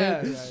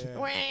Yeah. head.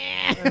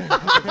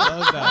 I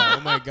love that.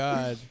 Oh my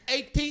god.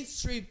 18th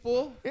Street,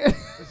 fool.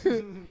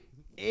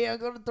 Hey, I'm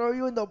gonna throw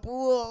you in the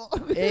pool.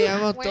 Hey, I'm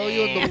gonna throw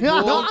you in the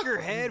pool Dunk your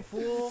head,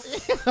 fool.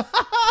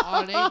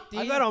 on 18th.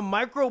 I got a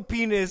micro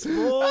penis,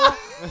 fool.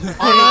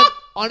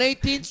 on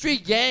 18th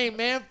Street, gang,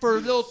 man, for a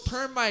little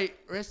termite.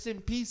 Rest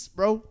in peace,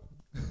 bro.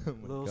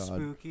 Little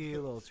spooky,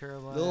 little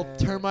termite. Little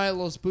termite,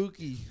 little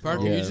spooky.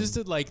 Parker, Yeah. you just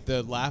did like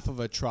the laugh of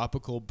a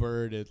tropical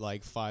bird at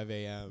like 5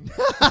 a.m.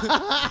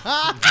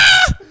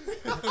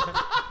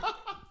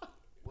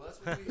 Well, that's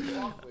what we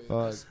fuck with.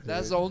 Fuck,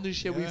 That's dude. the only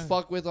shit we Yeah.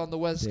 fuck with on the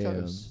West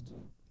Damn. Coast.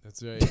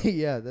 That's right.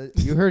 Yeah,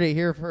 you heard it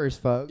here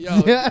first, folks. Yo,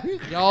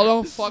 y'all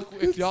don't fuck.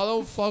 If y'all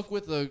don't fuck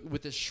with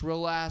the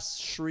shrill ass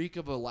shriek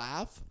of a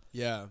laugh,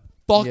 Yeah.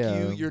 fuck Yeah.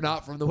 you. You're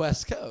not from the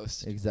West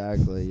Coast.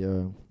 Exactly.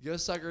 Yeah. Go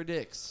suck our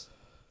dicks.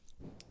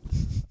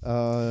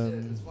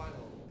 Um. It's final.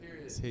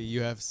 Period. Hey,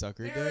 you have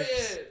sucker dicks?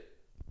 Period.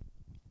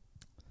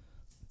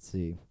 Let's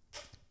see.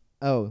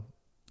 Oh.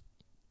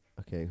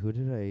 Okay. Who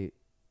did I?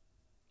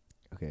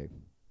 Okay.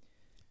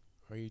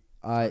 Are you?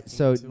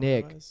 So to one of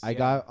Nick, us? I Yeah.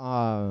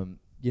 got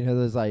you know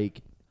those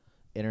like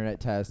internet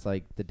tests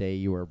like the day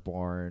you were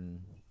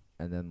born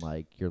and then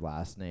like your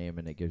last name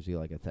and it gives you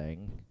like a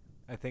thing.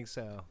 I think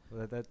so.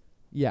 That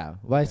Yeah.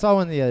 Well, I saw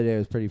one the other day. It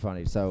was pretty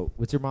funny. So,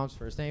 what's your mom's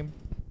first name?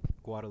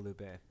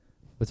 Guadalupe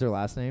What's her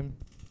last name?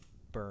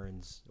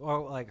 Burns,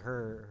 or like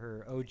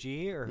her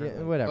OG or her Yeah,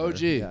 like- whatever.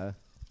 OG. Yeah.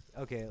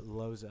 Okay,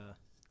 Loza.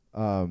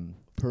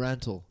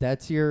 Parental.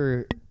 That's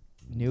your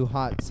new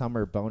hot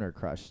summer boner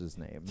crush's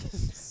name.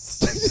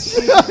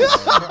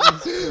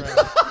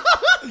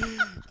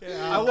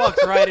 I walked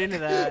right into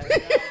that.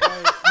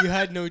 You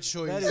had no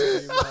choice. That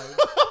is- I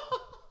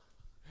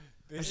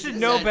This should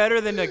is- know better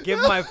than to give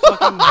my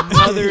fucking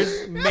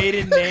mother's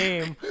maiden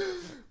name.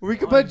 We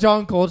could put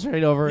John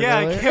Coltrane over it Yeah,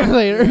 later.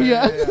 later.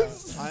 Yeah.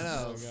 I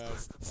know.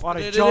 What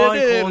a John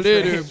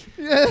Coltrane.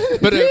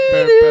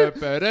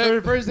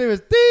 Her first name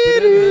is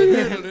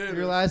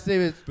your last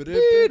name is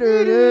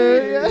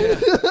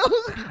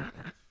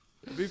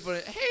Be funny.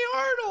 Hey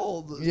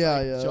Arnold. It's Yeah,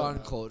 like yeah. John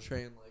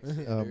Coltrane.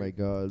 Like, Oh my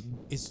god.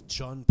 It's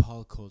John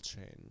Paul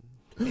Coltrane.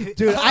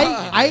 Dude,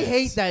 I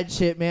hate that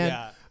shit, man.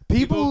 Yeah.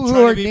 People try who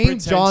to are be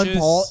named John pretentious.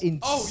 Paul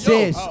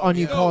insist on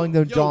you calling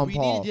them John we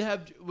Paul. need to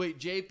have. Wait,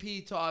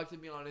 JP talked to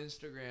me on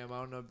Instagram. I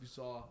don't know if you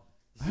saw.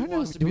 I He don't know.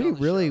 wants to Do be we on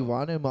the really show.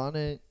 want him on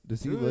it?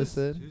 Does he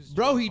listen?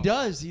 Bro, he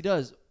does. He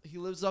does. He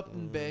lives up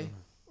in the Bay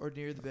or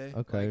near the Bay.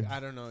 Okay. Like, I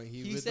don't know.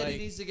 He would said like. he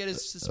needs to get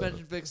his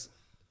suspension fixed.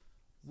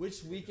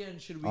 Which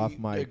weekend should we Off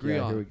mic. agree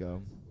Yeah, on? here we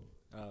go.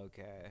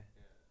 Okay.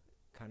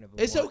 Kind of.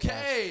 A It's one-cast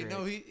okay.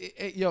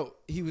 trick. No,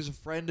 he was a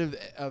friend of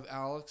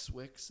Alex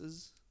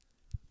Wicks's.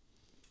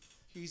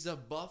 He's a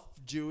buff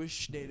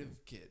Jewish native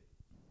kid.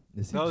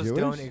 Is he Those Jewish?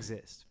 don't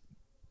exist.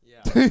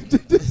 Yeah.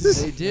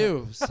 They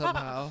do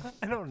somehow.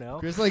 I don't know.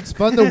 Chris like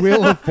spun the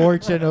wheel of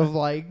fortune of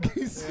like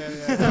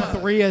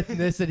three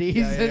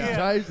ethnicities and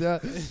tries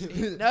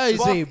to No,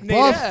 he's say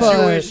Buff, buff, native,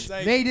 Jewish,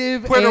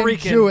 native, Puerto and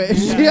Rican. Jewish.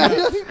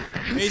 Yeah.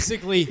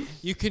 Basically,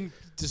 you can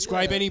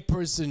describe any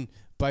person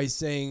by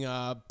saying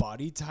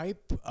body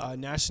type,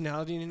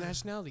 nationality, and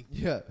nationality.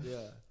 Yeah.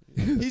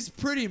 He's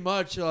pretty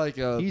much like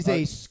a. He's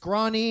a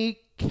scrawny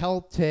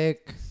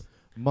Celtic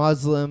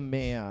Muslim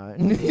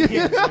man.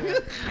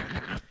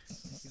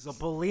 He's a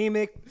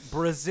bulimic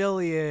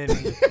Brazilian.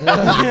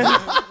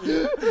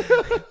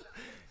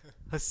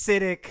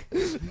 Hasidic.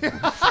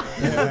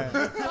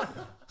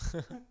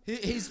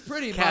 He's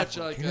pretty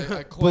Catholic. much like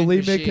a coin Bulimic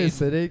machine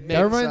acidic. That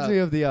mixed reminds up. me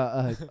of the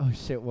oh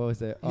shit, what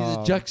was it? He's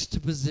a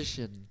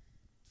juxtaposition.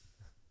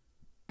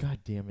 God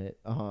damn it.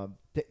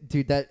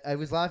 Dude, that I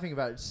was laughing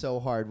about it so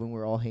hard when we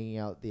were all hanging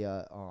out.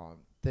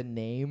 The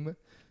name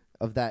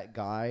of that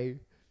guy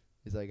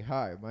is like,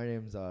 hi, my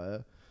name's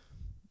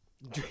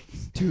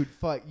dude,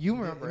 fuck, you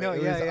remember No,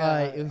 it? it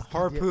was It was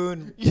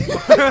Harpoon.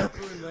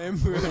 Harpoon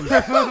Lampoon.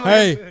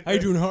 Hey, how you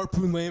doing,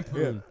 Harpoon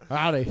Lampoon?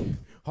 Howdy,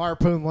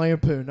 Harpoon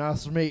Lampoon.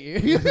 Nice to meet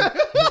you.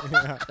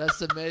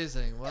 That's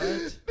amazing.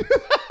 What?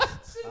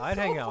 I'd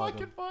hang out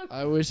with him.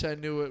 I wish I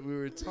knew what we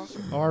were talking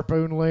about.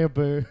 Harpoon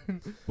Lampoon.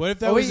 What if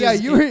that Oh was wait, yeah,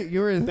 his, you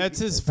were. That's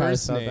his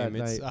passed first out that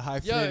name. It's night. a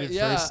hyphenated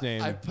first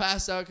name. I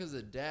passed out because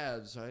of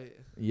dabs, right?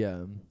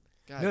 Yeah.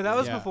 God No, that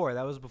was Yeah. before.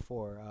 That was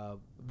before.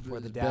 Before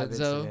the Benzo? dab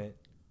incident.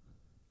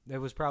 It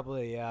was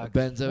probably a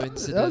benzo That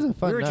was incident. a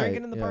fun we were night.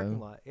 drinking in the yeah. parking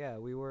lot. Yeah,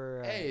 we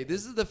were. Hey,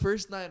 this is the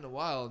first night in a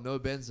while, no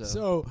benzo.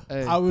 So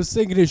Hey. I was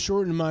thinking of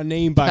shortening my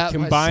name by Pat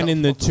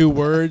combining the myself. two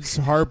words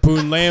Harpoon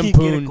you get a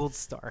Lampoon gold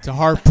star. to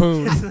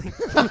Harpoon.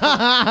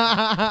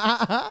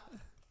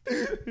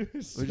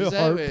 What'd you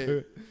say?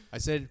 Wait. I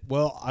said,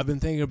 well, I've been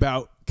thinking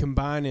about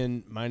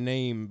combining my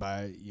name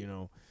by,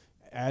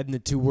 adding the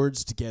two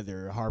words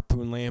together,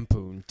 Harpoon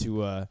Lampoon,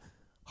 to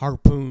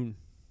Harpoon.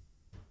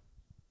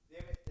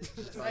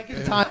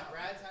 Second time.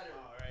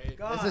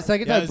 That's the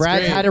second Yeah, time it's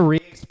Brad's great. had to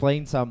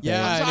re-explain something.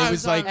 Yeah, and it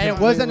was like and it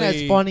wasn't as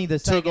completely funny the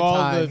took second all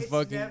time. the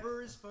fucking.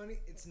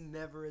 It's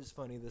never as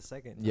funny the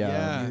second time.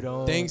 Yeah. You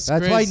don't. Thanks, That's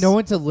Chris. why no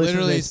one to listen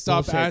Literally to this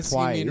stop bullshit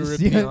asking me to twice.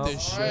 repeat Yeah.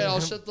 this All right, shit. I'll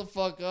shut the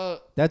fuck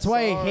up. That's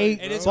why I Sorry, hate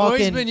bro. And it's fucking.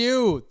 always been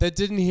you that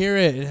didn't hear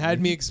it and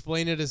had me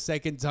explain it a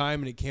second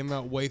time, and it came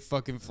out way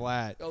fucking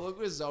flat. Yo, look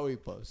what Zoe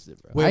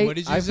posted, bro. Wait, what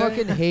did you I say?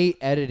 fucking hate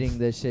editing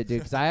this shit, dude,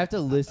 because I have to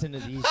listen to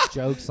these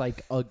jokes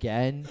like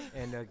again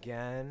And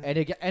again. and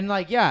again and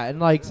like yeah and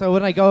like so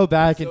when I go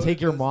back and So take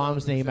it your does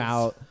mom's not name make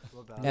out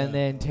Well, and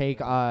then take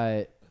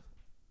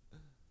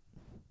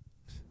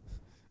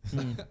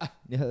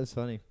yeah, that's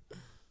funny.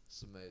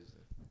 It's amazing.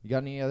 You got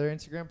any other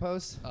Instagram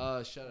posts?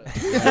 Shut up.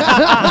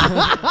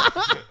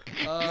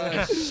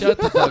 Shut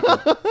the fuck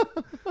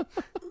up.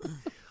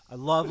 I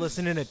love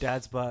listening to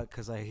Dad's Butt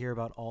because I hear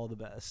about all the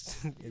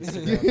best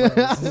Instagram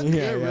posts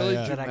Really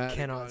that I dramatic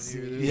cannot on see.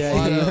 here. There's a Yeah,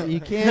 lot you, of- you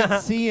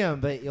can't see him,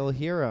 but you'll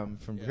hear him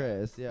from Yeah.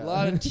 Chris. Yeah. A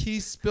lot of tea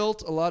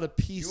spilt, a lot of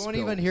pee you spilt. won't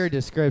even hear a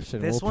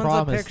description. This we'll one's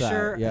a promise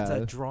picture. that. Yeah. It's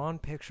a drawn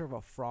picture of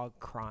a frog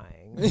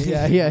crying.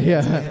 yeah,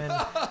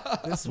 yeah.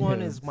 And this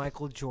one Yeah. is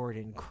Michael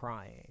Jordan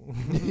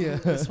crying. Yeah.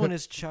 This one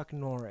is Chuck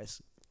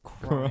Norris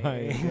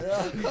crying.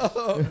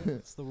 Crying.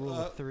 It's the rule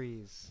of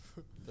threes.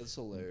 That's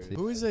hilarious.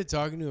 Who was I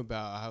talking to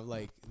about how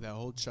like that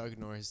whole Chuck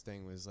Norris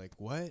thing was like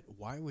what?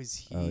 Why was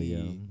he? Oh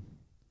yeah.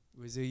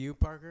 Was it you,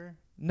 Parker?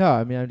 No,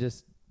 I mean I'm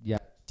just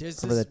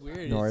Just Over this the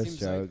weird. Norris it seems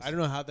jokes. like, I don't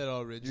know how that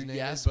all originated,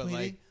 yas but queenie?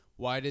 like,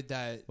 why did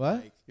that? What?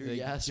 Like, Your like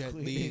yas Jet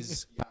queenie?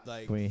 Li's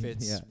like Queen,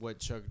 fits yeah. what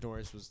Chuck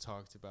Norris was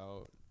talked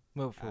about.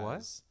 Move for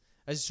what?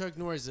 As Chuck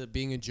Norris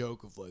being a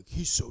joke of like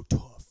he's so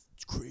tough,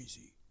 it's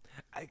crazy.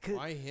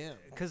 Why him?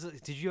 Because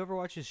did you ever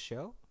watch his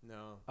show?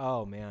 No.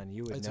 Oh man,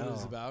 you would That's know. what it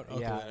was about?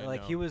 Okay, yeah, then I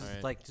like know. he was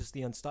Alright. like just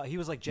the He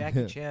was like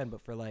Jackie Chan,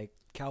 but for like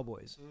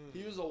cowboys.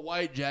 He was a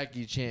white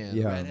Jackie Chan,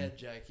 Yeah. redhead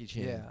Jackie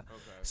Chan. Yeah.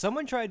 Okay.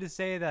 Someone tried to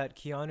say that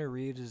Keanu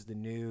Reeves is the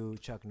new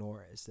Chuck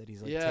Norris, that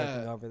he's like Yeah.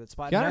 taking over that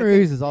spot. And I Keanu think-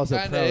 Reeves is also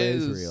kinda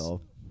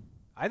pro-Israel.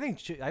 I think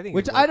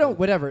Which it I worked don't, with-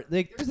 whatever.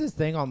 Like, there's this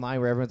thing online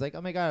where everyone's like, oh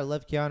my God, I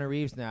love Keanu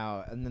Reeves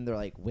now. And then they're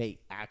like,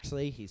 wait,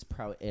 actually, he's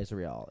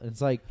pro-Israel. And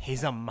it's like,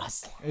 He's a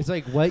Muslim. it's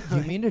like, what?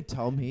 You mean to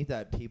tell me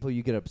that people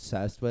you get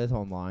obsessed with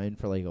online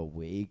for like a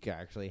week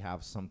actually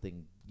have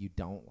something you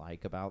don't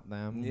like about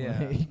them? Yeah.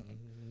 Like,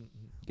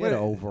 get Wait,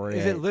 over it.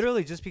 Is it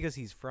literally just because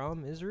he's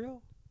from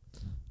Israel?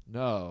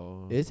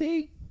 No, Is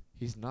he?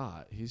 he's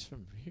not. He's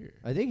from here.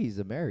 I think he's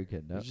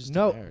American. No, He's just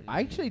no American.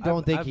 I actually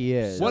don't think I've- he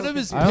is. One of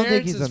his I don't think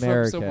parents he's is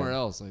American. from somewhere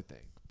else, I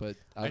think. But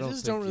I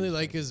just don't really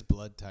like his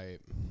blood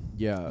type.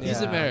 Yeah.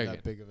 He's Yeah. American.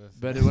 That big of a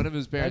But one of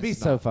his That'd parents. be is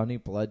so not. funny,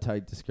 blood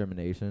type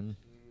discrimination.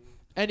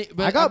 But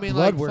I got mean,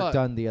 blood like, work fuck.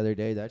 done the other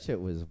day. That shit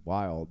was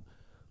wild.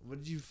 What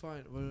did you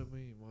find? What do you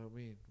mean? What do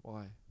you mean?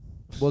 Why?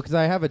 Well, because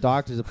I have a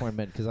doctor's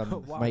appointment because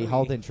Why? my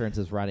health insurance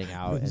is running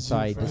out, and so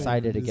I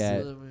decided to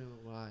get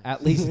Why?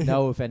 at least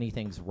know if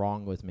anything's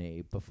wrong with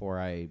me before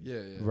I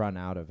Yeah. run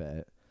out of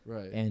it.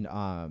 Right. And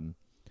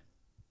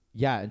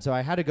yeah, and so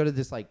I had to go to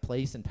this like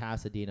place in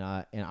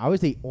Pasadena, and I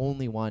was the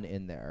only one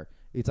in there.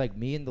 It's like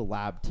me and the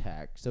lab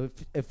tech, so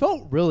it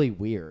felt really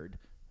weird.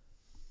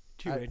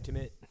 Too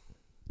intimate.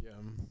 Yeah.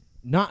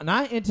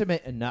 Not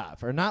intimate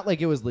enough, or not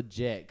like it was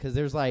legit, because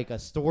there's like a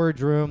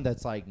storage room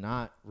that's like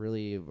not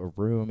really a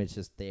room, it's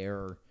just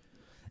there.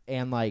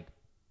 And like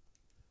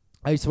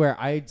I swear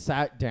I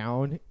sat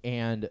down,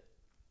 and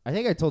I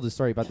think I told the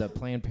story about the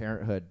Planned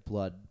Parenthood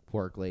blood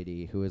work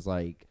lady who was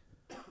like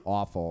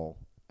awful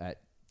at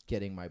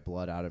getting my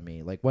blood out of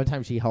me. Like one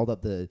time she held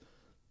up the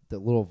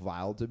little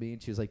vial to me,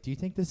 and she was like, do you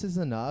think this is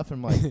enough?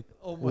 I'm like,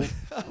 oh my.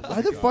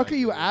 why the fuck are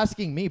you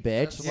asking me,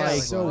 bitch? That's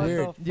Like, so what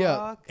weird. the Yeah.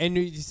 fuck? And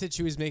you said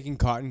she was making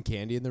cotton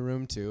candy in the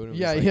room too, and it was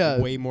Yeah, like yeah.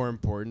 way more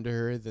important to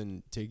her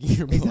than taking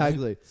your blood.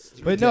 exactly.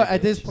 But no,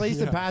 at this place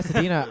in Yeah.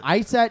 Pasadena,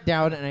 I sat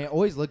down, and I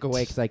always look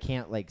away because I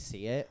can't like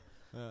see it.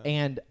 Yeah.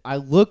 And I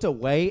looked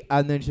away,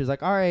 and then she was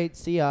like, all right,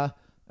 see ya.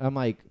 I'm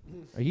like,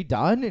 are you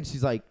done? And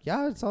she's like,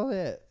 yeah, that's all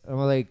it. I'm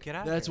like, Get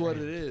out. That's here. what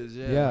it is.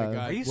 Yeah. Yeah. Oh my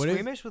God. Are you What if-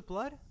 squeamish with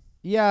blood?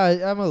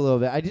 yeah, I'm a little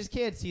bit. I just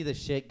can't see the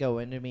shit go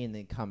into me and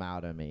then come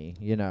out of me,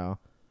 you know?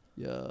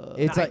 Yeah.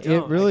 It's I like, it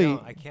don't, really,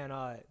 I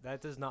cannot.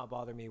 That does not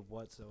bother me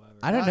whatsoever.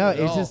 I don't Not know. at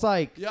It's all. just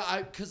like,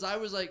 Yeah, because I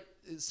was like,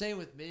 same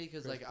with me,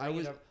 because like bring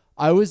it up.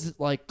 I was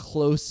like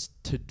close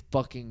to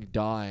fucking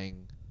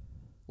dying,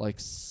 like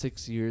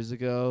 6 years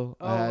ago.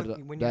 Oh, I had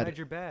when you that. had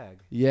your bag.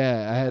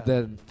 Yeah, I had Yeah.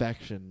 that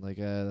infection. Like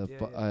I had Yeah,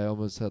 yeah. I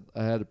almost had.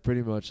 I had a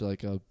pretty much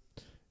like a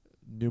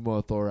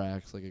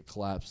pneumothorax, like a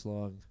collapsed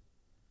lung.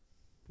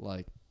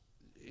 Like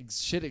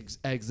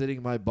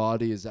exiting my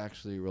body is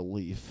actually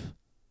relief.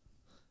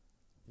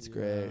 It's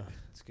great. Yeah.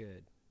 It's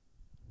good.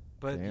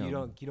 But Damn.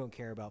 you don't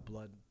care about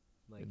blood.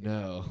 Like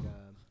No.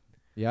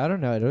 yeah, I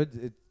don't know.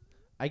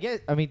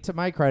 I mean, to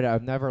my credit,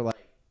 I've never like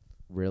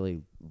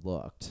really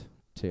looked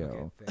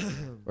too. okay, fair.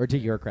 Or to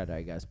your credit,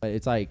 I guess. But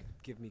it's like,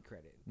 Give me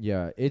credit.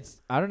 yeah,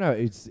 I don't know.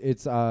 It's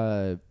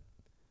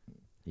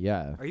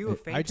yeah. Are you a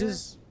fainter? I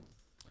just.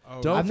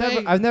 Oh, Don't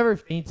faint. I've never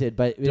fainted,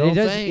 but Don't it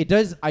does. faint. It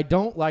does. I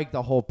don't like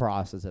the whole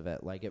process of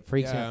it. Like it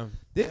freaks me out. yeah.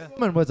 This Yeah.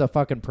 woman was a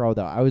fucking pro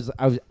though. I was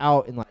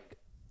out in like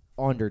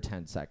under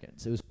 10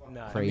 seconds. It was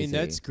No, I crazy. I mean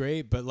that's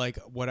great, but like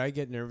what I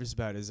get nervous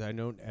about is I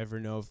don't ever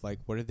know if like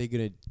what are they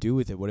gonna do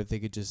with it? What if they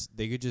could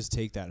just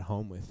take that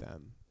home with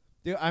them?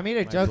 Dude, I made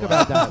a My joke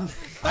blood. about that.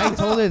 I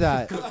told her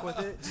that. Cook with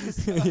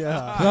it.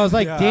 Yeah. And I was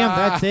like, damn,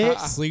 that's it.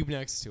 Sleep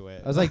next to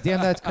it. I was like, damn,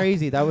 that's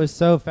crazy. That was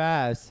so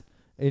fast.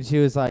 And she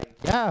was like,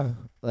 yeah,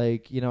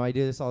 like, you know, I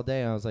do this all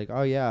day. And I was like,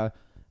 oh, yeah.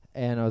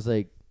 And I was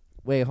like,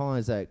 wait, hold on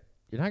a sec.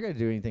 you're not gonna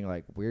do anything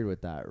like weird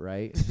with that,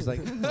 right? She's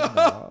like,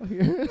 no.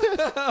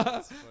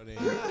 That's funny.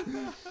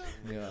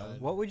 Yeah.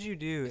 What would you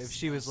do if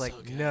she was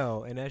like,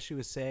 no, and as she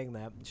was saying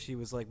that, she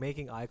was like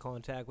making eye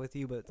contact with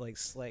you, but like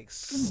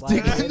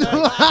sliding it?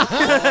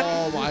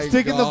 Oh my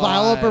Sticking the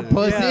vial up her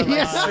pussy. Yeah, like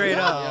Yeah. straight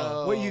up.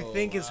 Yo. What you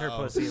think is her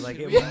pussy. Like,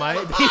 it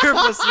might be her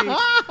pussy.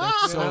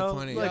 That's so know?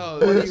 funny. Like, Yo,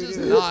 what do this you is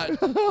do? not.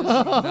 This is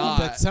not.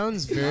 That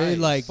sounds very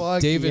like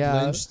Fuck David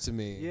yeah. Lynch to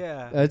me.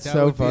 Yeah. That's That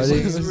so would be funny.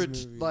 like- This is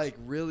Movies. like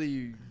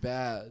really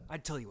bad.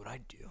 I'd tell you what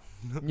I'd do.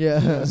 Yeah.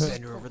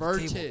 Bend her over the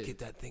Perverted. table, get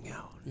that thing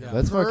out. Yeah.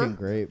 That's Per- fucking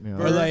great,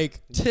 man. Or like,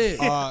 Tit.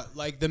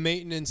 like the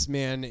maintenance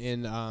man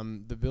in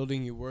the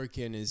building you work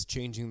in is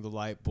changing the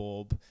light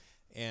bulb,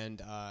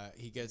 and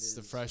he gets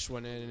the fresh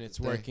one in and it's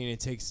Dang. working. He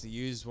takes the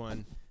used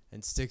one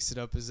and sticks it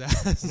up his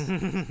ass.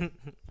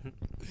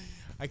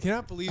 I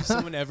cannot believe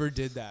someone ever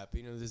did that.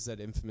 But there's that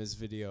infamous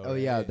video. Oh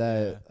right? yeah,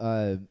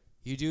 the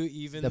You do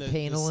even the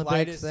Pain Olympics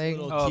slightest thing?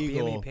 little Oh,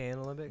 kegel. BME Pan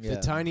Olympics? Yeah.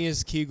 The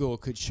tiniest kegel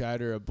could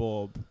shatter a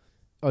bulb.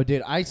 oh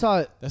dude, I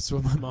saw That's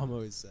what my mom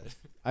always said.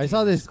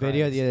 this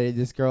video Christ. the other day.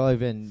 This girl I've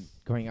been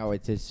going out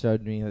with just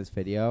showed me this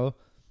video,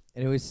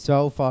 and it was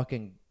so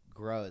fucking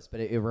gross.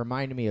 But it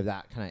reminded me of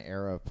that kind of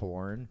era of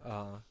porn,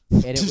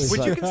 and it was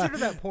Would you like, consider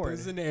that porn?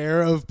 There's an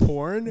era of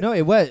porn. no,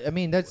 it was. I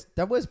mean,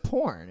 that was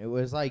porn. It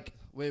was like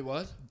Wait,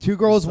 what? two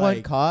girls, It's one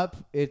like- cup.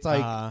 It's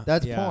like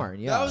that's yeah. porn.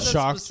 Yeah. That was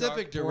Shock- a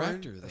specific shock porn?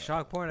 director. Though.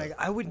 Shock porn?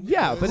 I wouldn't.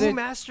 Yeah, but who it-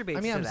 masturbates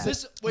I mean, to I'm that?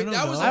 This wait, I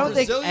that don't was know. a I don't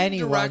think Brazilian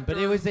anyone, director. but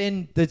it was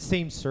in the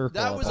same circle.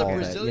 That was of a all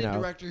of it, Brazilian you know?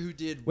 director who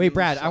did. Wait, really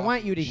Brad, I want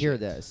shocking you to hear shit.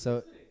 this.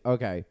 So,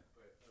 okay.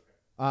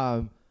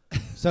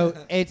 So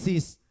it's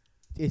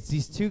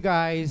these two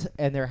guys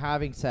and they're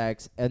having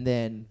sex, and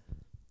then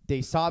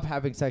they stop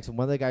having sex, and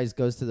one of the guys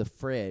goes to the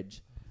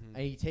fridge,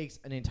 and he takes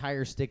an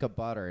entire stick of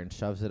butter and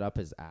shoves it up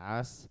his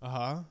ass,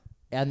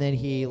 and then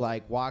he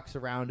like walks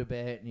around a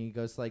bit, and he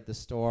goes to like the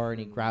store, and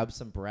he grabs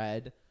some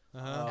bread,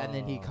 and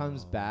then he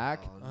comes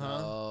back,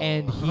 Oh, no.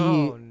 and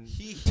Oh,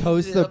 He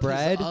toasts heated the up his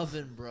bread.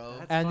 oven, bro.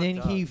 That's and then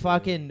fucked he up,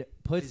 fucking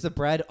puts His the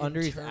bread under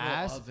his Internal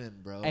ass. oven,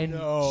 bro. And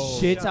No.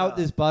 shits Shut out up.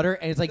 this butter,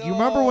 and it's like you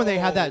remember when they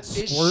had that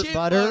No, it's squirt shit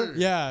butter? butter.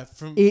 Yeah,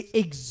 from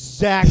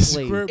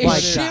Exactly Squirt It's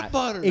like shit that.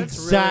 butter. That's really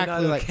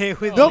Exactly not like. okay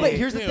with No, me. but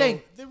here's the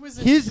thing. There was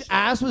a His shot,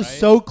 ass was right?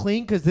 so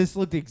clean because this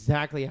looked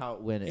exactly how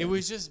it went in. It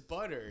was just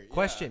butter.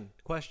 yeah.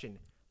 Question.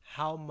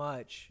 How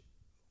much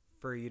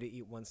for you to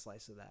eat one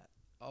slice of that?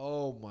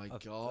 Oh my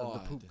Of god. the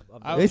poop.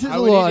 Of I- the This is I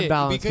a would little eat it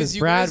unbalanced because because you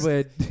Brad guys-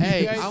 would.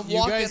 Hey, guys- I'm you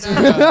walking guys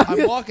out. are-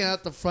 I'm walking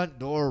out the front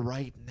door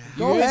right now.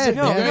 Go You guys ahead,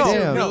 are- man. You guys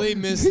Damn. are really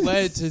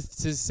misled to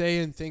say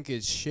and think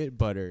it's shit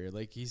butter.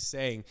 Like he's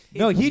saying.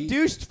 No, he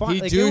douched fine.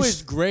 He Like, douched it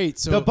was, great.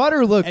 So the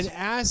butter looked. an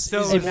ass So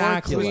is it's more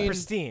immaculate. It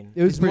was clean. pristine.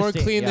 It was It's more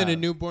pristine, clean than yeah. a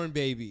newborn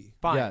baby.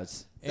 Fine.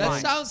 Yes. That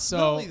And sounds so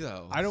smelly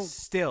though. I don't.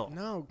 Still.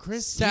 No,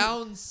 Chris.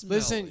 Sounds smelly.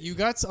 Listen, you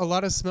got a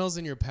lot of smells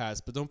in your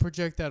past, but don't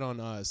project that on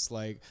us.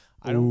 Like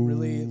I don't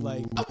really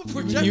like. I'm a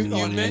projector You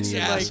on mentioned,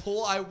 any like,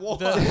 asshole I want.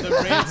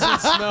 The rancid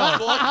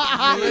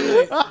smell.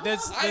 Literally,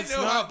 that's I know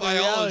how not the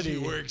biology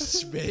reality.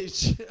 works,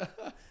 bitch.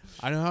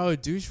 I know how a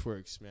douche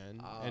works,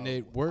 man, and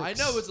it works. I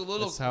know it's a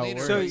little That's how it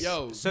cleaner.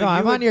 works. So, no,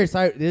 I'm would- on your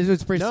side. This was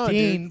No,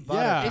 pristine. dude. butter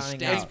Yeah, It's coming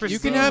stank. out. It's you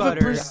pristine can have butter.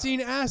 a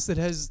pristine ass that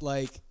has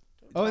like.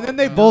 Oh, and then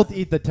they both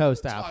eat the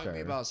toast talking after. to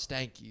me about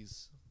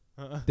stankies.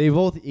 They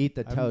both eat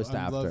the I'm- toast I'm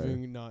after.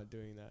 loving not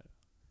doing that.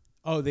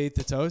 Oh, they eat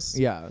the toast.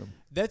 Yeah.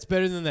 That's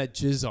better than that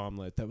jizz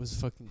omelet. That was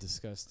fucking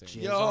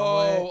disgusting. Yo.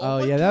 Oh,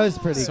 my yeah, that was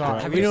God. pretty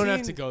Sorry, Have we you don't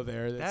have to seen go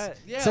there. That's,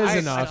 That, Yeah, says I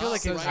enough. feel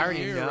like Says I already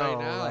here know. right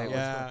now. Like, what's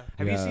Yeah. going-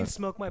 Have you Yeah. seen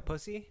Smoke My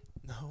Pussy?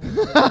 no.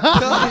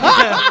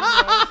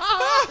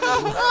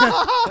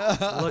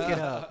 Look it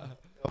up.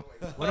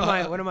 One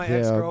of my Yeah.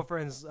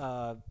 ex-girlfriends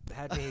had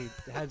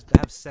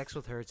have sex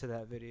with her to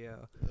that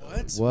video.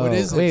 What? Whoa. What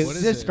is it? Wait, What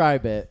is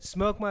describe it.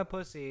 Smoke My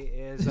Pussy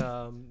is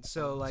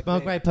so like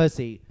Smoke my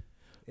pussy.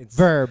 it's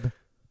Verb.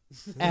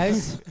 SMOKE.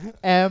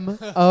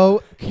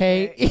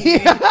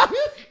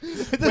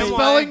 The Wait,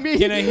 spelling bee.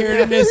 Can I hear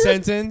it in a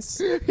sentence?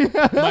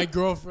 My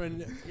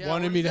girlfriend Yeah,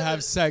 wanted what me is to that?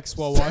 have sex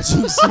while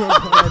watching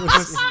Smoke My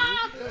Pussy.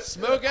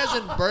 Smoke as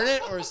in burn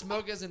it, or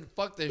smoke as in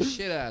fuck the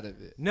shit out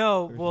of it.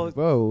 no, well,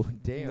 Whoa,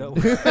 damn. no.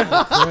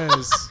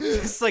 Chris,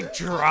 It's like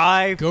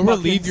dry. go fucking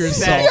relieve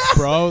yourself, sex.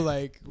 bro.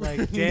 Like,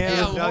 Like Yeah,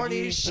 damn, I'm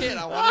horny Dougie. as shit.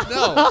 I want to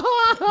know.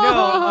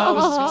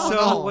 No, so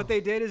No. what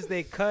they did is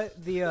they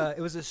cut the it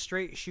was a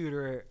straight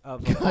shooter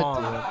of a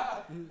bong,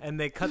 and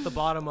they cut the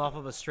bottom off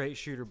of a straight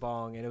shooter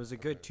bong, and it was a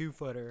good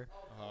 2-footer.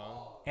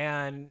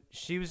 And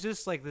she was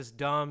just like this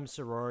dumb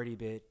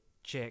sorority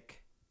chick.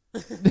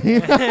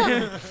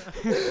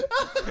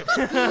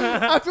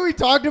 After we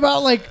talked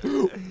about like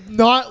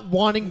not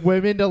wanting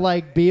women to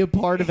like be a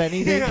part of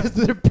anything because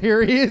of their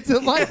periods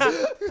and like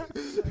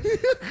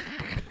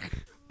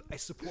I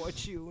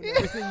support you in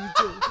everything you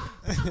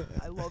do.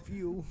 I love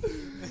you.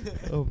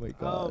 oh my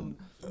god.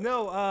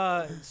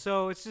 No,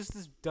 so it's just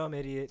this dumb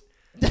idiot.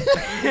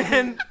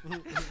 And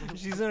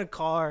she's in a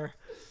car,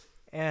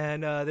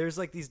 And there's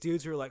like these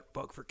dudes who are like,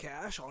 fuck for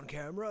cash on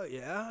camera,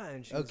 yeah.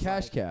 And she's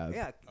cash like, cab.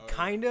 Yeah,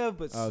 kind of,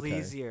 but Okay.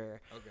 sleazier.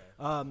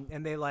 Okay.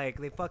 And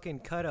they fucking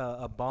cut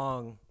a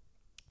bong,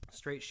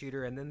 straight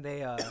shooter, and then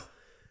they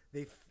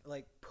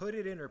like put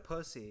it in her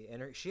pussy,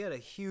 and she had a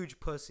huge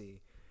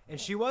pussy, and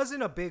she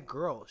wasn't a big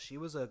girl. She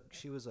was a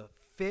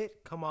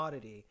fit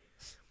commodity,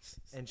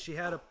 and she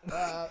had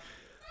a.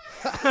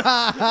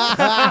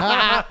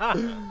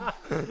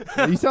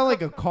 You sound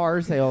like a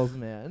car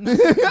salesman.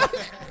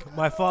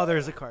 My father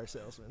is a car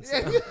salesman.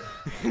 So.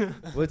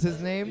 What's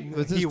his name?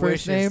 What's his He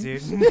first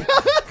wishes, name? dude.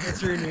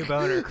 It's your new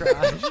boner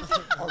crush.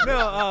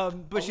 No,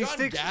 but she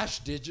sticks. Dash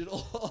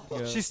Digital.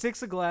 She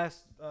sticks a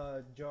glass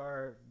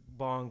jar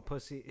bong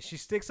pussy. She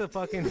sticks a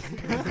fucking. He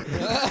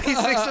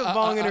sticks a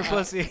bong in her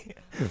pussy,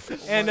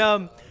 and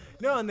no,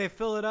 and they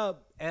fill it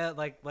up at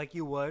like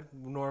you would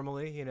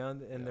normally, you know,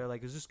 and they're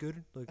like, "Is this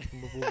good?" Like,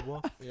 blah, blah,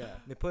 blah. Yeah.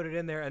 They put it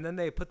in there, and then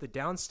they put the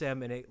down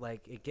stem, and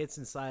it gets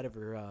inside of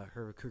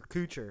her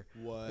coocher.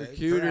 What? Her Her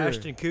cooter.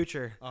 Ashton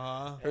Kutcher.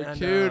 Her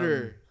And,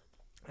 cooter.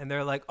 And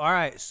they're like, all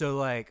right, so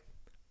like,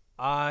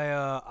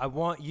 I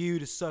want you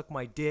to suck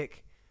my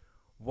dick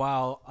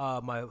while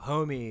my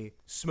homie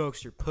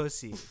smokes your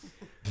pussy.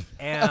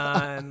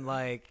 And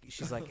like,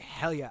 she's like,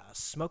 hell yeah,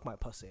 smoke my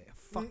pussy.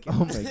 Fuck yeah.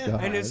 Oh my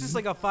god. And it's just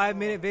like a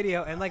 5-minute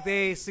video, and like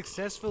they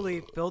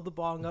successfully filled the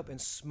bong up and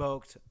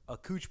smoked a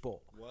cooch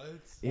bowl. What?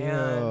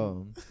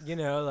 And you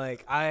know,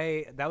 like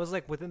that was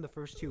like within the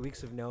first 2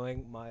 weeks of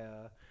knowing my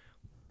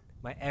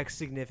ex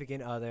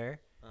significant other.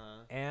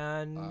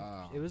 And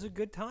it was a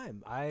good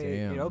time.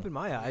 It opened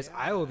my eyes.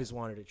 I always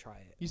wanted to try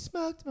it. You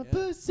smoked my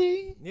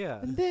pussy. Yeah.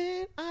 And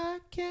then I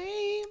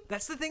came.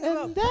 That's the thing And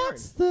about porn.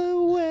 that's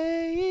the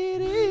way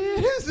it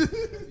is.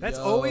 That's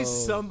always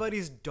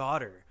somebody's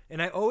daughter.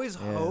 And I always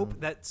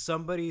hope that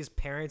somebody's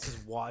parents is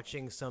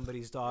watching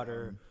somebody's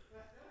daughter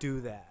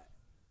do that.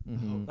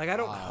 Mhm. Like, I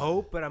don't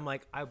hope, but I'm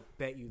like, I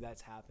bet you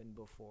that's happened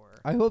before.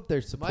 I hope they're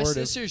My supportive.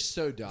 sister's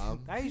so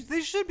dumb.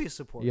 They should be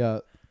supportive. Yeah.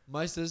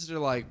 My sister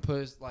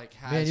has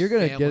Man, you're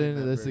gonna get family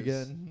into this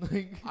members. again.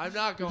 Like, I'm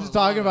not you're going. just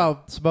talking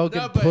about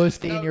smoking No, but-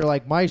 pussy, no. and you're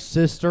like, my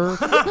sister.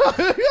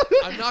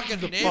 I'm not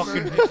gonna name her.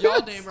 If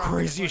y'all name her,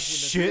 Craziest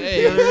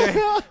shit I'm the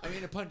other day.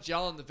 gonna punch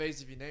y'all in the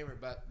face if you name her.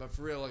 But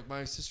for real, like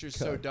my sister's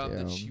so God dumb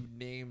damn. that she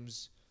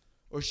names,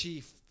 or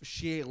she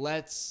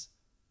lets,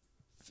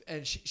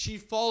 and she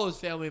follows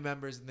family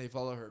members and they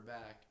follow her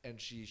back,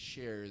 and she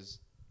shares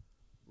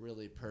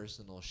really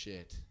personal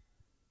shit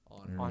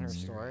on On her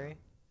Instagram. story.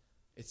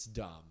 It's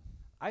dumb.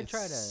 I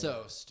try to.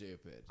 So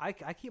stupid. I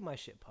keep my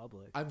shit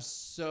public. I'm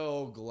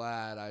so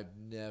glad I've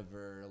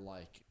never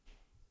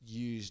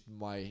used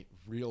my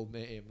real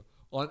name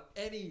on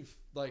any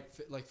like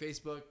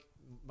Facebook,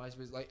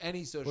 MySpace, like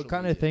any social. What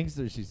kind media. of things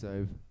does she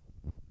say?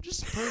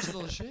 Just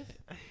personal shit.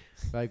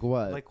 Like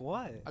what? Like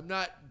what? I'm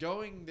not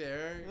going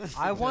there.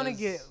 I want to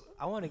because- get.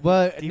 I want to.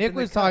 But deep Nick in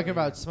the was talking cut.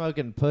 about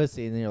smoking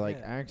pussy, and then you're like,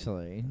 Yeah.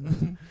 actually.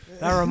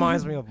 That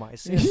reminds me of my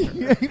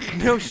sister.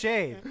 No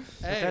shade. But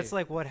Hey, that's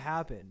like what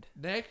happened.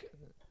 Nick.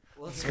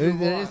 Let's It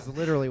move on. is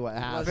literally what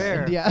happened.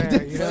 Fair, Yeah.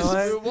 fair. You know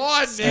Let's what? move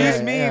on, Excuse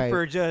Nick. me Alright.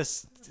 for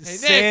just Nick.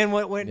 saying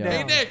what went Yeah. Hey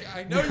down. Nick,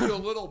 I know you a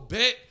little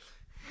bit,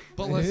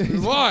 but let's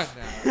move on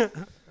now.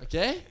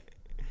 Okay?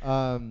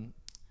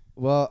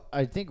 Well,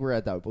 I think we're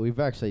at that, but we've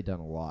actually done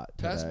a lot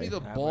today. Pass me the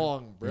Have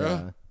bong,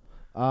 bro.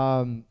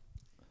 Yeah.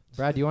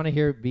 Brad, do you want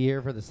to be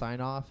here for the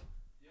sign off?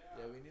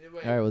 Yeah, we need to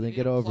wait. All right, well, we then need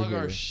get to over plug our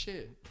here.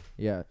 shit.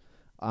 Yeah.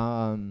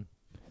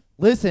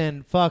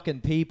 Listen,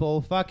 fucking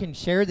people, fucking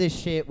share this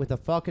shit with a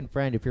fucking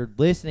friend if you're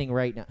listening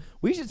right now.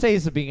 We should say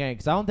this at the beginning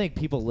because I don't think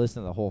people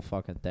listen to the whole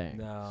fucking thing.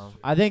 No.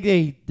 I think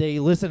they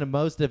listen to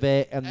most of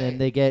it and Hey. then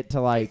they get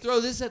to like, Throw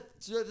this at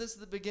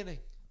the beginning.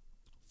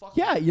 Fuck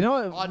yeah, it. you know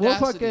what?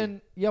 Audacity.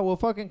 We'll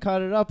fucking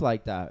cut it up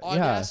like that.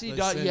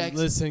 Audacity.exe.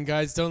 Listen,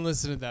 guys, don't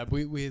listen to that.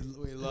 We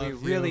love We you.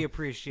 really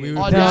appreciate We it.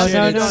 would Audacity.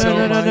 appreciate No, it no, so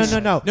no, no, much. no,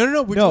 no.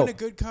 No, we're No. doing a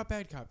good cop,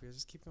 bad cop here.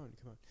 Just keep going.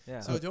 Come on.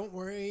 Yeah. So don't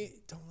worry.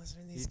 Don't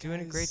listen to these You're guys.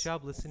 doing a great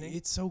job listening.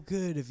 It's so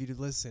good if you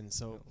listen.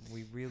 So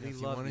We really if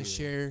you love want you. to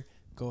share,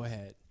 go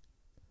ahead.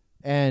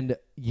 And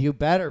you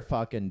better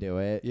fucking do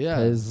it. Yeah.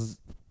 Because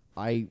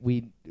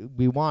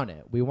we want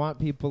it. We want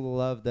people to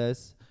love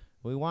this.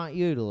 We want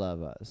you to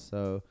love us.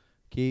 So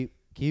keep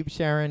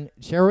sharing.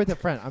 Share with a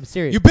friend. I'm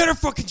serious. You better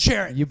fucking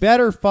share it. You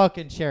better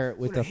fucking share it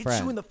with Gonna a hit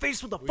friend. you in the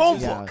face with a We phone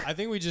just- book. I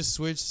think we just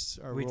switched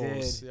our We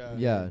roles. did.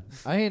 Yeah.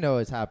 I didn't know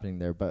what's happening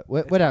there, but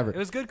It's whatever. fine. It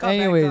was good. Cop,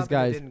 Anyways, bad cop, and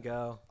guys. it didn't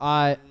go.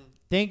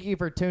 Thank you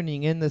for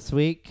tuning in this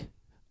week.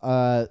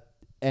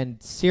 And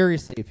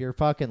seriously, if you're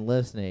fucking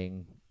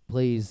listening,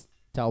 please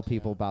tell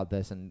people about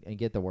this and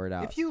get the word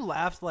out. If you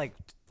laughed like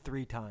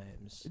 3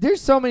 times, There's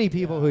so many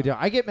people who do.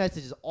 I get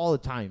messages all the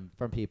time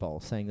from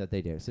people saying that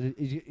they do. So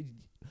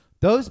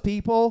those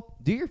people,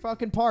 do your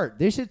fucking part.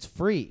 This shit's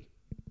free.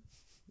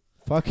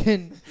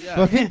 Fucking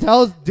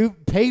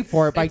pay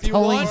for it by If you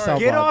telling want-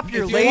 someone. get off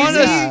your If you want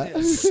lazy,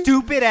 us-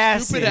 stupid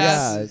asses. Stupid Yeah,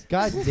 asses.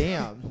 god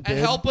damn. And dude.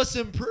 help us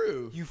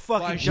improve. You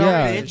fucking by dumb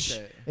sharing Yeah. this bitch.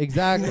 shit.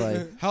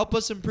 Exactly. Help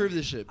us improve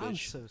this shit, I'm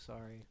bitch. so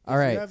sorry. All If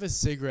right. you have a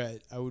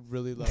cigarette, I would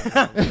really love it.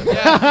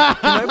 Yeah.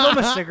 Can I bum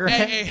a cigarette?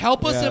 Hey,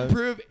 help us Yeah.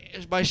 improve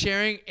by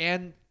sharing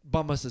and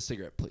bum us a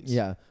cigarette, please.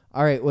 Yeah.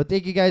 All right. Well,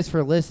 thank you guys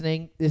for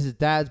listening. This is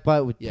Dad's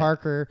Butt with Yeah.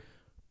 Parker,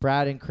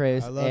 Brad, and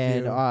Chris, I love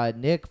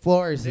and Nick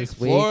Flores Nick this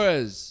week.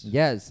 Flores.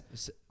 Yes.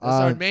 That's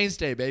our Um,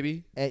 mainstay,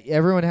 baby.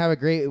 Everyone have a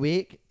great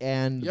week,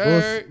 and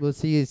Yer. we'll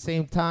see you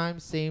same time,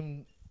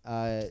 same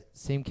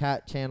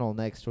cat channel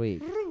next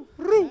week.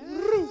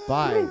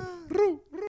 Bye.